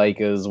seasons on the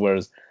Lakers,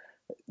 whereas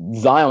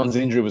Zion's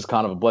injury was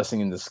kind of a blessing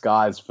in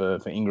disguise for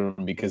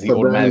Ingram because he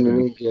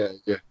automatically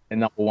a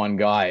number one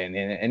guy,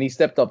 and he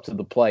stepped up to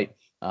the plate.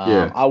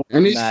 And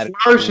he's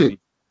flourishing.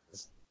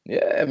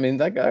 I mean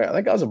that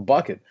guy's a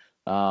bucket.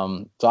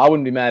 So I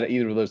wouldn't be mad at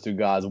either of those two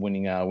guys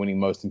winning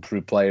most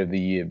improved player of the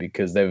year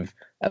because they've,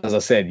 as I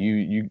said,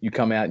 you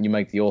come out and you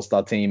make the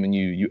All-Star team and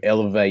you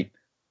elevate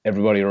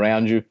everybody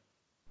around you.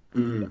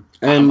 And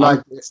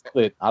I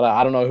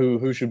don't know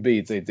who should be.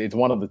 It's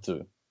one of the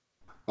two.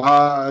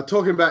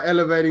 Talking about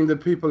elevating the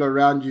people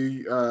around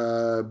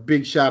you,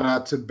 big shout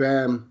out to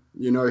Bam.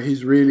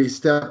 He's really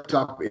stepped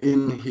up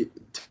in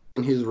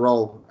his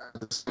role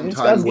at the same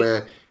time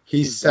where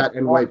he sat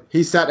and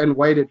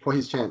waited for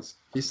his chance.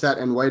 He sat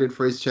and waited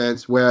for his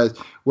chance,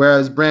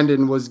 whereas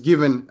Brandon was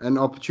given an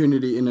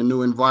opportunity in a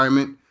new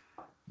environment.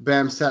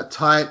 Bam sat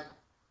tight,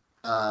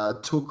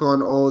 took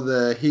on all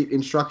the Heat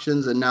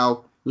instructions, and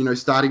now,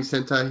 starting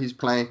center, he's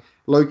playing.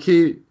 Low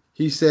key,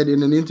 he said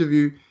in an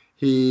interview,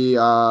 he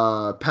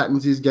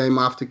patterns his game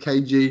after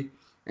KG.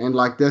 And,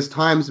 there's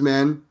times,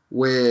 man,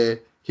 where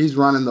he's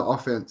running the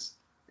offense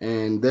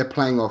and they're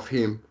playing off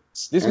him.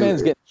 This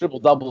man's getting triple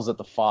doubles at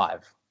the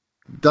 5.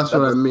 That's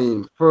what I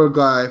mean. For a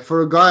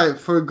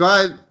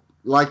guy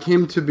like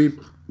him to be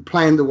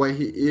playing the way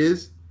he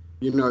is,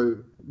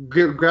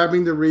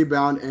 grabbing the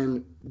rebound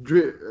and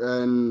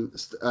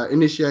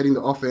initiating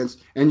the offense,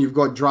 and you've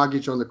got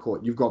Dragic on the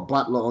court, you've got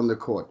Butler on the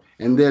court,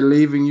 and they're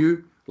leaving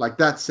you.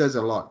 That says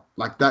a lot.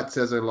 That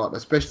says a lot,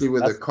 especially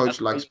with a coach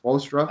like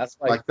Spoelstra.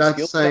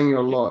 That's saying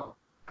a lot.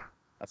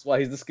 That's why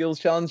he's the skills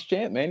challenge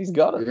champ, man. He's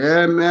got it.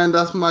 Yeah, man.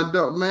 That's my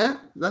dog, man.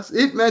 That's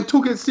it, man.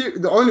 Took it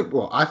seriously.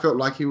 I felt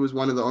like he was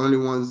one of the only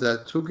ones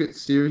that took it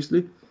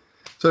seriously.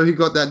 So he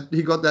got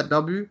that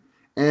W.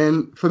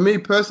 And for me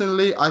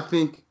personally, I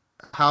think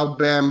how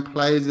Bam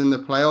plays in the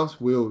playoffs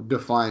will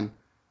define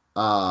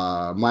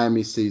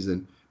Miami's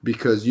season,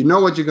 because you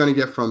know what you're going to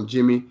get from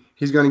Jimmy.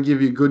 He's going to give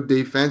you good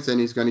defense, and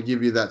he's going to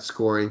give you that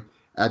scoring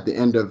at the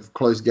end of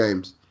close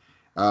games.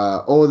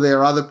 All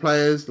their other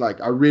players,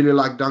 I really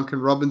like Duncan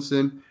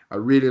Robinson. I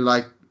really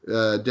like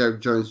Derek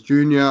Jones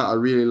Jr. I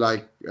really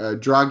like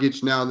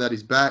Dragic now that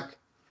he's back.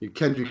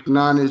 Kendrick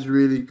Nunn is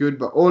really good.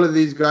 But all of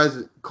these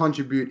guys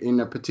contribute in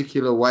a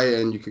particular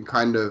way, and you can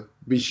kind of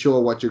be sure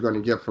what you're going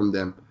to get from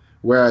them.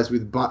 Whereas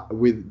with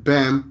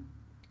Bam,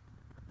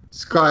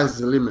 sky's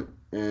the limit.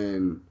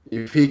 And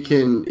if he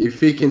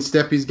can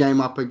step his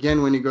game up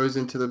again when he goes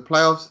into the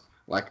playoffs,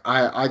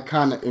 I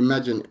can't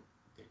imagine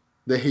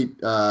the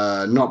Heat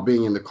not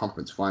being in the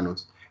conference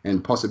finals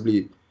and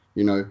possibly,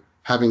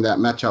 having that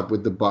matchup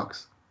with the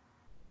Bucks.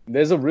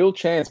 There's a real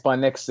chance by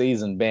next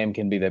season Bam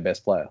can be their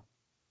best player.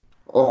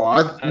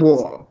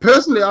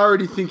 Personally, I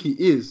already think he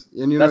is,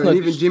 and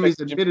even Jimmy's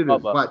admitted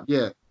it. But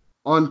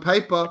on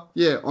paper,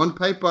 it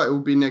will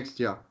be next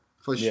year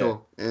for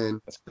sure.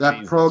 And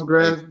that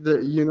progress,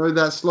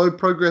 that slow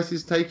progress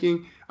he's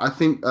taking, I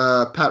think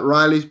Pat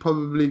Riley's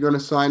probably going to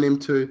sign him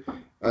to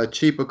a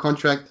cheaper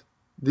contract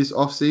this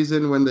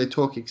offseason when they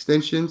talk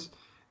extensions,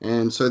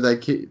 and so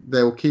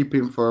they'll keep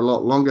him for a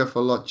lot longer for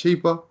a lot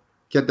cheaper,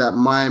 get that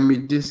Miami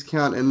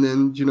discount, and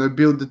then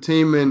build the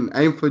team and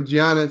aim for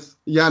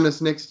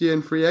Giannis next year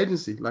in free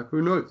agency.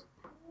 Who knows?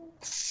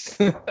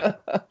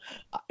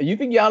 You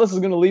think Giannis is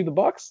going to leave the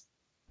Bucks?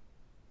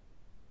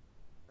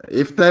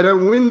 if they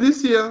don't win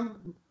this year,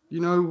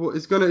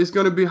 it's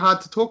gonna be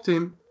hard to talk to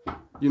him.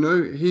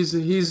 He's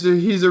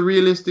a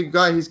realistic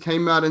guy. He's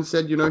came out and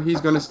said,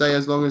 he's gonna stay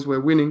as long as we're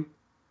winning.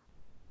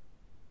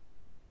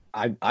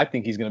 I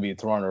think he's going to be a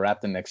Toronto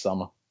Raptor next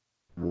summer.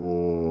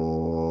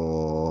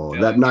 Whoa,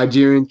 that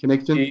Nigerian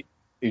connection.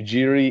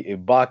 Ujiri,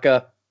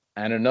 Ibaka,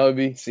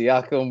 Anunoby,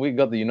 Siakam. We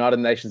got the United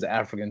Nations of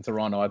Africa in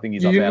Toronto. I think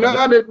he's up there.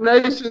 United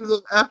Nations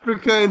of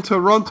Africa in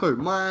Toronto.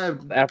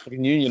 The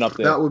African Union up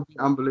there. That would be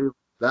unbelievable.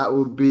 That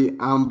would be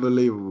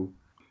unbelievable.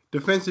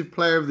 Defensive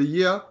Player of the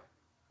Year.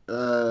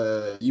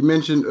 You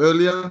mentioned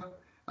earlier.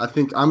 I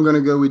think I'm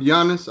gonna go with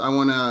Giannis.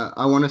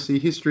 I wanna see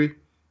history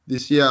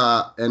this year,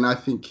 and I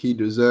think he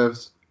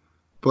deserves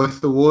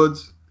both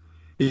awards.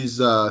 He's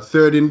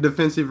third in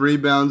defensive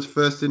rebounds,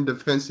 first in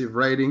defensive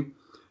rating,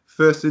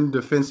 first in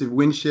defensive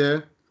win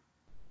share,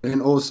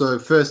 and also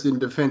first in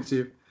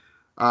defensive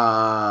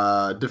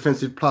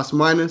plus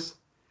minus.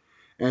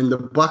 And the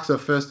Bucks are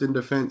first in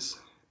defense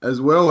as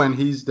well, and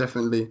he's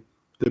definitely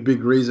the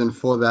big reason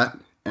for that.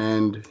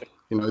 And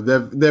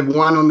they've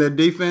won on their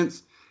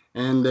defense,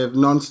 and they've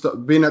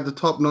been at the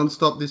top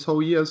nonstop this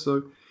whole year.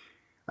 So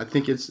I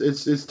think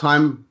it's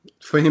time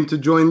for him to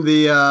join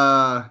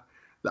the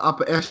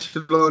upper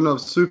echelon of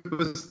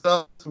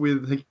superstars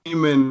with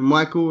Hakeem and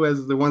Michael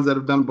as the ones that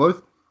have done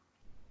both.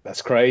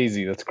 That's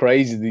crazy.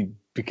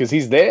 Because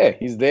he's there.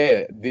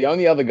 The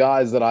only other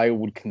guys that I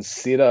would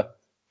consider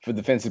for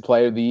Defensive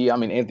Player of the Year, I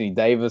mean, Anthony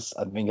Davis,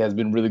 I think, has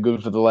been really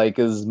good for the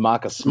Lakers.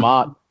 Marcus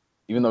Smart,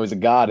 even though he's a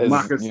guard,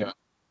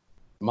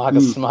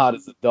 Marcus Smart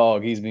is a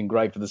dog. He's been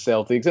great for the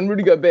Celtics. And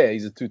Rudy Gobert,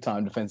 he's a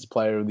two-time Defensive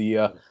Player of the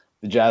Year.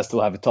 The Jazz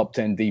still have a top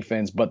 10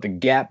 defense, but the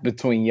gap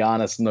between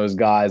Giannis and those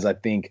guys, I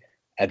think,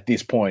 at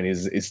this point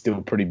is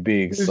still pretty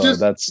big.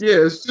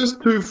 It's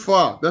just too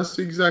far. That's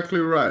exactly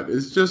right.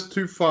 It's just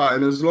too far.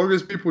 And as long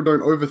as people don't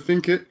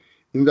overthink it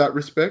in that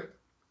respect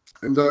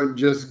and don't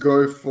just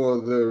go for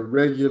the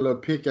regular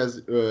pick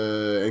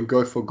and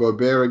go for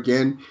Gobert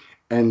again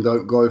and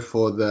don't go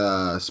for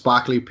the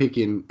sparkly pick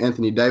in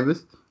Anthony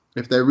Davis,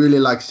 if they really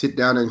sit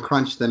down and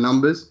crunch the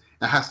numbers,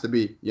 it has to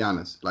be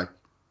Giannis. I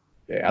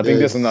think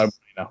that's a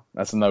no-brainer.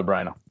 That's a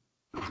no-brainer.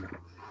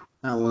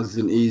 That was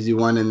an easy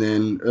one. And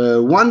then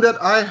one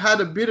that I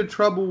had a bit of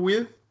trouble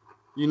with,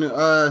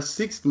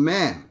 sixth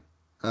man.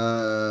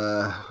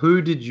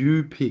 Who did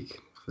you pick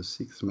for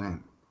sixth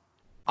man?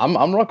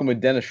 I'm rocking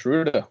with Dennis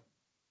Schroeder.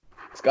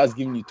 This guy's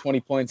giving you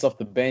 20 points off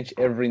the bench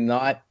every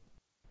night.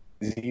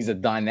 He's a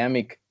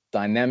dynamic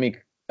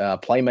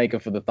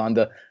playmaker for the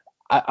Thunder.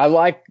 I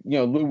like,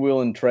 Lou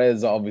Will and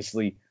Trez are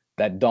obviously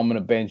that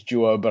dominant bench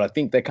duo, but I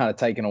think they're kind of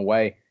taken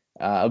away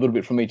a little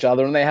bit from each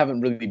other, and they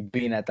haven't really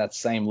been at that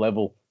same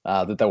level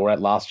that they were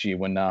at last year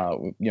when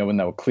they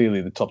were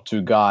clearly the top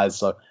two guys.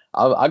 So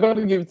I got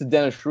to give it to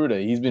Dennis Schroeder.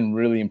 He's been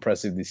really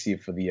impressive this year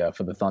for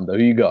the Thunder.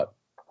 Who you got?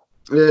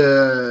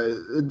 Yeah,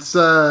 it's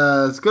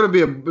going to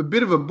be a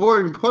bit of a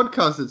boring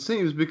podcast, it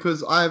seems,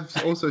 because I've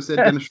also said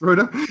Dennis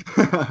Schroeder.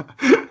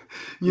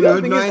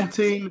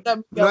 19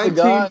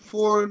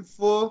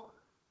 4-4.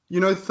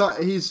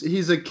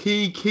 He's a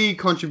key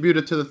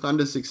contributor to the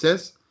Thunder's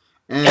success,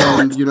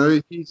 and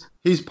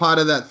he's part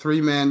of that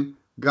three-man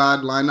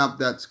guard lineup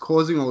that's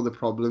causing all the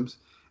problems.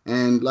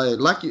 And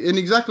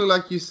exactly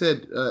like you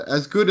said,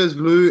 as good as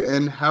Lou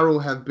and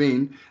Harold have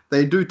been,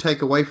 they do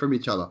take away from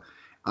each other.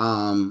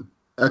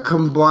 A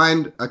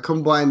combined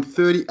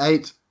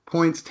 38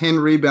 points, 10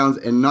 rebounds,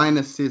 and 9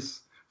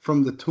 assists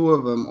from the two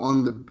of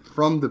them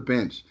from the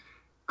bench.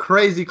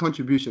 Crazy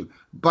contribution.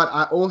 But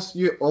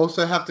you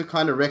also have to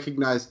kind of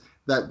recognize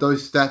that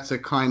those stats are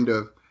kind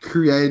of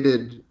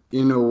created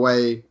in a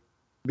way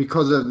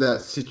because of the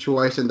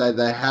situation that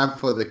they have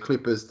for the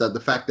Clippers, that the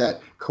fact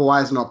that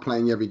Kawhi's not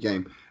playing every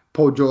game.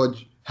 Paul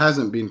George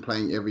hasn't been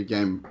playing every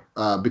game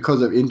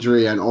because of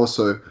injury and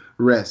also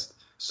rest.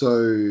 So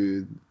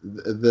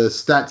the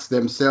stats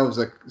themselves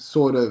are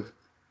sort of,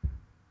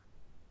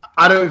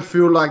 I don't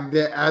feel like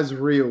they're as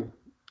real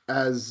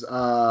as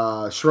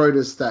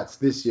Schroeder's stats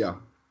this year.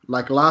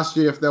 Like last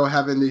year, if they were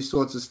having these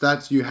sorts of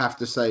stats, you have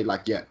to say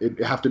you'd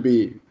have to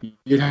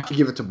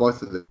give it to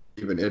both of them.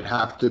 Even it'd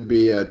have to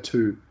be a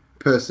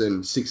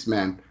two-person,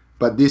 six-man.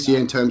 But this year,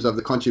 in terms of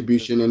the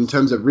contribution, in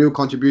terms of real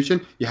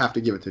contribution, you have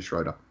to give it to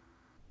Schroeder.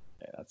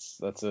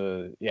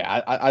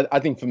 Yeah, I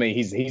think for me,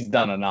 he's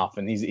done enough,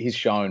 and he's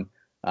shown.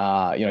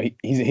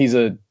 He's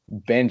a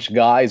bench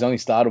guy. He's only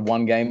started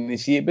one game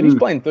this year, but he's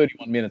playing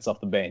 31 minutes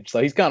off the bench,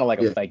 so he's kind of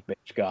like a fake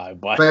bench guy.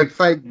 But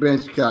fake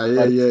bench guy,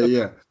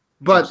 yeah.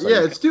 But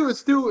it's still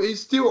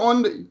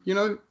on.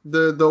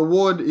 The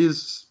award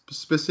is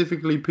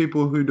specifically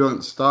people who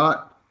don't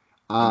start.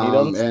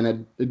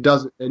 And it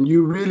doesn't. And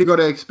you really got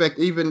to expect,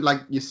 even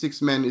your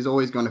sixth man is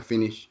always going to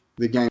finish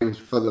the games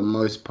for the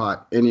most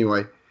part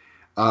anyway.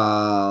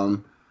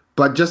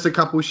 But just a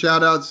couple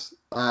shout outs.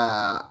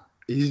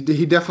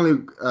 He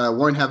definitely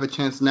won't have a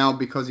chance now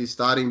because he's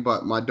starting.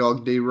 But my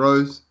dog D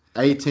Rose,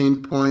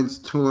 18 points,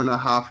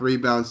 2.5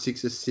 rebounds,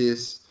 6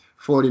 assists,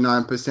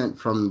 49%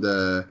 from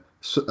the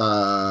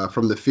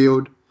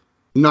field.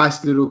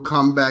 Nice little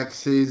comeback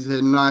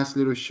season, nice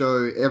little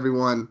show.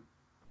 Everyone,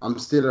 I'm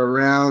still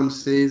around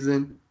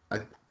season.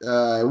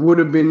 It would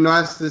have been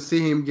nice to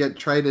see him get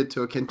traded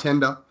to a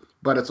contender,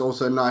 but it's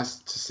also nice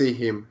to see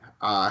him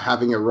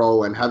having a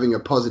role and having a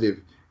positive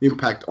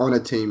impact on a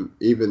team,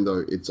 even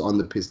though it's on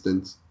the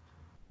Pistons.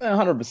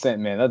 100%,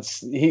 man.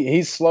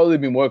 He's slowly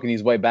been working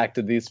his way back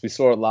to this. We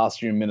saw it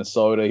last year in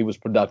Minnesota. He was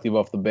productive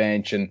off the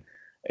bench, and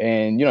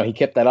he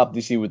kept that up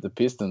this year with the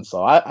Pistons.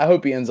 So I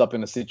hope he ends up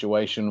in a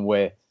situation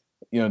where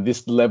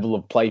this level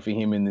of play for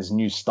him in this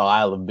new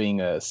style of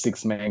being a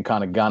six-man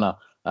kind of gunner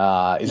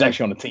is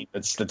actually on a team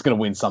that's going to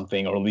win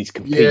something or at least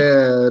compete.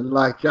 Yeah,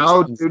 like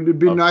it would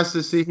be nice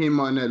to see him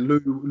on a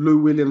Lou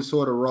Williams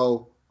sort of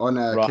role on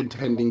a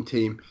contending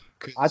team.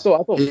 I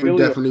thought he Philly would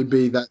definitely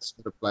be that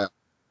sort of player.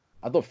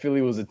 I thought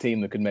Philly was a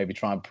team that could maybe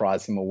try and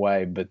prize him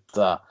away, but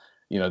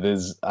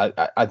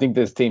I think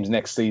there's teams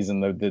next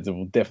season that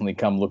will definitely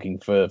come looking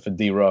for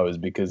D Rose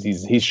because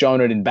he's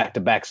shown it in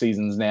back-to-back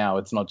seasons now.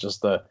 It's not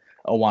just a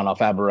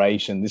one-off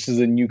aberration. This is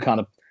a new kind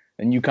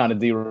of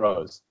D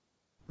Rose.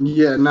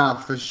 Yeah, nah,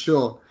 for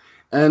sure.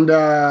 And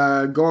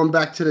going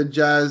back to the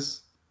Jazz,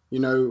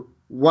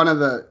 one of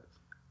the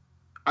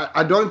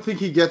I don't think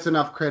he gets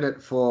enough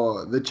credit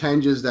for the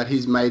changes that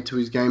he's made to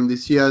his game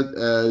this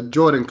year.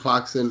 Jordan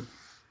Clarkson.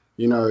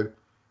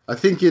 I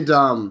think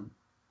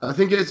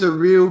it's a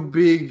real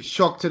big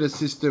shock to the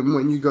system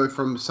when you go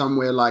from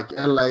somewhere like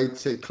LA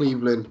to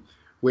Cleveland,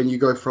 when you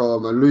go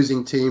from a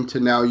losing team to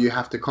now you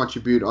have to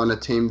contribute on a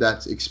team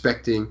that's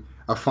expecting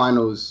a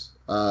finals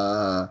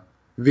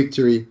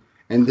victory,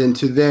 and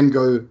then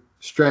go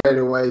straight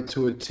away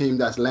to a team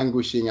that's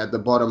languishing at the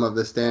bottom of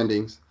the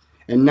standings,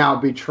 and now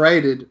be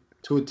traded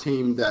to a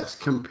team that's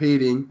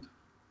competing.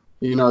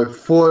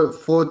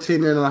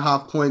 14 and a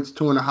half points,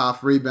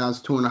 2.5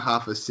 rebounds,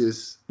 2.5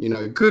 assists.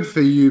 Good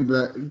for you,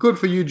 but good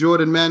for you,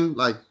 Jordan, man.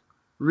 Like,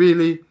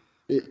 really,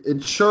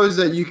 it shows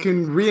that you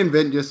can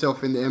reinvent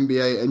yourself in the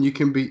NBA, and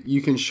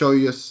you can show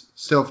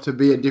yourself to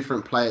be a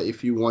different player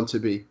if you want to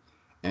be.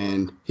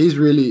 And he's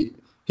really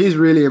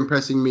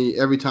impressing me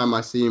every time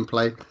I see him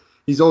play.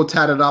 He's all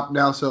tatted up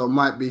now, so it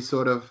might be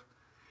sort of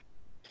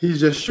he's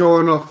just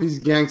showing off his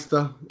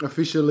gangster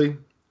officially.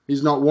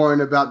 He's not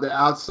worrying about the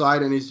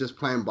outside, and he's just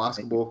playing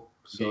basketball.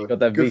 So you got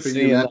that good VC for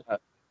you, man.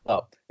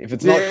 If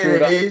it's not true,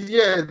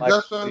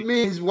 that's what I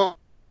mean. He's won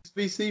his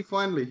VC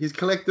finally. He's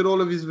collected all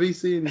of his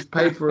VC and he's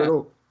paid for it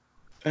all.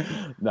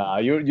 Nah,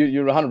 you're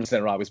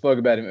 100% right. We spoke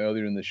about him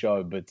earlier in the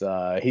show, but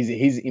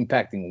he's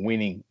impacting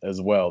winning as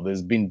well.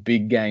 There's been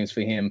big games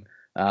for him,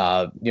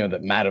 that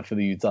matter for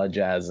the Utah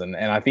Jazz, and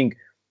I think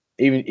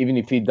even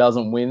if he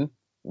doesn't win,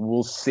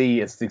 we'll see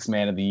a sixth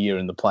man of the year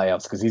in the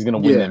playoffs because he's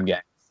going to win them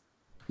games.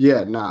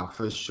 Yeah, nah,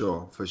 for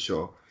sure.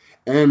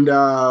 And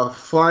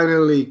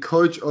finally,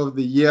 Coach of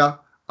the Year.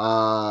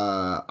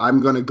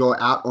 I'm going to go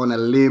out on a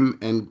limb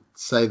and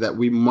say that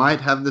we might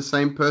have the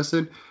same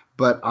person,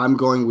 but I'm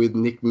going with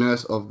Nick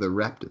Nurse of the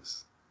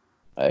Raptors.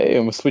 Hey,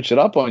 I'm going to switch it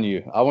up on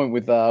you. I went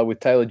with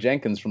Taylor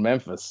Jenkins from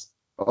Memphis.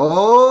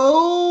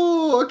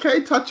 Oh,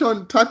 okay. Touch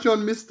on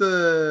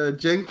Mr.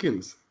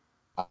 Jenkins.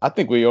 I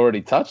think we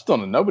already touched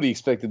on it. Nobody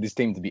expected this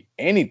team to be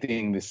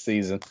anything this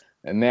season.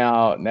 And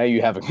now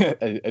you have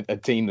a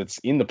team that's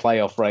in the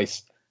playoff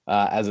race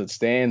as it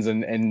stands,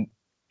 and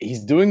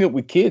he's doing it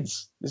with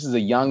kids. This is a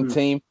young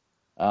team.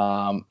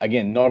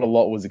 Again, not a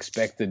lot was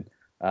expected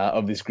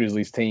of this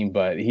Grizzlies team,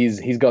 but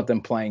he's got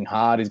them playing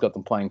hard. He's got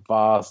them playing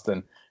fast,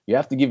 and you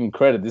have to give him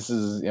credit. This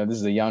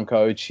is a young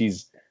coach.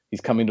 He's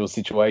come into a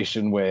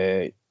situation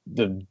where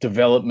the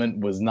development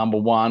was number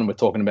one. We're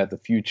talking about the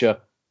future,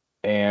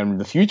 and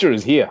the future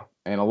is here.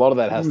 And a lot of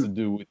that has to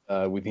do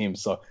with him.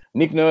 So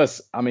Nick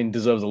Nurse,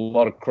 deserves a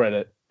lot of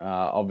credit,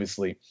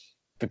 obviously,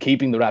 for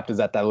keeping the Raptors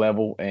at that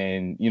level.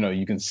 And,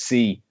 you can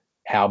see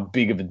how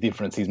big of a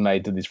difference he's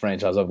made to this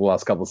franchise over the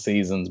last couple of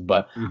seasons.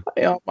 But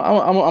I'm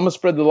going to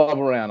spread the love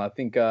around. I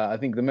think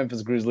the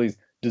Memphis Grizzlies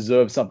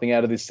deserve something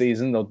out of this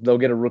season. They'll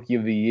get a Rookie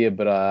of the Year,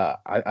 but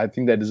I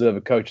think they deserve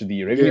a Coach of the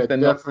Year. Even if they're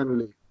not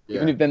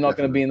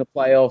going to be in the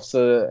playoffs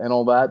and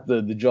all that,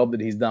 the job that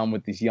he's done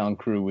with this young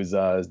crew is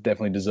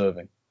definitely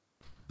deserving.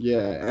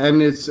 Yeah,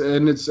 and it's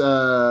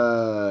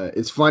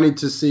funny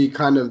to see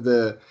kind of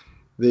the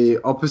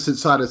opposite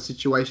side of the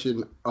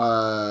situation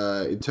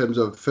in terms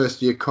of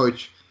first year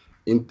coach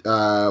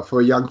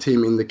for a young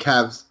team in the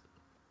Cavs,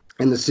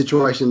 and the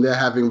situation they're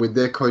having with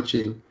their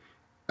coaching,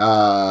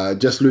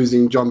 just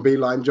losing John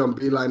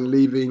Beilein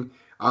leaving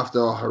after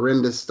a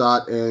horrendous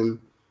start, and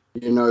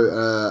and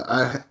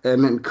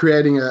then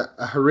creating a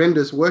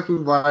horrendous work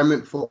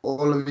environment for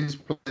all of his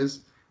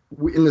players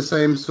in the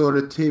same sort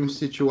of team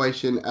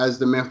situation as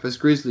the Memphis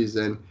Grizzlies.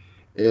 And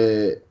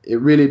it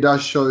really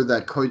does show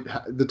that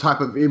the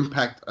type of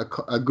impact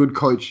a good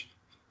coach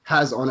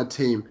has on a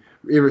team,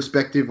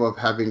 irrespective of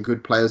having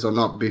good players or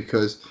not,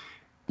 because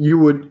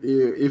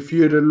if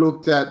you'd have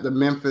looked at the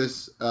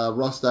Memphis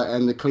roster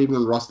and the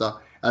Cleveland roster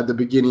at the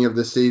beginning of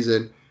the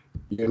season,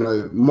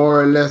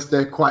 more or less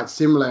they're quite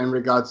similar in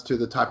regards to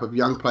the type of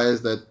young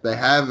players that they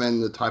have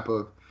and the type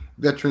of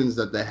veterans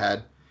that they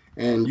had.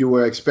 and you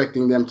were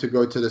expecting them to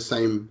go to the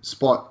same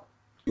spot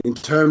in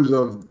terms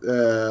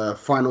of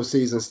final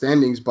season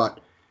standings. But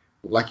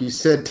like you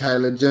said,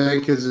 Taylor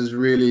Jenkins has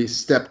really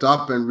stepped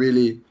up and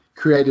really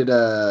created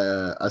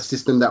a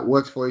system that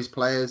works for his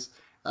players,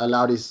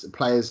 allowed his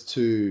players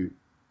to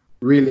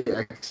really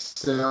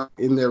excel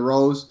in their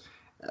roles.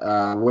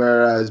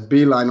 Whereas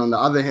Beeline, on the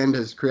other hand,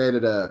 has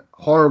created a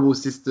horrible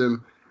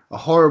system, a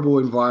horrible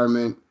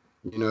environment.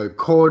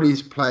 Called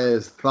his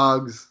players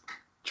thugs.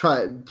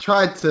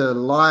 Tried to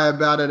lie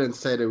about it and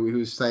say that he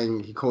was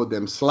saying he called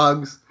them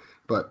slugs.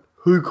 But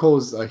who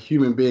calls a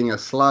human being a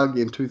slug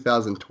in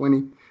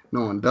 2020?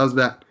 No one does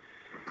that.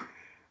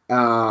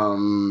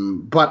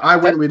 But I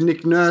went with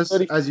Nick Nurse,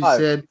 as you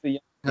said. He's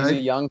a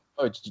young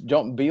coach.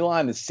 John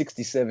Beeline is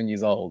 67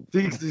 years old.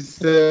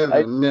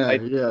 67,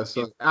 yeah.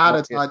 So out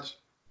of touch,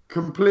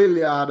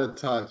 completely out of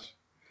touch.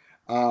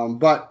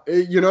 But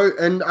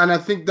and I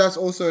think that's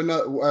also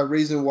a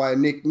reason why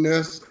Nick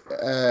Nurse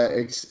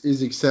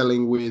is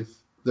excelling with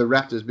the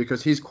Raptors,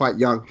 because he's quite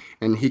young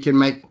and he can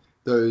make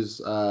those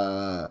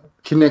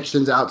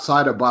connections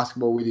outside of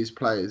basketball with his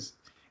players,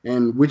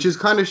 and which is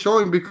kind of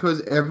showing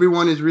because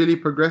everyone is really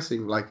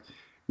progressing. Like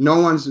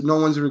no one's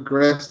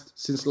regressed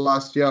since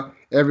last year.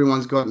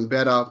 Everyone's gotten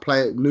better.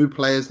 New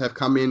players have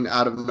come in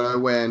out of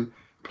nowhere and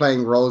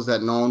playing roles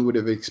that no one would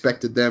have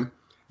expected them.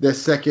 They're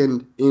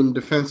second in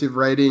defensive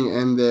rating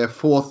and they're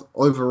fourth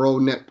overall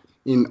net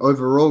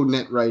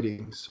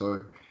rating.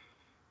 So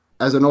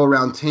as an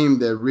all-round team,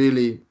 they're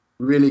really,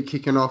 really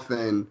kicking off,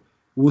 and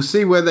we'll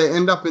see where they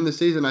end up in the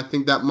season. I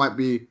think that might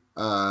be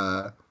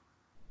a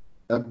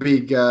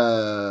big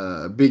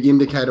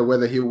indicator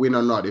whether he'll win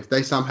or not. If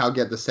they somehow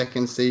get the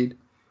second seed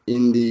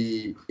in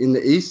the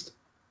East,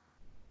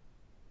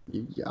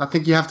 I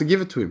think you have to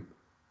give it to him.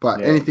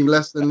 But anything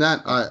less than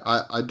that,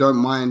 I don't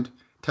mind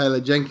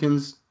Taylor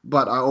Jenkins.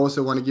 But I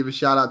also want to give a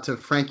shout out to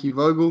Frankie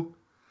Vogel,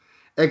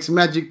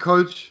 ex-Magic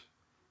coach.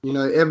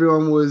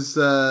 Everyone was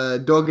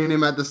dogging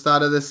him at the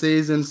start of the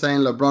season,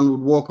 saying LeBron would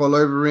walk all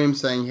over him,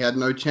 saying he had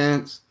no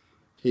chance.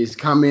 He's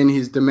come in,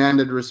 he's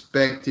demanded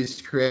respect, he's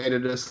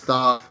created a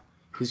staff,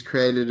 he's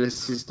created a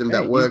system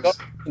that works.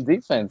 He's got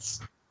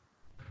defense.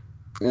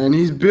 And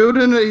he's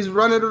building it, he's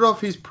running it off.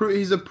 He's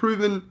a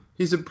proven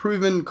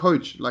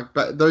coach. Like,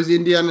 but those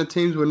Indiana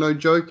teams were no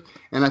joke,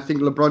 and I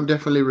think LeBron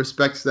definitely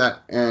respects that.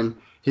 And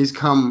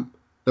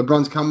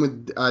LeBron's come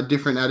with a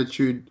different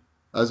attitude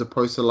as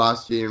opposed to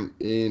last year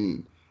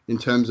in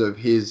terms of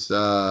his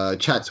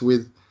chats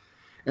with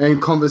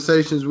and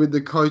conversations with the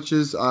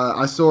coaches.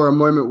 I saw a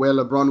moment where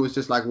LeBron was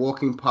just like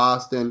walking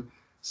past and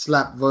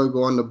slapped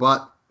Vogel on the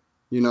butt,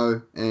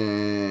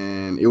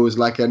 and it was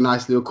like a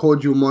nice little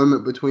cordial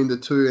moment between the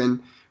two.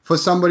 And for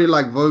somebody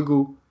like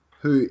Vogel,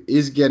 who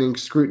is getting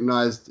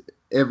scrutinized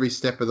every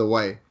step of the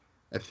way,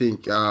 I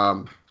think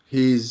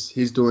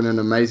he's doing an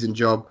amazing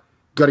job.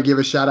 Got to give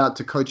a shout out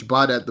to Coach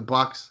Bud at the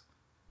Bucks.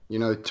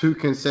 2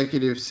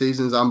 consecutive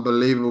seasons,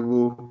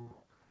 unbelievable.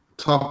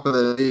 Top of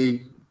the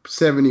league,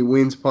 70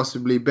 wins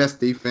possibly, best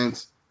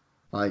defense.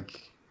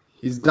 Like,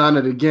 he's done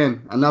it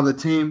again. Another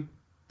team,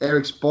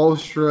 Eric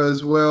Spoelstra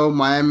as well.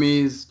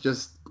 Miami's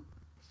just,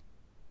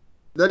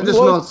 they're just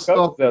not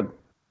stopping.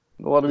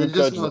 They're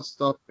just not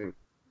stopping.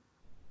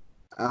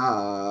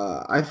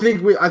 I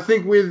think Eric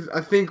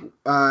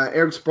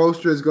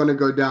Spoelstra is going to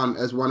go down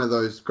as one of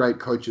those great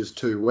coaches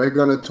too. We're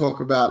going to talk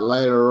about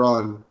later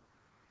on,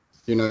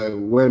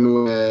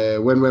 when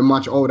we're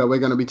much older, we're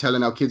going to be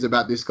telling our kids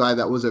about this guy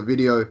that was a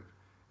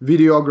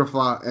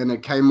videographer and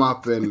it came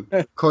up and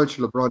coached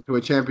LeBron to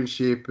a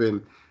championship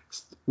and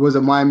was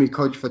a Miami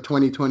coach for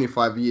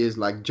 20-25 years,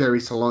 like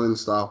Jerry Salone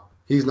style.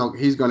 He's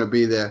going to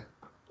be there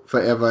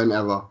forever and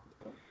ever.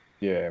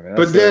 Yeah, man.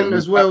 But then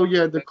as well,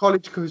 the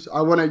college coach,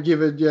 I want to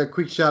give a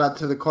quick shout out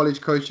to the college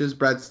coaches,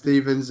 Brad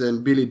Stevens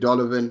and Billy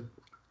Donovan.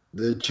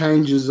 The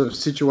changes of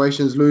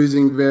situations,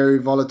 losing very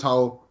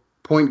volatile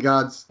point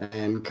guards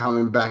and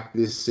coming back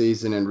this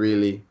season and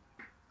really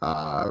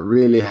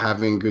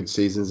having good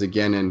seasons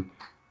again and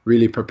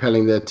really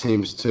propelling their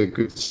teams to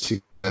good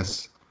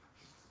success.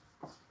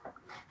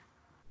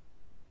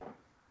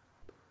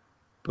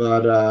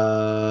 But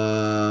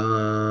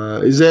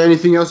is there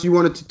anything else you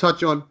wanted to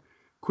touch on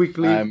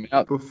quickly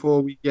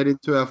before we get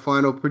into our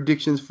final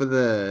predictions for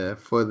the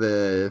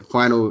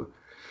final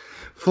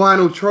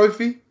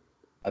trophy?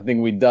 I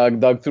think we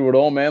dug through it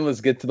all, man.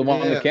 Let's get to the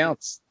one that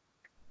counts.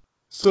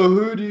 So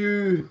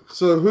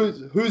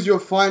who's your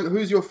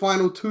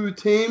final 2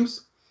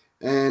 teams,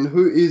 and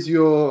who is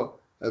your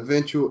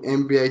eventual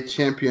NBA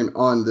champion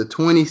on the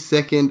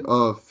 22nd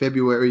of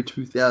February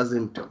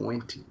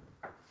 2020?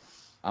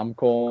 I'm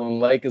calling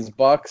Lakers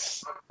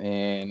Bucks,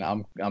 and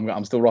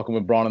I'm still rocking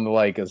with Bron and the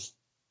Lakers.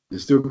 You're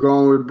still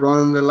going with Bron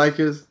and the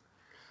Lakers?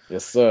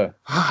 Yes, sir.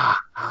 I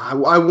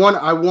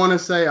want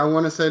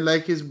to say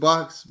Lakers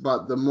Bucks,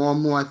 but the more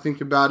and more I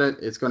think about it,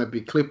 it's going to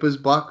be Clippers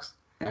Bucks,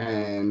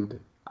 and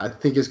I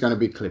think it's going to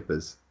be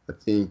Clippers. I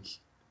think,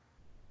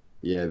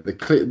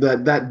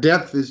 that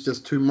depth is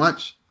just too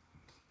much,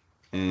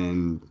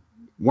 and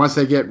once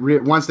they get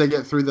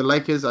through the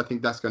Lakers, I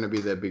think that's going to be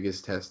their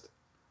biggest test.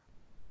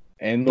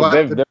 And look,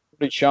 But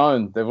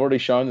they've already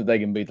shown that they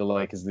can beat the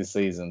Lakers this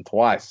season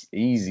twice,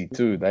 easy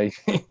too. They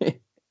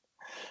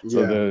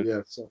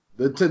so So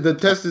the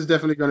test is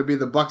definitely going to be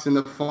the Bucks in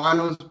the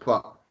finals,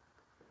 but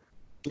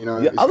the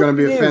it's other going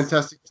to be thing a is,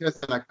 fantastic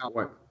test, and I can't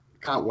wait.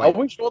 Can't are wait.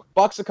 we sure the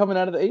Bucks are coming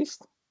out of the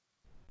East?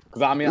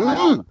 Because I mean, I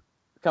know they're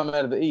coming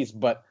out of the East,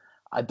 but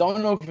I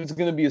don't know if it's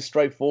going to be as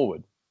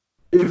straightforward.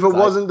 If it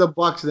wasn't the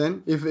Bucks,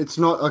 then if it's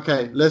not,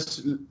 okay, let's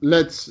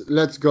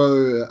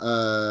go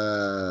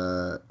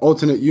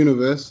alternate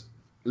universe.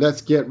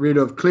 Let's get rid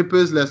of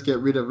Clippers. Let's get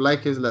rid of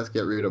Lakers. Let's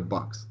get rid of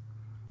Bucks.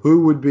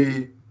 Who would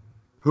be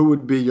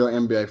your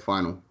NBA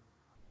final?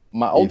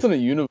 My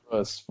alternate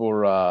universe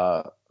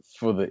for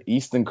the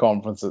Eastern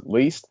Conference, at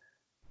least,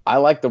 I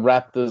like the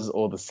Raptors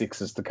or the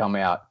Sixers to come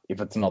out if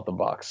it's not the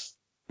Bucks.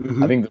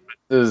 Mm-hmm. I think the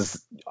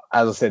Raptors,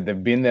 as I said,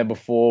 they've been there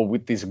before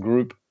with this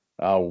group.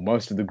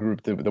 Most of the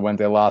group that went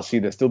there last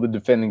year, they're still the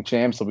defending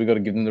champs, so we got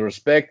to give them the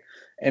respect.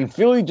 And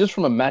Philly, just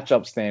from a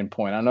matchup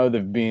standpoint, I know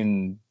they've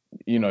been,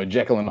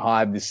 Jekyll and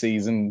Hyde this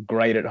season,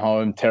 great at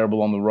home,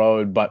 terrible on the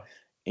road. But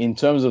in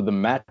terms of the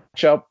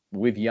matchup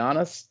with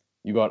Giannis,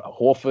 you got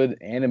Horford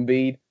and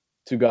Embiid,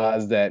 two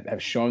guys that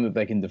have shown that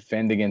they can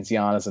defend against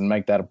Giannis and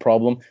make that a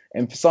problem.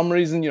 And for some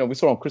reason, we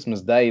saw on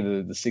Christmas Day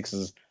the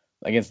Sixers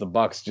against the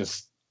Bucks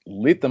just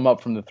lit them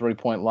up from the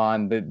 3-point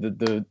line.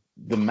 The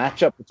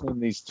matchup between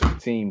these two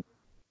teams,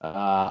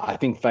 I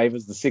think,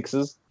 favors the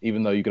Sixers,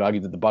 even though you could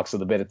argue that the Bucks are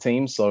the better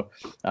team. So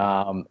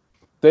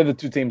they're the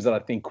two teams that I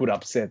think could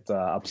upset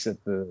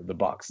the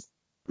Bucks.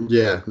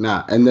 Yeah,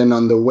 And then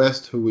on the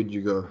West, who would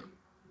you go?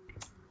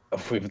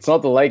 If it's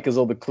not the Lakers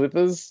or the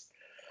Clippers,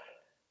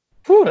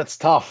 that's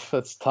tough.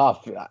 That's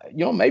tough.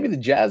 Maybe the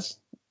Jazz.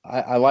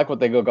 I like what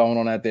they got going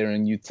on out there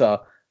in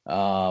Utah.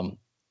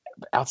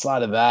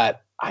 Outside of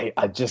that,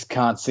 I just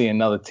can't see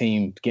another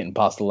team getting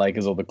past the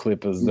Lakers or the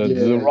Clippers.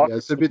 The Rockets,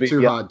 it's a bit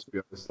too hard, to be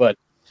honest. But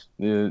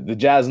the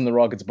Jazz and the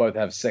Rockets both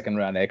have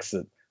second-round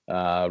exit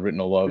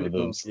written all over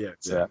them.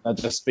 So that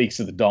just speaks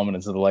to the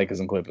dominance of the Lakers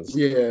and Clippers.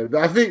 Yeah,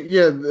 I think,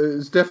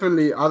 it's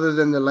definitely, other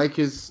than the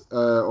Lakers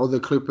or the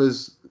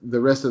Clippers, the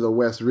rest of the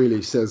West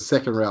really says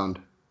second round.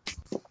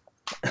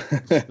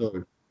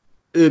 So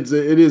it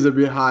is a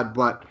bit hard,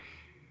 but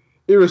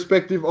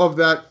irrespective of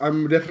that,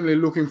 I'm definitely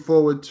looking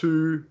forward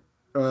to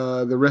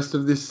the rest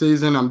of this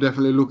season. I'm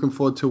definitely looking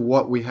forward to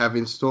what we have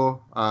in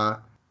store.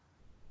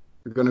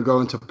 We're going to go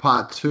into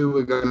part 2.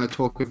 We're going to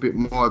talk a bit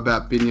more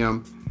about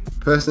Benyam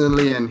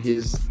personally and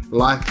his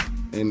life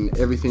and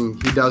everything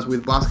he does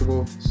with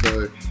basketball.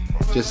 So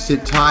just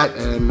sit tight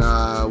and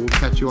we'll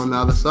catch you on the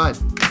other side.